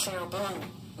telling Sarah Boone,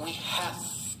 we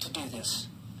have to do this.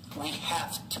 We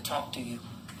have to talk to you.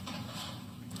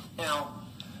 Now,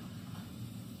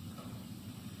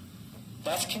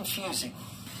 that's confusing.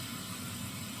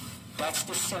 That's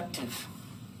deceptive.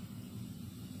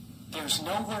 There's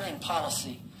nowhere in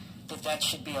policy that that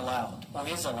should be allowed or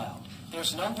is allowed.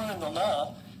 There's nowhere in the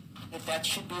law that that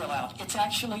should be allowed. It's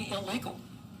actually illegal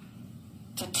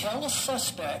to tell a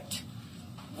suspect,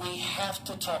 we have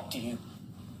to talk to you.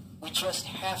 We just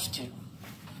have to,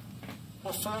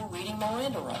 before reading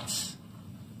Miranda rights.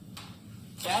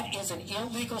 That is an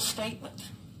illegal statement.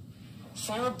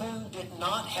 Sarah Boone did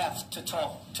not have to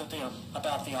talk to them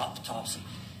about the autopsy.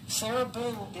 Sarah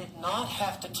Boone did not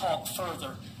have to talk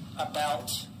further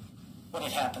about what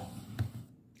had happened.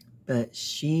 But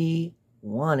she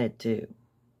wanted to.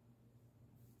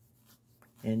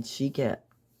 And she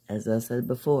kept, as I said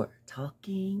before,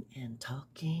 talking and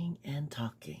talking and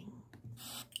talking.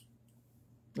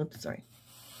 Oops, sorry.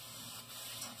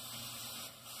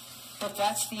 But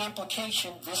that's the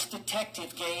implication this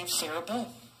detective gave Sarah Boone.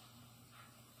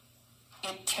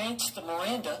 It taints the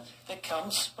Miranda that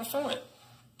comes before it.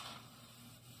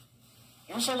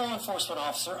 Here's a law enforcement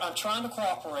officer. I'm trying to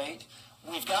cooperate.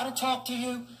 We've got to talk to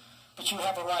you, but you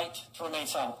have a right to remain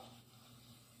silent.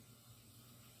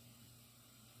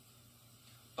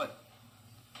 But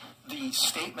the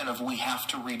statement of "we have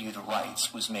to read you the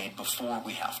rights" was made before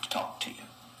 "we have to talk to you."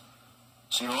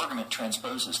 So your argument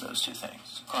transposes those two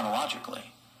things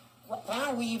chronologically. Why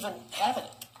are we even having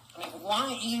it? I mean,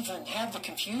 why even have the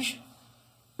confusion?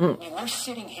 I mean, we're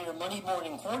sitting here Monday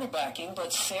morning quarterbacking,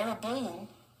 but Sarah Boone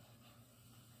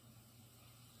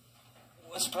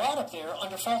was brought up there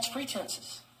under false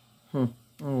pretenses. Oh,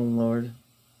 Lord.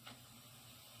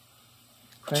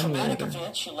 A traumatic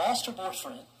event. She lost her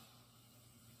boyfriend.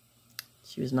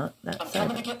 She was not that I'm sad.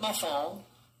 coming to get my phone.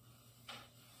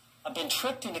 I've been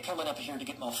tricked into coming up here to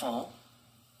get my phone.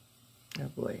 Oh,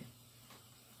 boy.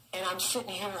 And I'm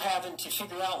sitting here having to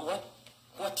figure out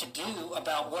what to do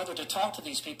about whether to talk to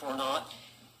these people or not.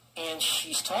 And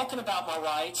she's talking about my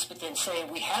rights, but then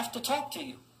saying, "We have to talk to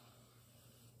you.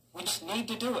 We just need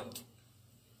to do it."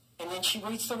 And then she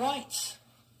reads the rights.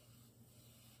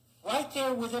 Right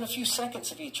there within a few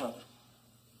seconds of each other.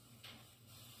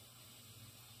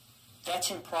 That's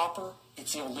improper.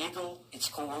 It's illegal. It's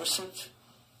coercive.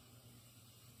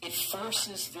 It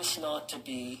forces this not to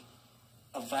be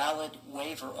a valid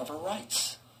waiver of her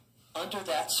rights under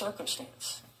that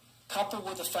circumstance, coupled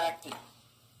with the fact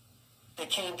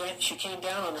that she came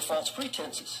down under false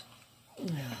pretenses. Oh,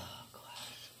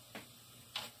 gosh.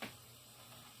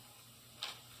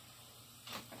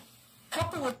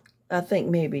 Coupled with I think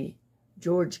maybe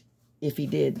George, if he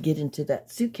did get into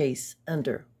that suitcase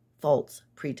under false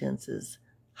pretenses,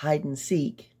 hide and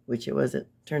seek, which it wasn't,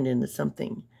 turned into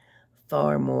something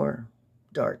far more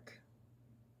dark.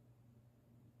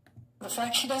 the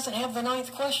fact she doesn't have the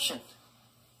 9th question.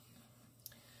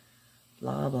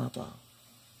 Blah, blah, blah.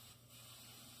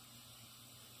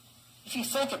 If you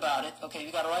think about it, okay,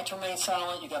 you got a right to remain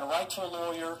silent, you got a right to a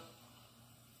lawyer,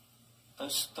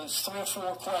 those 3 or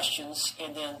 4 questions,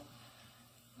 and then,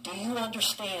 do you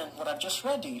understand what I've just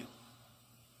read to you?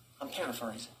 I'm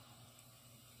paraphrasing.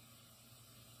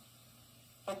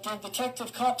 But then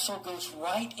Detective Copsall goes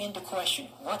right into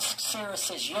questioning. Once Sarah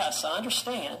says, yes, I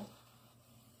understand,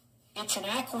 it's an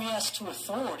acquiesce to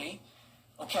authority.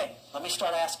 Okay, let me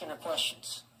start asking her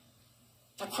questions.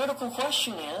 The critical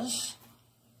question is,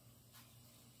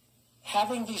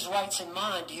 having these rights in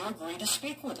mind, do you agree to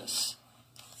speak with us?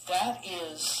 That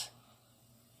is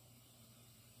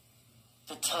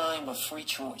the time of free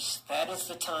choice. That is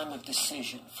the time of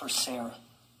decision for Sarah,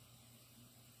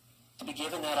 to be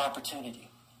given that opportunity.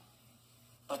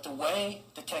 But the way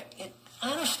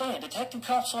I understand, Detective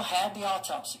Copsall had the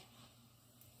autopsy.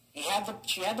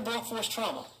 She had the blunt force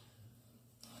trauma.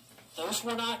 Those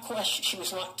were not questioned.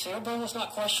 Sarah Boone was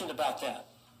not questioned about that.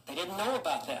 They didn't know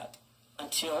about that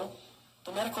until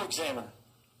the medical examiner.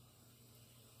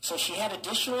 So she had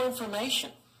additional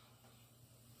information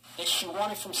that she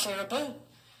wanted from Sarah Boone.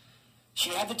 She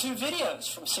had the 2 videos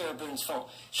from Sarah Boone's phone.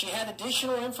 She had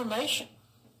additional information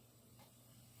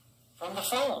from the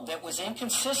phone that was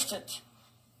inconsistent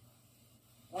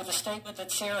with the statement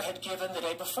that Sarah had given the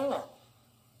day before.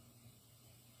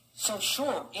 So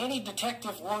sure, any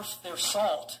detective worth their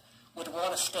salt would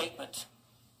want a statement.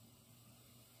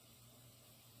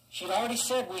 She'd already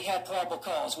said we had probable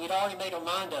cause. We'd already made our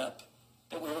mind up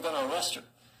that we were going to arrest her.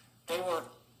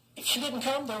 If she didn't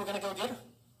come, they were going to go get her.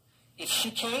 If she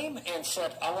came and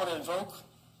said, I want to invoke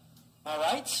my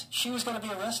rights, she was going to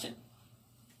be arrested.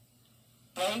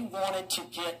 They wanted to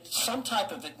get some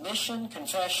type of admission,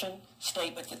 confession,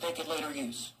 statement that they could later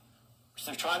use, which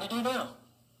they're trying to do now.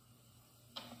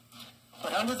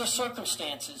 But under the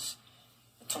circumstances,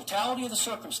 the totality of the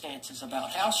circumstances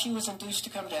about how she was induced to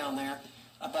come down there,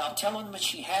 about telling them that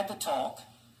she had to talk,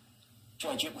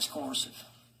 Judge, it was coercive.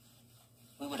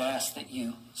 We would ask that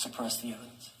you suppress the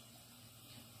evidence.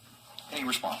 Any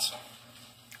response?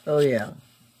 Oh, yeah.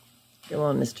 Come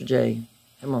on, Mr. J.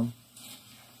 Come on.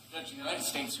 Judge, the United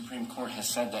States Supreme Court has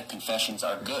said that confessions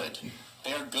are good.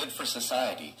 They are good for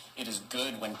society. It is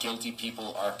good when guilty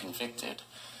people are convicted.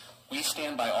 We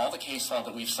stand by all the case law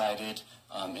that we've cited,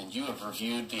 and you have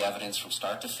reviewed the evidence from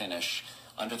start to finish.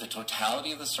 Under the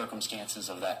totality of the circumstances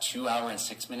of that 2-hour and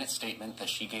 6-minute statement that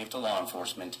she gave to law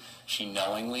enforcement, she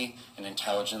knowingly and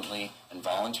intelligently and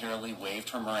voluntarily waived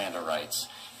her Miranda rights.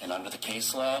 And under the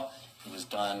case law, it was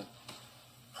done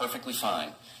perfectly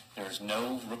fine. There is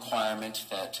no requirement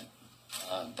that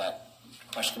that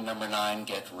question number 9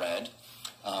 get read.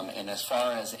 And as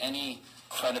far as any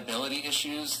credibility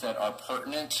issues that are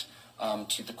pertinent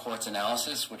to the court's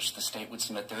analysis, which the state would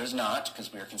submit there is not,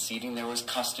 because we are conceding there was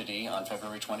custody on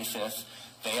February 25th.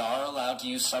 They are allowed to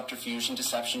use subterfuge and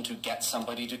deception to get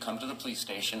somebody to come to the police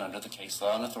station under the case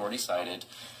law and authority cited.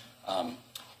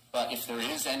 But if there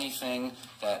is anything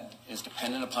that is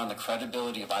dependent upon the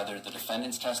credibility of either the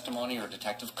defendant's testimony or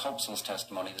Detective Kopsel's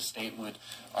testimony, the state would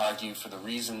argue for the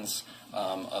reasons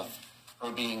of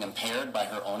her being impaired by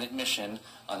her own admission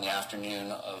on the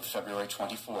afternoon of February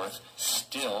 24th,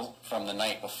 still from the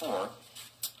night before,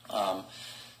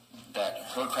 that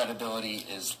her credibility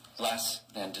is less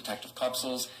than Detective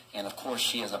Kopsel's, and of course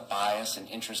she has a bias and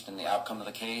interest in the outcome of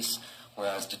the case,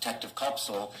 whereas Detective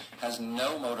Kopsel has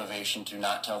no motivation to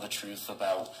not tell the truth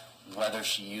about whether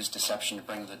she used deception to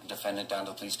bring the defendant down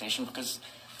to the police station, because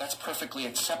that's perfectly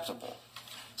acceptable.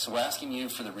 So we're asking you,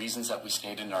 for the reasons that we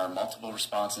stated in our multiple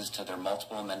responses to their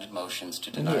multiple amended motions,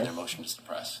 to deny their motion to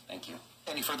suppress. Thank you.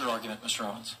 Any further argument, Mr.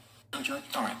 Owens? No, Judge?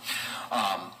 All right.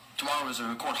 Tomorrow is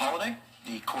a court holiday.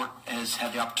 The court has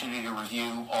had the opportunity to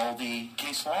review all the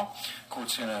case law. The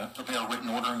court's going to prepare a written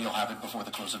order, and you'll have it before the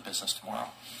close of business tomorrow.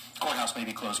 The courthouse may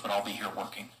be closed, but I'll be here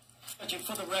working. Judge,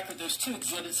 for the record, those two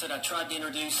exhibits that I tried to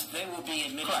introduce, they will be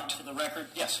admitted to the record?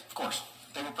 Yes, of course.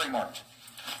 They were pre-marked.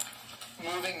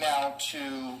 Moving now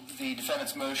to the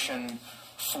defendant's motion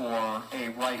for a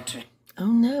right to...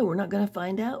 Oh, no, we're not going to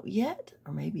find out yet?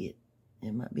 Or maybe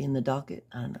it might be in the docket.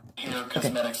 I don't know. Hair,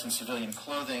 cosmetics, and civilian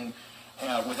clothing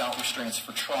without restraints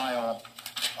for trial.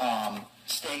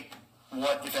 State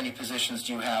what, if any, positions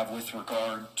do you have with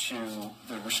regard to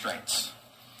the restraints?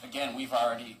 Again, we've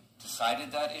already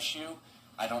decided that issue.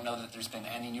 I don't know that there's been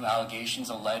any new allegations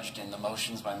alleged in the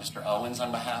motions by Mr. Owens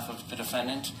on behalf of the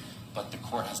defendant, but the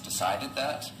court has decided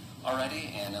that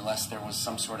already, and unless there was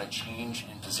some sort of change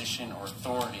in position or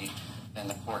authority, then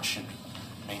the court should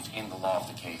maintain the law of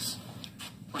the case.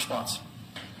 Response.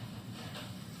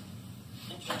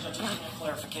 Judge, I just need a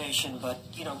clarification, but,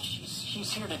 you know,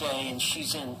 she's here today and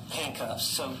she's in handcuffs,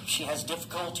 so she has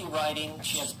difficulty writing.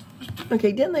 She has...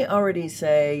 Okay, didn't they already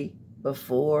say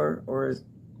before, or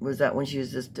was that when she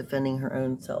was just defending her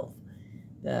own self,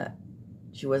 that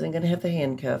she wasn't going to have the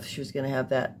handcuffs, she was going to have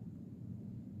that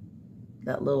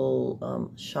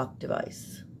little shock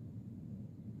device?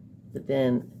 But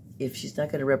then, if she's not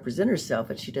going to represent herself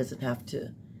and she doesn't have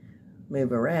to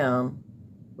move around,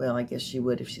 well, I guess she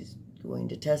would if she's going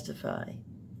to testify,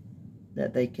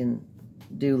 that they can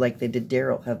do like they did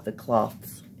Daryl, have the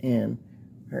cloths and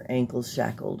her ankles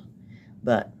shackled.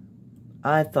 But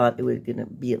I thought it was going to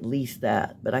be at least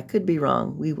that, but I could be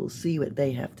wrong. We will see what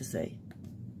they have to say.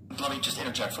 Let me just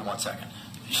interject for 1 second.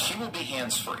 She will be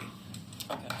hands-free.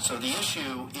 Okay. So the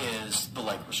issue is the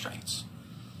leg restraints.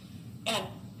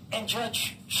 And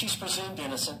Judge, she's presumed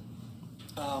innocent.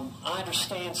 I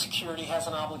understand security has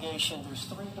an obligation. There's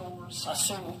 3 doors. I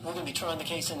assume we're going to be trying the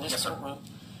case in this courtroom.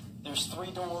 There's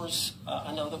 3 doors.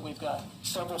 I know that we've got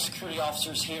several security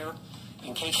officers here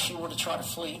in case she were to try to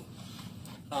flee.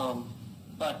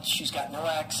 But she's got no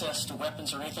access to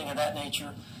weapons or anything of that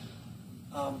nature.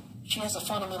 She has a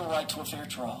fundamental right to a fair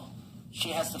trial. She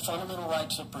has the fundamental right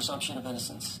to a presumption of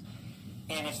innocence.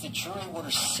 And if the jury were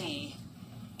to see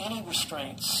any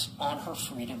restraints on her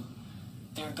freedom,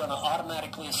 they're going to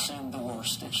automatically assume the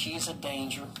worst, that she's a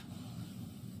danger,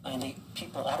 and the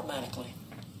people automatically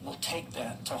will take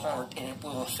that to heart, and it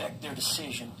will affect their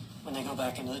decision when they go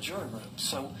back into the jury room.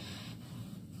 So,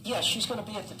 yeah, she's going to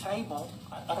be at the table.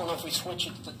 I don't know if we switch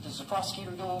it. Does the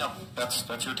prosecutor go? No,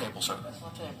 that's your table, sir. That's my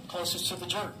table, closest to the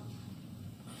jury.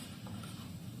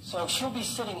 So she'll be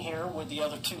sitting here with the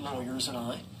other 2 lawyers and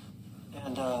I,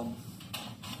 and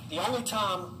the only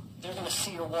time they're going to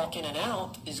see her walk in and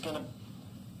out is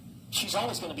she's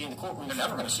always going to be in the courtroom. They're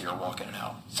never going to see her walk in and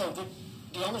out. So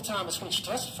the only time is when she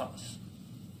testifies.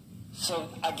 So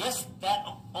I guess that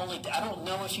I don't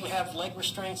know if you have leg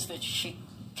restraints that she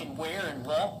can wear and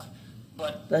walk,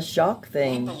 but the shock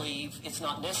thing, we believe it's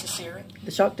not necessary.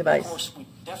 The shock device. Of course, we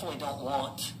definitely don't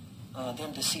want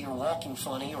them to see her walking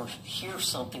funny or hear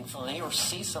something funny or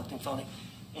see something funny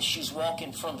as she's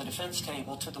walking from the defense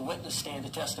table to the witness stand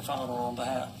to testify on her own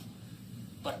behalf.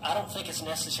 But I don't think it's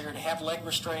necessary to have leg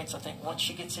restraints. I think once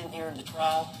she gets in here in the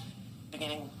trial,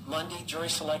 beginning Monday, jury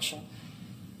selection,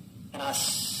 and I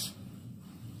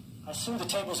assume the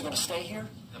tables are going to stay here.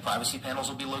 The privacy panels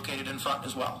will be located in front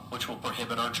as well, which will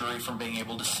prohibit our jury from being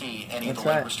able to see any of the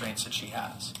leg restraints that she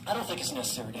has. I don't think it's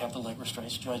necessary to have the leg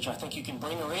restraints, Judge. I think you can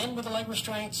bring her in with the leg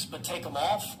restraints, but take them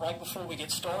off right before we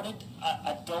get started.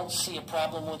 I don't see a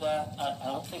problem with that. I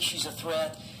don't think she's a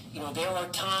threat. You know, there are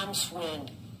times when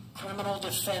criminal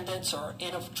defendants are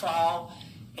in a trial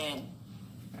and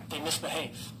they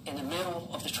misbehave in the middle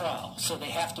of the trial, so they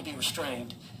have to be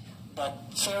restrained. But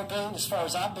Sarah Boone, as far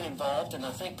as I've been involved, and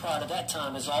I think prior to that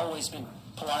time, has always been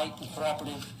polite and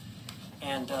cooperative,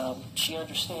 and she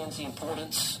understands the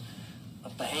importance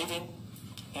of behaving,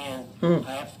 and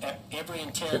I have every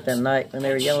intent Except that night when they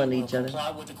were yelling at each other.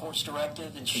 comply with the court's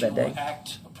directive, and she will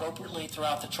act appropriately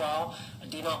throughout the trial. I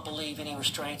do not believe any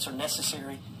restraints are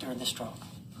necessary during this trial.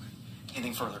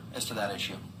 Anything further as to that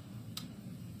issue?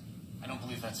 I don't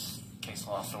believe that's case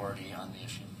law authority on the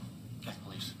issue. Okay,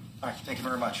 please. All right, thank you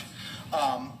very much.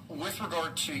 With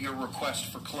regard to your request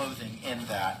for clothing in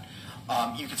that,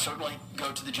 you could certainly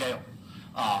go to the jail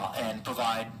and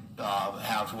provide,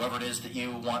 have whoever it is that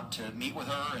you want to meet with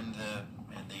her in the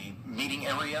meeting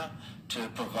area to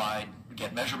provide,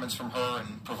 get measurements from her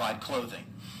and provide clothing.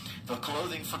 The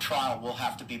clothing for trial will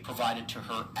have to be provided to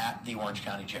her at the Orange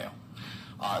County Jail.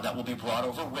 That will be brought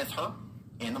over with her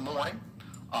in the morning,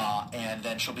 and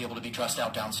then she'll be able to be dressed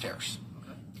out downstairs.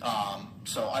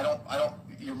 So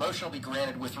your motion will be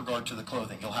granted with regard to the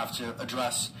clothing. You'll have to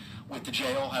address with the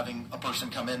jail having a person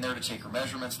come in there to take her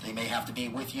measurements. They may have to be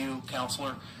with you,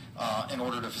 counselor, in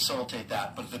order to facilitate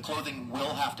that. But the clothing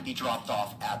will have to be dropped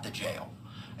off at the jail,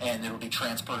 and it will be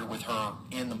transported with her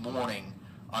in the morning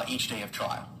each day of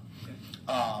trial.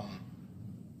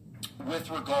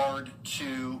 With regard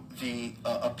to the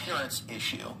appearance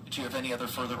issue, do you have any other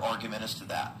further argument as to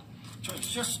that?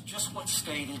 Judge, just what's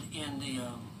stated in the,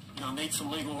 I made some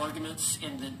legal arguments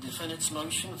in the defendant's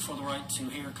motion for the right to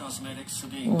hair, cosmetics,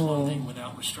 civilian clothing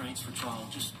without restraints for trial.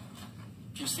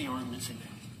 Just the arguments in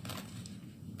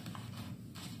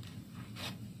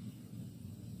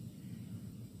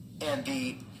there. And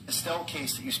the Estelle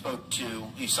case that you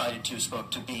cited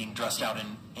spoke to being dressed out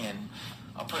in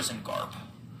a prison garb.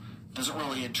 Doesn't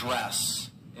really address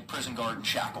a prison guard in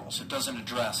shackles. It doesn't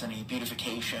address any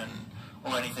beautification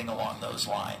or anything along those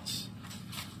lines.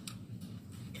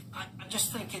 I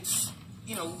just think it's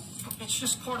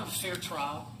just part of a fair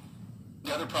trial.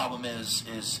 The other problem is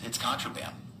it's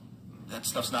contraband. That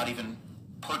stuff's not even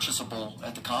purchasable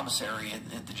at the commissary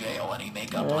at the jail, any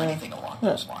makeup or anything along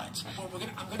those lines. Well,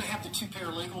 I'm going to have the two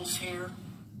paralegals here.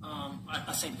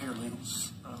 I say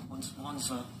paralegals. One's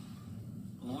a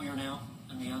lawyer now,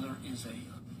 and the other is a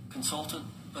consultant.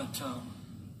 But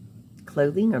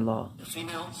clothing or law? The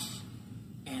females,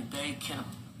 and they can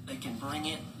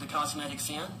bring the cosmetics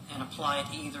in and apply it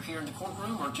either here in the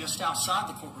courtroom or just outside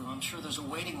the courtroom. I'm sure there's a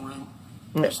waiting room.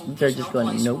 They're just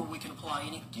going, nope. Where we can apply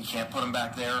any. You can't put them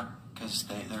back there because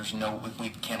we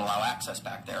can't allow access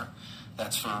back there.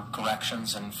 That's for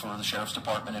corrections and for the sheriff's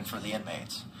department and for the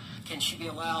inmates. Can she be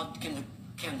allowed? Can the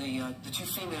two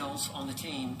females on the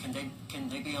team can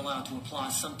they be allowed to apply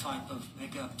some type of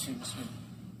makeup to Ms. Boone?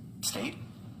 State?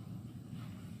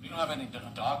 We don't have any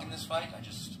dog in this fight. I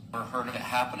just heard it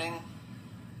happening.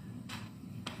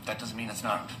 That doesn't mean it's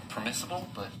not permissible,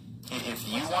 but if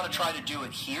you want to try to do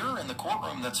it here in the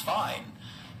courtroom, that's fine.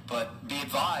 But be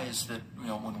advised that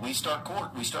when we start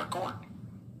court, we start court.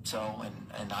 So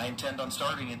and I intend on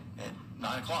starting at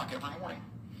 9 o'clock every morning.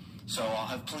 So I'll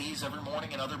have pleas every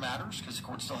morning in other matters because the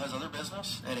court still has other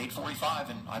business at 8:45,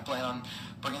 and I plan on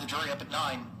bringing the jury up at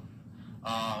 9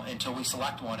 until we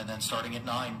select one, and then starting at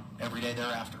 9 every day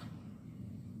thereafter.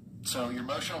 So your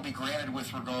motion will be granted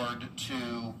with regard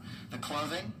to the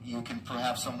clothing. You can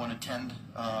have someone attend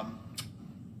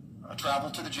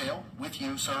travel to the jail with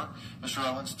you, sir, Mr.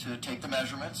 Owens, to take the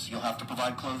measurements. You'll have to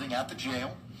provide clothing at the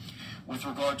jail. With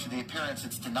regard to the appearance,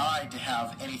 it's denied to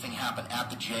have anything happen at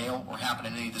the jail or happen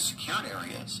in any of the secured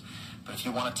areas. But if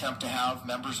you want to attempt to have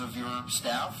members of your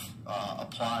staff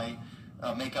apply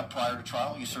makeup prior to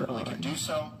trial, you certainly can do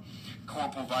so.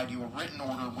 Court will provide you a written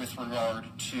order with regard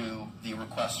to the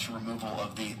request for removal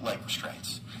of the leg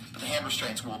restraints. But the hand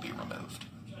restraints will be removed.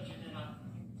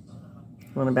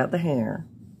 What about the hair?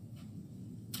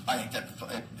 I think that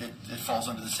it falls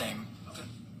under the same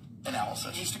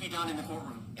analysis. It needs to be done in the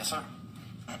courtroom. Yes, sir.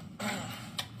 And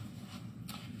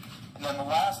then the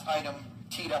last item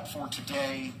teed up for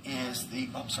today is the...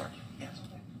 Oh, sorry. Yes.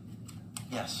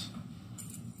 Yes.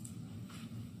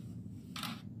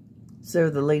 So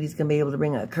the lady's going to be able to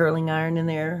bring a curling iron in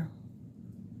there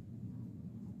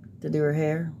to do her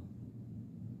hair?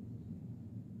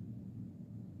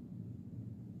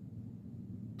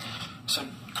 So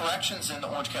corrections in the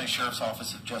Orange County Sheriff's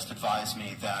Office have just advised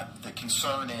me that the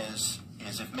concern is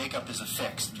if makeup is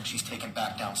affixed and she's taken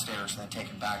back downstairs and then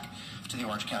taken back to the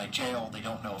Orange County Jail, they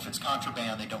don't know if it's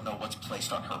contraband, they don't know what's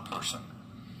placed on her person.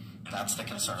 That's the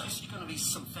concern. There's just going to be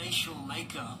some facial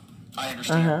makeup. I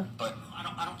understand, but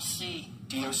I don't see...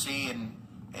 DOC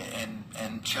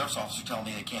and Sheriff's Office are telling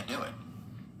me they can't do it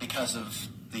because of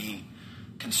the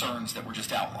concerns that were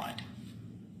just outlined.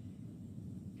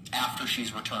 after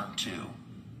she's returned to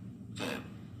the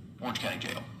Orange County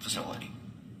Jail facility.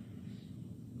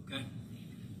 Okay.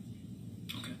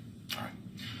 Okay. All right.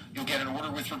 You'll get an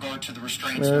order with regard to the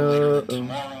restraints no later than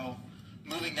tomorrow.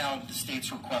 Moving now to the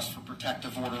state's request for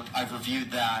protective order. I've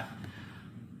reviewed that.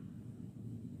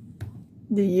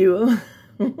 Do you?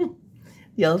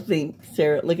 Y'all think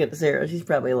Sarah, look at Sarah, she's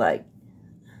probably like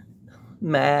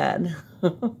mad.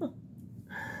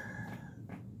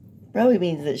 Probably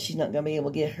means that she's not going to be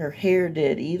able to get her hair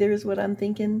did either is what I'm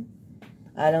thinking.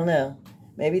 I don't know.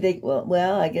 Maybe they,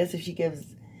 well, I guess if she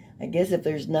gives, I guess if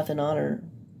there's nothing on her,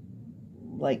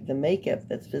 like the makeup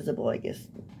that's visible, I guess,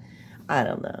 I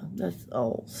don't know. That's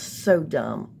all so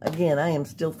dumb. Again, I am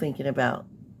still thinking about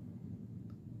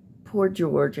poor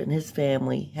George and his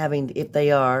family having, if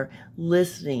they are,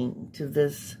 listening to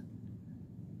this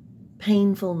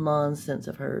painful nonsense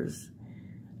of hers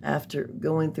after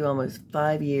going through almost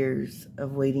 5 years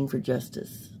of waiting for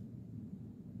justice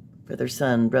for their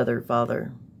son, brother,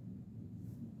 father.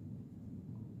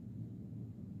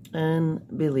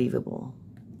 Unbelievable.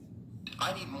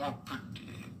 I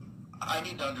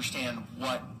need to understand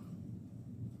what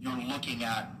you're looking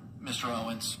at, Mr.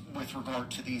 Owens, with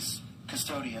regard to these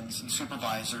custodians and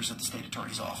supervisors at the state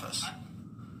attorney's office.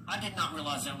 I did not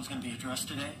realize that was going to be addressed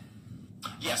today.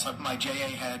 Yes, my JA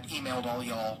had emailed all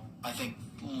y'all, I think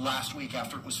last week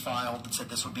after it was filed, that said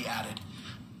this would be added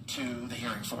to the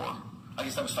hearing for, I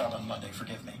guess that was filed on Monday,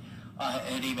 forgive me. I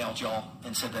had emailed y'all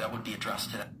and said that it would be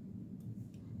addressed today.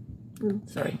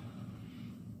 Sorry.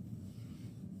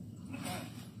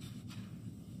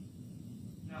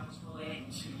 That was relating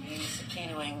to me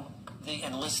subpoenaing the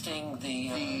enlisting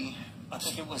the I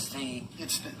think it was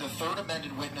It's the third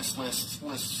amended witness list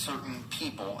lists certain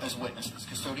people as witnesses.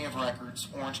 Custodian of records,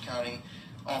 Orange County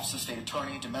Office of State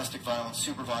Attorney, domestic violence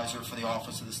supervisor for the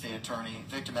Office of the State Attorney,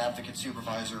 victim advocate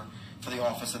supervisor for the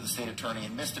Office of the State Attorney,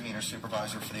 and misdemeanor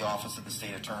supervisor for the Office of the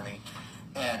State Attorney.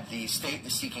 And the state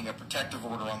is seeking a protective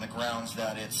order on the grounds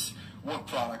that it's work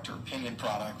product or opinion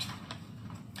product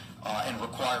and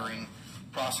requiring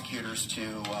prosecutors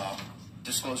to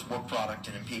disclose work product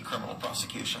and impede criminal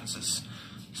prosecutions is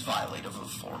violative of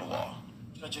Florida law.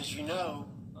 Judge, as you know,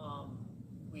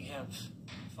 we have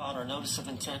filed our notice of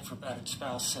intent for battered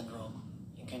spouse syndrome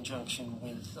in conjunction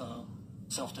with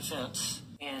self-defense,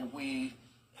 and we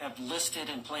have listed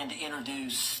and plan to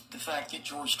introduce the fact that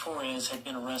George Torres had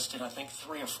been arrested, I think,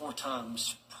 3 or 4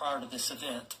 times prior to this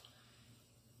event.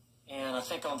 And I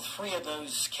think on 3 of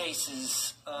those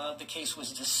cases, the case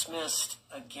was dismissed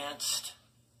against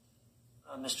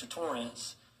Mr.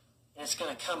 Torres. And it's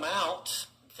going to come out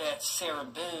that Sarah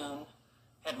Boone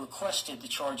had requested the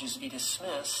charges be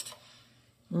dismissed.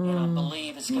 And I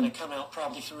believe it's going to come out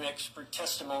probably through expert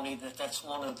testimony that that's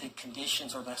one of the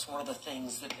conditions, or that's one of the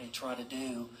things that they try to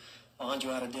do, bond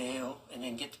you out of jail and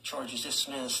then get the charges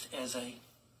dismissed as a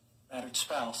battered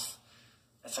spouse.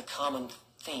 That's a common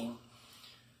theme.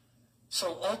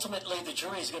 So ultimately the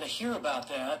jury is going to hear about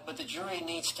that, but the jury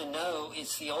needs to know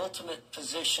it's the ultimate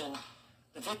position.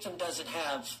 The victim doesn't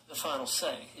have the final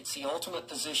say. It's the ultimate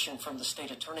position from the state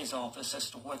attorney's office as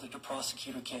to whether to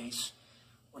prosecute a case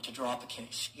or to drop a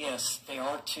case. Yes, they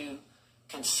are to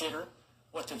consider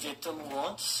what the victim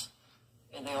wants,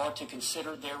 and they are to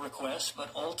consider their request, but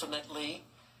ultimately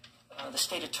the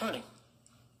state attorney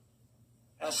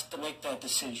has to make that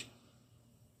decision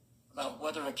about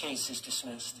whether a case is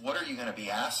dismissed. What are you going to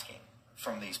be asking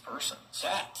from these persons?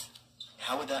 That.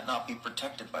 How would that not be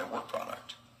protected by work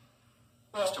product?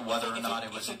 Well, as to whether or not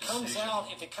it was a decision.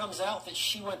 If it comes out that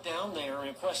she went down there and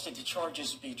requested the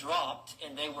charges be dropped,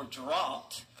 and they were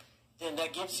dropped, then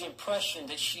that gives the impression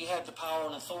that she had the power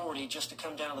and authority just to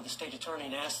come down to the state attorney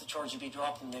and ask the charges to be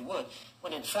dropped, and they would.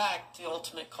 When in fact, the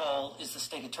ultimate call is the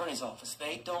state attorney's office.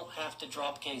 They don't have to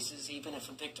drop cases, even if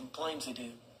a victim claims they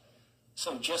do.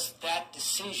 So just that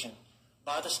decision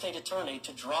by the state attorney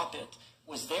to drop it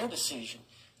was their decision.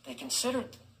 They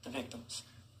considered the victims,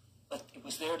 but it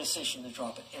was their decision to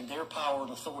drop it, and their power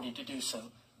and authority to do so,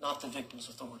 not the victim's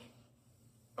authority.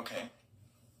 Okay.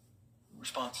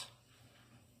 Response?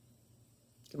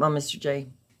 Come on, Mr. J.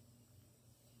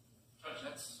 Judge,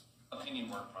 that's opinion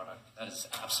work product. That is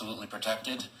absolutely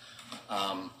protected.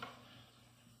 I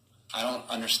don't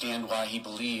understand why he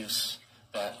believes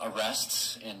that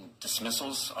arrests and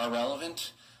dismissals are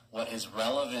relevant. What is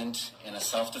relevant in a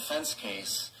self-defense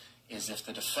case is if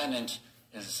the defendant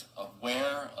is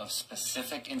aware of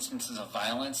specific instances of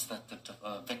violence that the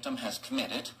victim has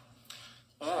committed,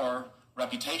 or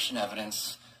reputation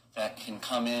evidence that can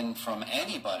come in from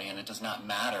anybody, and it does not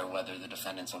matter whether the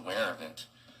defendant's aware of it.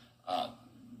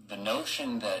 The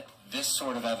notion that this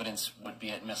sort of evidence would be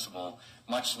admissible,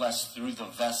 much less through the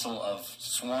vessel of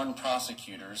sworn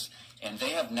prosecutors. And they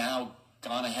have now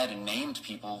gone ahead and named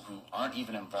people who aren't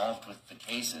even involved with the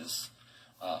cases.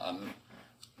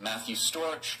 Matthew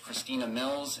Storch, Christina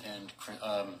Mills, and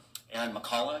Aaron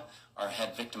McCullough, our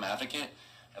head victim advocate,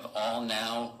 have all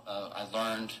now, I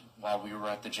learned while we were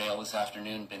at the jail this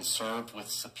afternoon, been served with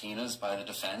subpoenas by the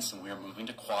defense, and we are moving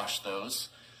to quash those.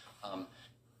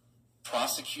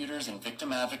 Prosecutors and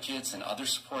victim advocates and other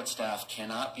support staff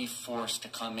cannot be forced to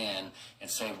come in and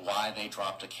say why they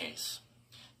dropped a case.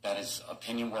 That is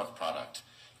opinion work product.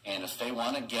 And if they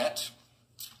want to get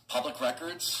public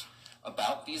records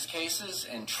about these cases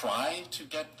and try to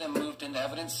get them moved into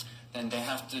evidence, then they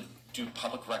have to do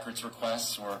public records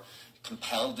requests or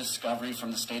compel discovery from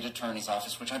the state attorney's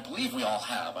office, which I believe we all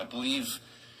have.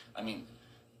 I mean,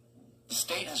 the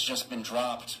state has just been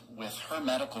dropped with her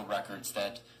medical records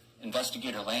that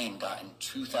Investigator Lane got in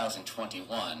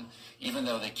 2021, even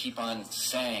though they keep on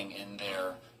saying in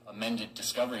their amended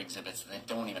discovery exhibits that they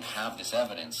don't even have this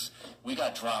evidence. We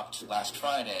got dropped last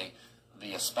Friday,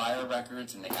 the Aspire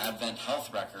records and the Advent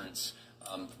Health records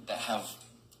that have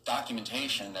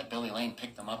documentation that Billy Lane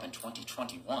picked them up in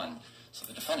 2021. So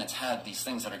the defendants had these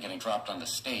things that are getting dropped on the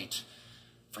state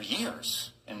for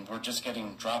years, and we're just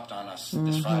getting dropped on us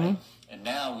this Friday. And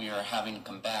now we are having to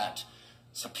combat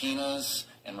subpoenas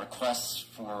and requests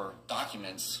for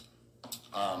documents.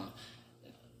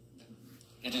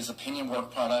 It is opinion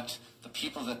work product. The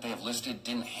people that they have listed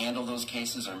didn't handle those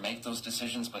cases or make those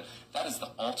decisions, but that is the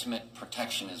ultimate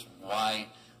protection, is why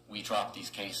we drop these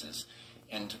cases.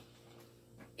 And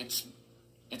it's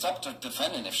up to the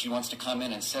defendant if she wants to come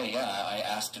in and say, yeah, I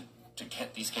asked to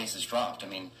get these cases dropped. I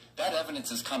mean, that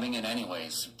evidence is coming in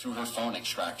anyways through her phone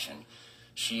extraction.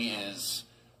 She is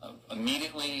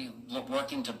immediately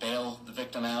working to bail the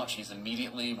victim out. She's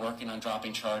immediately working on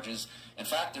dropping charges. In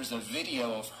fact, there's a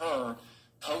video of her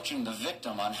coaching the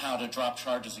victim on how to drop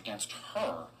charges against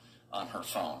her on her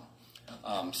phone.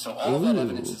 So all of that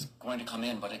evidence is going to come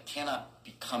in, but it cannot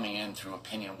be coming in through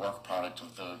opinion work product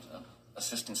of the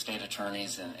assistant state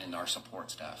attorneys and our support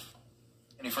staff.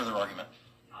 Any further argument?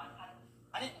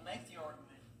 I didn't make the argument.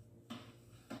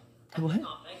 What? I did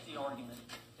not make the argument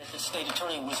that the state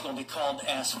attorney was going to be called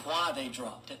to ask why they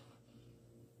dropped it,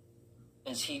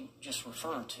 as he just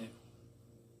referred to,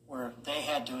 where they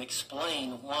had to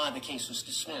explain why the case was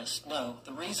dismissed. No,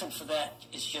 the reason for that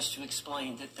is just to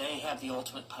explain that they have the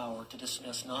ultimate power to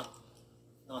dismiss, not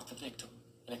the victim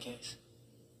in a case.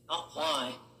 Not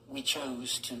why we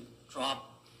chose to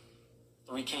drop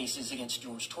 3 cases against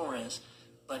George Torres,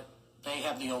 but they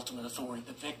have the ultimate authority.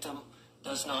 The victim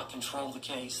does not control the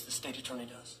case. The state attorney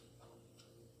does.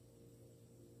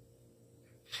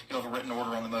 You'll have a written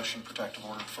order on the motion, protective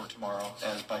order for tomorrow,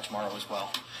 by tomorrow as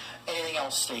well. Anything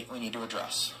else, State, we need to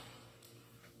address?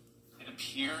 It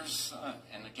appears,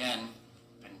 and again,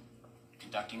 been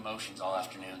conducting motions all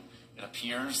afternoon, it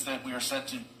appears that we are set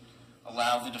to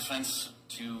allow the defense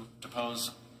to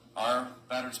depose our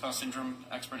battered spouse syndrome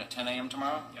expert at 10 a.m.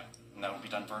 tomorrow? Yeah. And that will be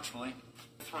done virtually?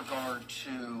 With regard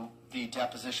to the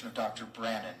deposition of Dr.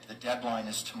 Brannon, the deadline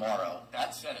is tomorrow.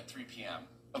 That's set at 3 p.m.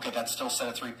 Okay, that's still set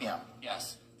at 3 p.m.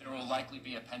 Yes. There will likely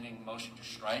be a pending motion to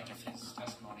strike if his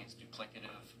testimony is duplicative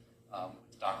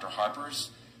with Dr. Harper's.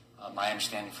 My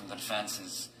understanding from the defense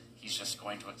is he's just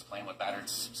going to explain what battered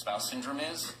spouse syndrome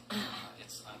is.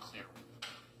 It's unclear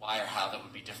why or how that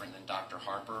would be different than Dr.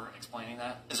 Harper explaining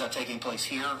that. Is that taking place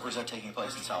here, or is that taking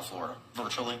place in South Florida?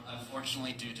 Virtually?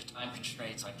 Unfortunately, due to time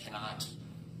constraints, I cannot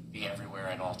be everywhere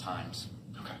at all times.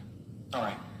 Okay. All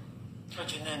right.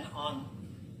 Judge, and then on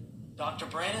Dr.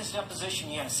 Brannon's deposition,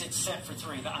 yes, it's set for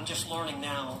 3. I'm just learning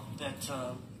now that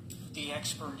the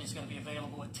expert is going to be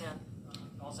available at 10.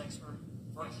 Y'all's expert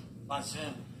by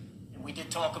Zoom. And we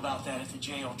did talk about that at the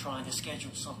jail, trying to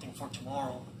schedule something for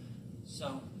tomorrow.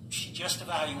 So she just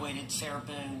evaluated Sarah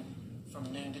Boone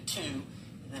from noon to 2, and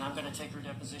then I'm going to take her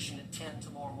deposition at 10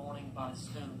 tomorrow morning by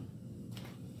Zoom.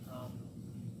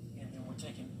 And then we're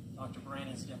taking Dr.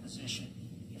 Brannon's deposition.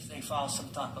 If they file some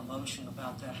type of motion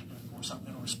about that, then of course I'm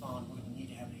going to respond. We're going to need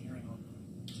to have a hearing on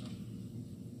that. So.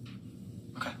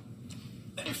 Okay.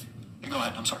 Go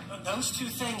ahead, I'm sorry. Those 2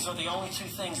 things are the only 2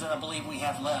 things that I believe we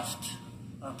have left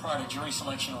prior to jury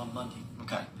selection on Monday.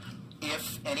 Okay.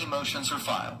 If any motions are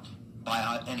filed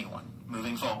by anyone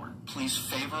moving forward, please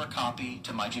favor a copy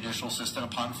to my judicial assistant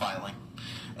upon filing.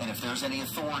 And if there's any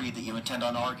authority that you intend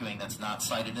on arguing that's not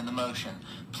cited in the motion,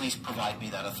 please provide me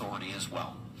that authority as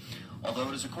well. Although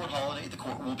it is a court holiday, the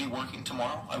court will be working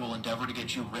tomorrow. I will endeavor to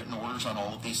get you written orders on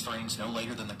all of these things no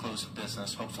later than the close of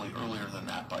business, hopefully earlier than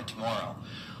that by tomorrow.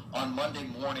 on Monday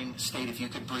morning, state if you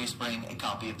could please bring a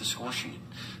copy of the score sheet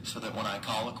so that when I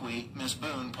colloquy Ms.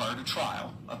 Boone prior to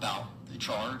trial about the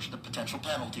charge, the potential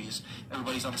penalties,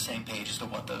 everybody's on the same page as to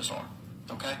what those are.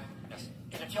 Okay? Yes.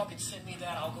 And if y'all could send me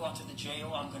that, I'll go out to the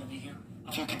jail. I'm going to be here.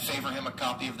 If you could favor him a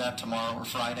copy of that tomorrow or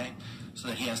Friday so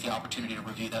that he has the opportunity to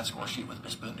review that score sheet with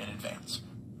Ms. Boone in advance.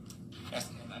 Yes,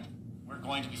 and we're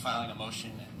going to be filing a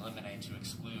motion in limine to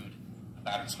exclude a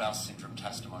battered spouse syndrome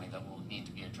testimony that will need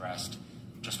to be addressed.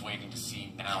 Just waiting to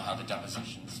see now how the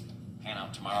depositions pan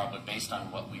out tomorrow, but based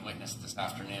on what we witnessed this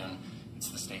afternoon, it's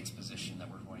the state's position that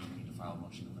we're going to need to file a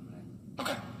motion in limine.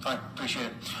 Okay, all right, appreciate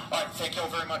it. All right, thank you all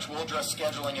very much. We'll address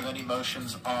scheduling of any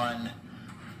motions on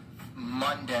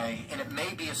Monday, and it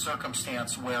may be a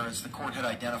circumstance where, as the court had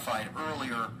identified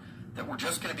earlier, that we're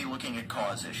just going to be looking at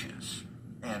cause issues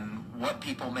and what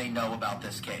people may know about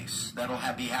this case. That'll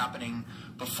be happening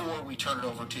before we turn it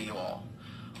over to you all,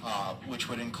 which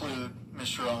would include,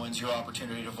 Mr. Owens, your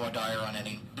opportunity to voir dire on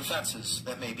any defenses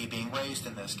that may be being raised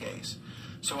in this case.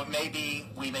 So it may be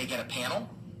we may get a panel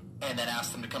and then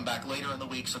ask them to come back later in the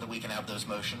week so that we can have those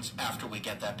motions after we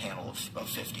get that panel of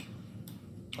 50,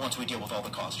 once we deal with all the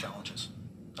cause challenges.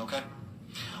 Okay?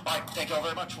 All right, thank you all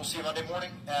very much. We'll see you Monday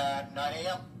morning at 9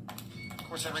 a.m. Of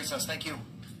course, at recess. Thank you.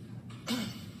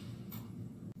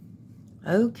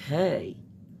 Okay,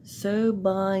 so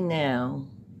by now,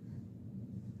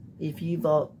 if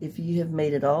you have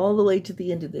made it all the way to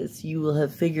the end of this, you will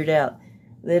have figured out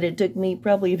that it took me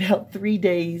probably about 3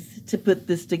 days to put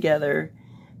this together.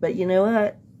 But you know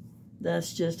what?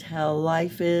 That's just how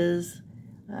life is.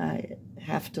 I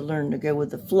have to learn to go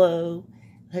with the flow.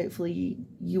 Hopefully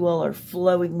you all are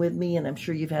flowing with me, and I'm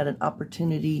sure you've had an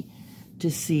opportunity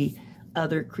to see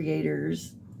other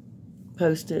creators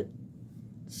post it.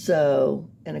 So,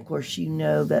 and of course you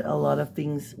know that a lot of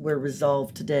things were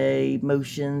resolved today,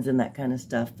 motions and that kind of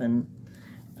stuff, and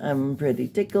I'm pretty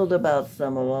tickled about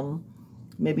some of them.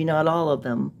 Maybe not all of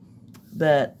them,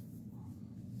 but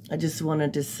I just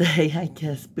wanted to say, I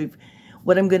guess,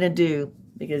 what I'm going to do,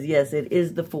 because yes, it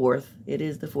is the 4th. It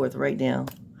is the 4th right now.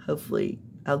 Hopefully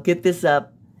I'll get this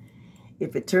up.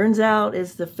 If it turns out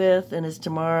it's the 5th and it's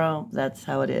tomorrow, that's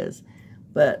how it is.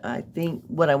 But I think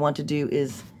what I want to do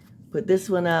is put this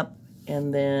one up,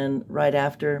 and then right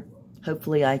after,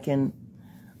 hopefully I can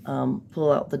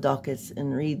pull out the dockets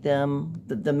and read them,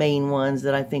 the main ones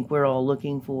that I think we're all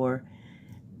looking for,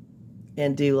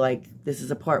 and do like, this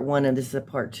is a part 1 and this is a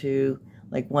part 2,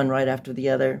 like one right after the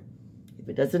other. If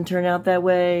it doesn't turn out that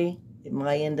way, it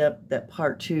might end up that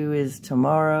part 2 is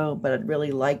tomorrow, but I'd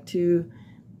really like to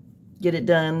get it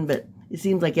done. But it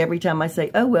seems like every time I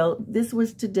say, oh, well, this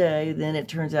was today, then it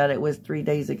turns out it was 3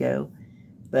 days ago.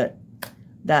 But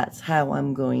that's how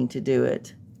I'm going to do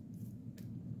it.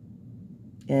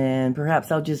 And perhaps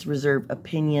I'll just reserve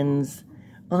opinions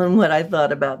on what I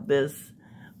thought about this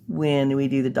when we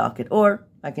do the docket. Or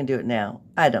I can do it now.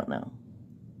 I don't know.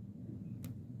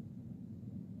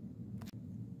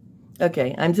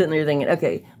 Okay, I'm sitting there thinking,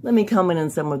 okay, let me comment on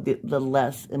some of the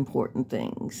less important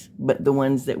things, but the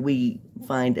ones that we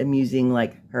find amusing,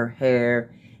 like her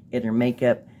hair and her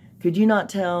makeup. Could you not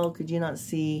tell, could you not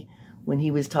see when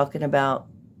he was talking about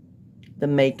the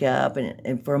makeup,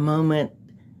 and for a moment,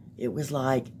 it was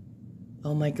like,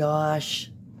 oh my gosh,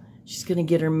 she's going to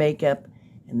get her makeup,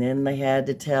 and then they had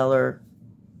to tell her,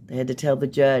 they had to tell the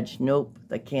judge, nope,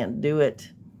 they can't do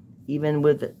it, even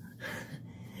with it.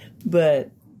 But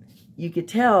you could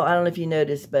tell, I don't know if you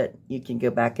noticed, but you can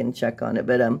go back and check on it,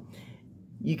 but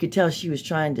you could tell she was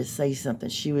trying to say something.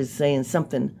 She was saying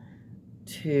something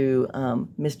to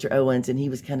Mr. Owens, and he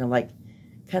was kind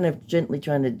of gently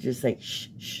trying to just say, shh,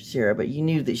 shh, Sarah, but you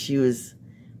knew that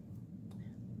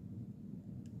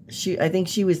I think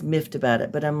she was miffed about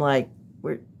it, but I'm like,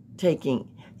 we're taking,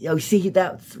 oh, see,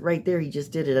 that's right there, he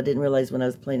just did it. I didn't realize when I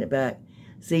was playing it back.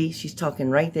 See, she's talking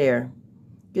right there.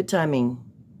 Good timing,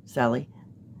 Sally,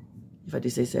 if I do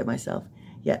say so myself.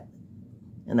 Yeah,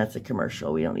 and that's a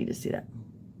commercial. We don't need to see that.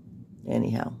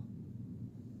 Anyhow.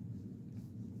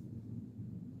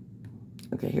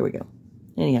 Okay, here we go.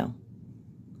 Anyhow.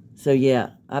 So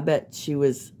yeah, I bet she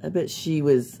was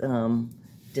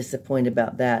disappointed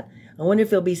about that. I wonder if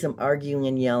there'll be some arguing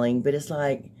and yelling, but it's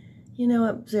like, you know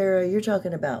what, Sarah, you're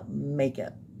talking about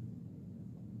makeup.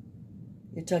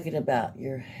 You're talking about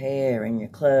your hair and your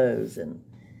clothes, and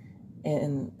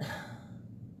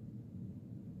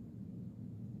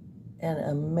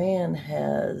a man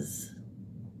has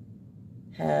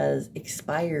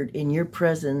expired in your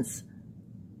presence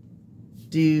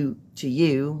due to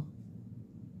you.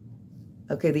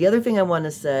 Okay, the other thing I want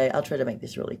to say, I'll try to make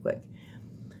this really quick.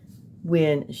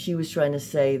 When she was trying to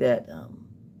say that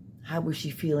How was she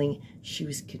feeling? She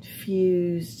was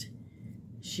confused.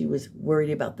 She was worried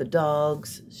about the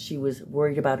dogs. She was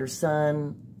worried about her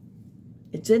son.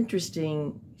 It's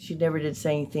interesting. She never did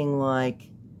say anything like,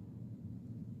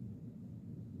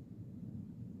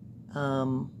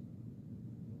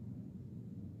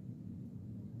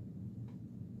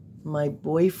 my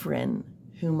boyfriend,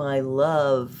 whom I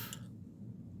love,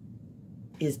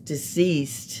 is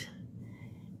deceased,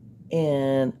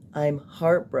 and I'm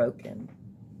heartbroken.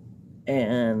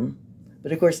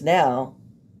 But of course now,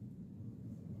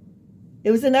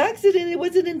 it was an accident. It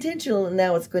wasn't intentional, and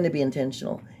now it's going to be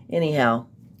intentional. Anyhow,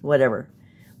 whatever.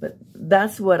 But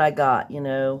that's what I got, you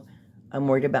know. I'm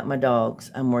worried about my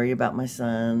dogs. I'm worried about my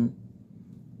son.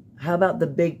 How about the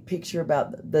big picture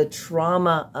about the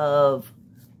trauma of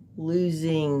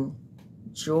losing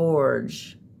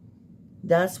George?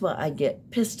 That's why I get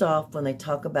pissed off when they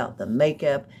talk about the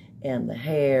makeup and the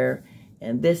hair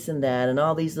and this and that and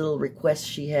all these little requests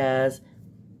she has.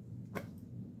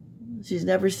 She's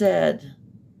never said,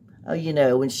 oh, you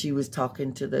know, when she was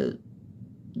talking to the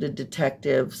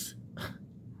detectives,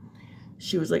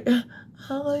 she was like,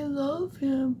 I love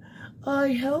him. I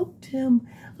helped him.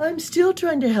 I'm still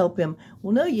trying to help him.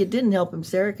 Well, no, you didn't help him,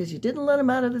 Sarah, because you didn't let him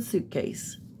out of the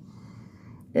suitcase.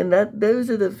 And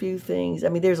those are the few things. I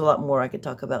mean, there's a lot more I could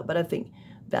talk about, but I think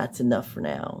that's enough for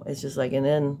now. It's just like, and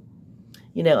then,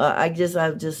 you know, I just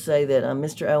say that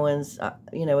Mr. Owens,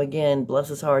 you know, again, bless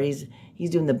his heart, he's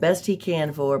doing the best he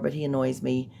can for her, but he annoys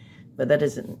me. But that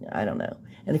isn't, I don't know.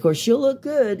 And of course, she'll look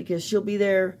good because she'll be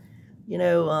there, you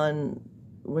know,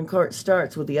 when court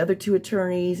starts with the other two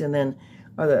attorneys, and then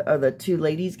are the two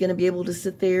ladies going to be able to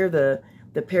sit there? The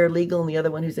paralegal and the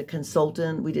other one who's a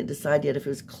consultant. We didn't decide yet if it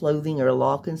was clothing or a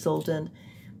law consultant.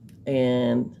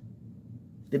 And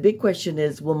the big question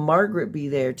is, will Margaret be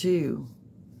there too?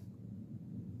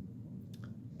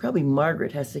 Probably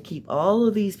Margaret has to keep all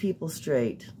of these people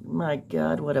straight. My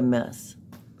God, what a mess.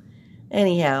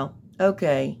 Anyhow,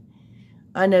 okay.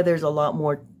 I know there's a lot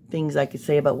more things I could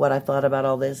say about what I thought about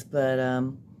all this, but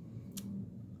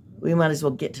we might as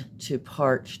well get to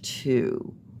part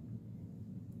 2.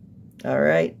 All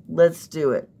right, let's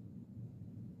do it.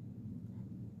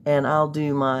 And I'll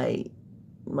do my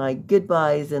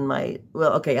goodbyes and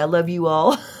well, okay, I love you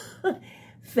all.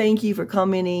 Thank you for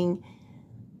commenting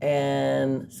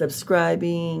and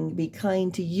subscribing. Be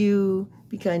kind to you,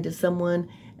 be kind to someone,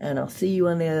 and I'll see you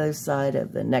on the other side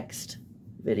of the next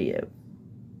video.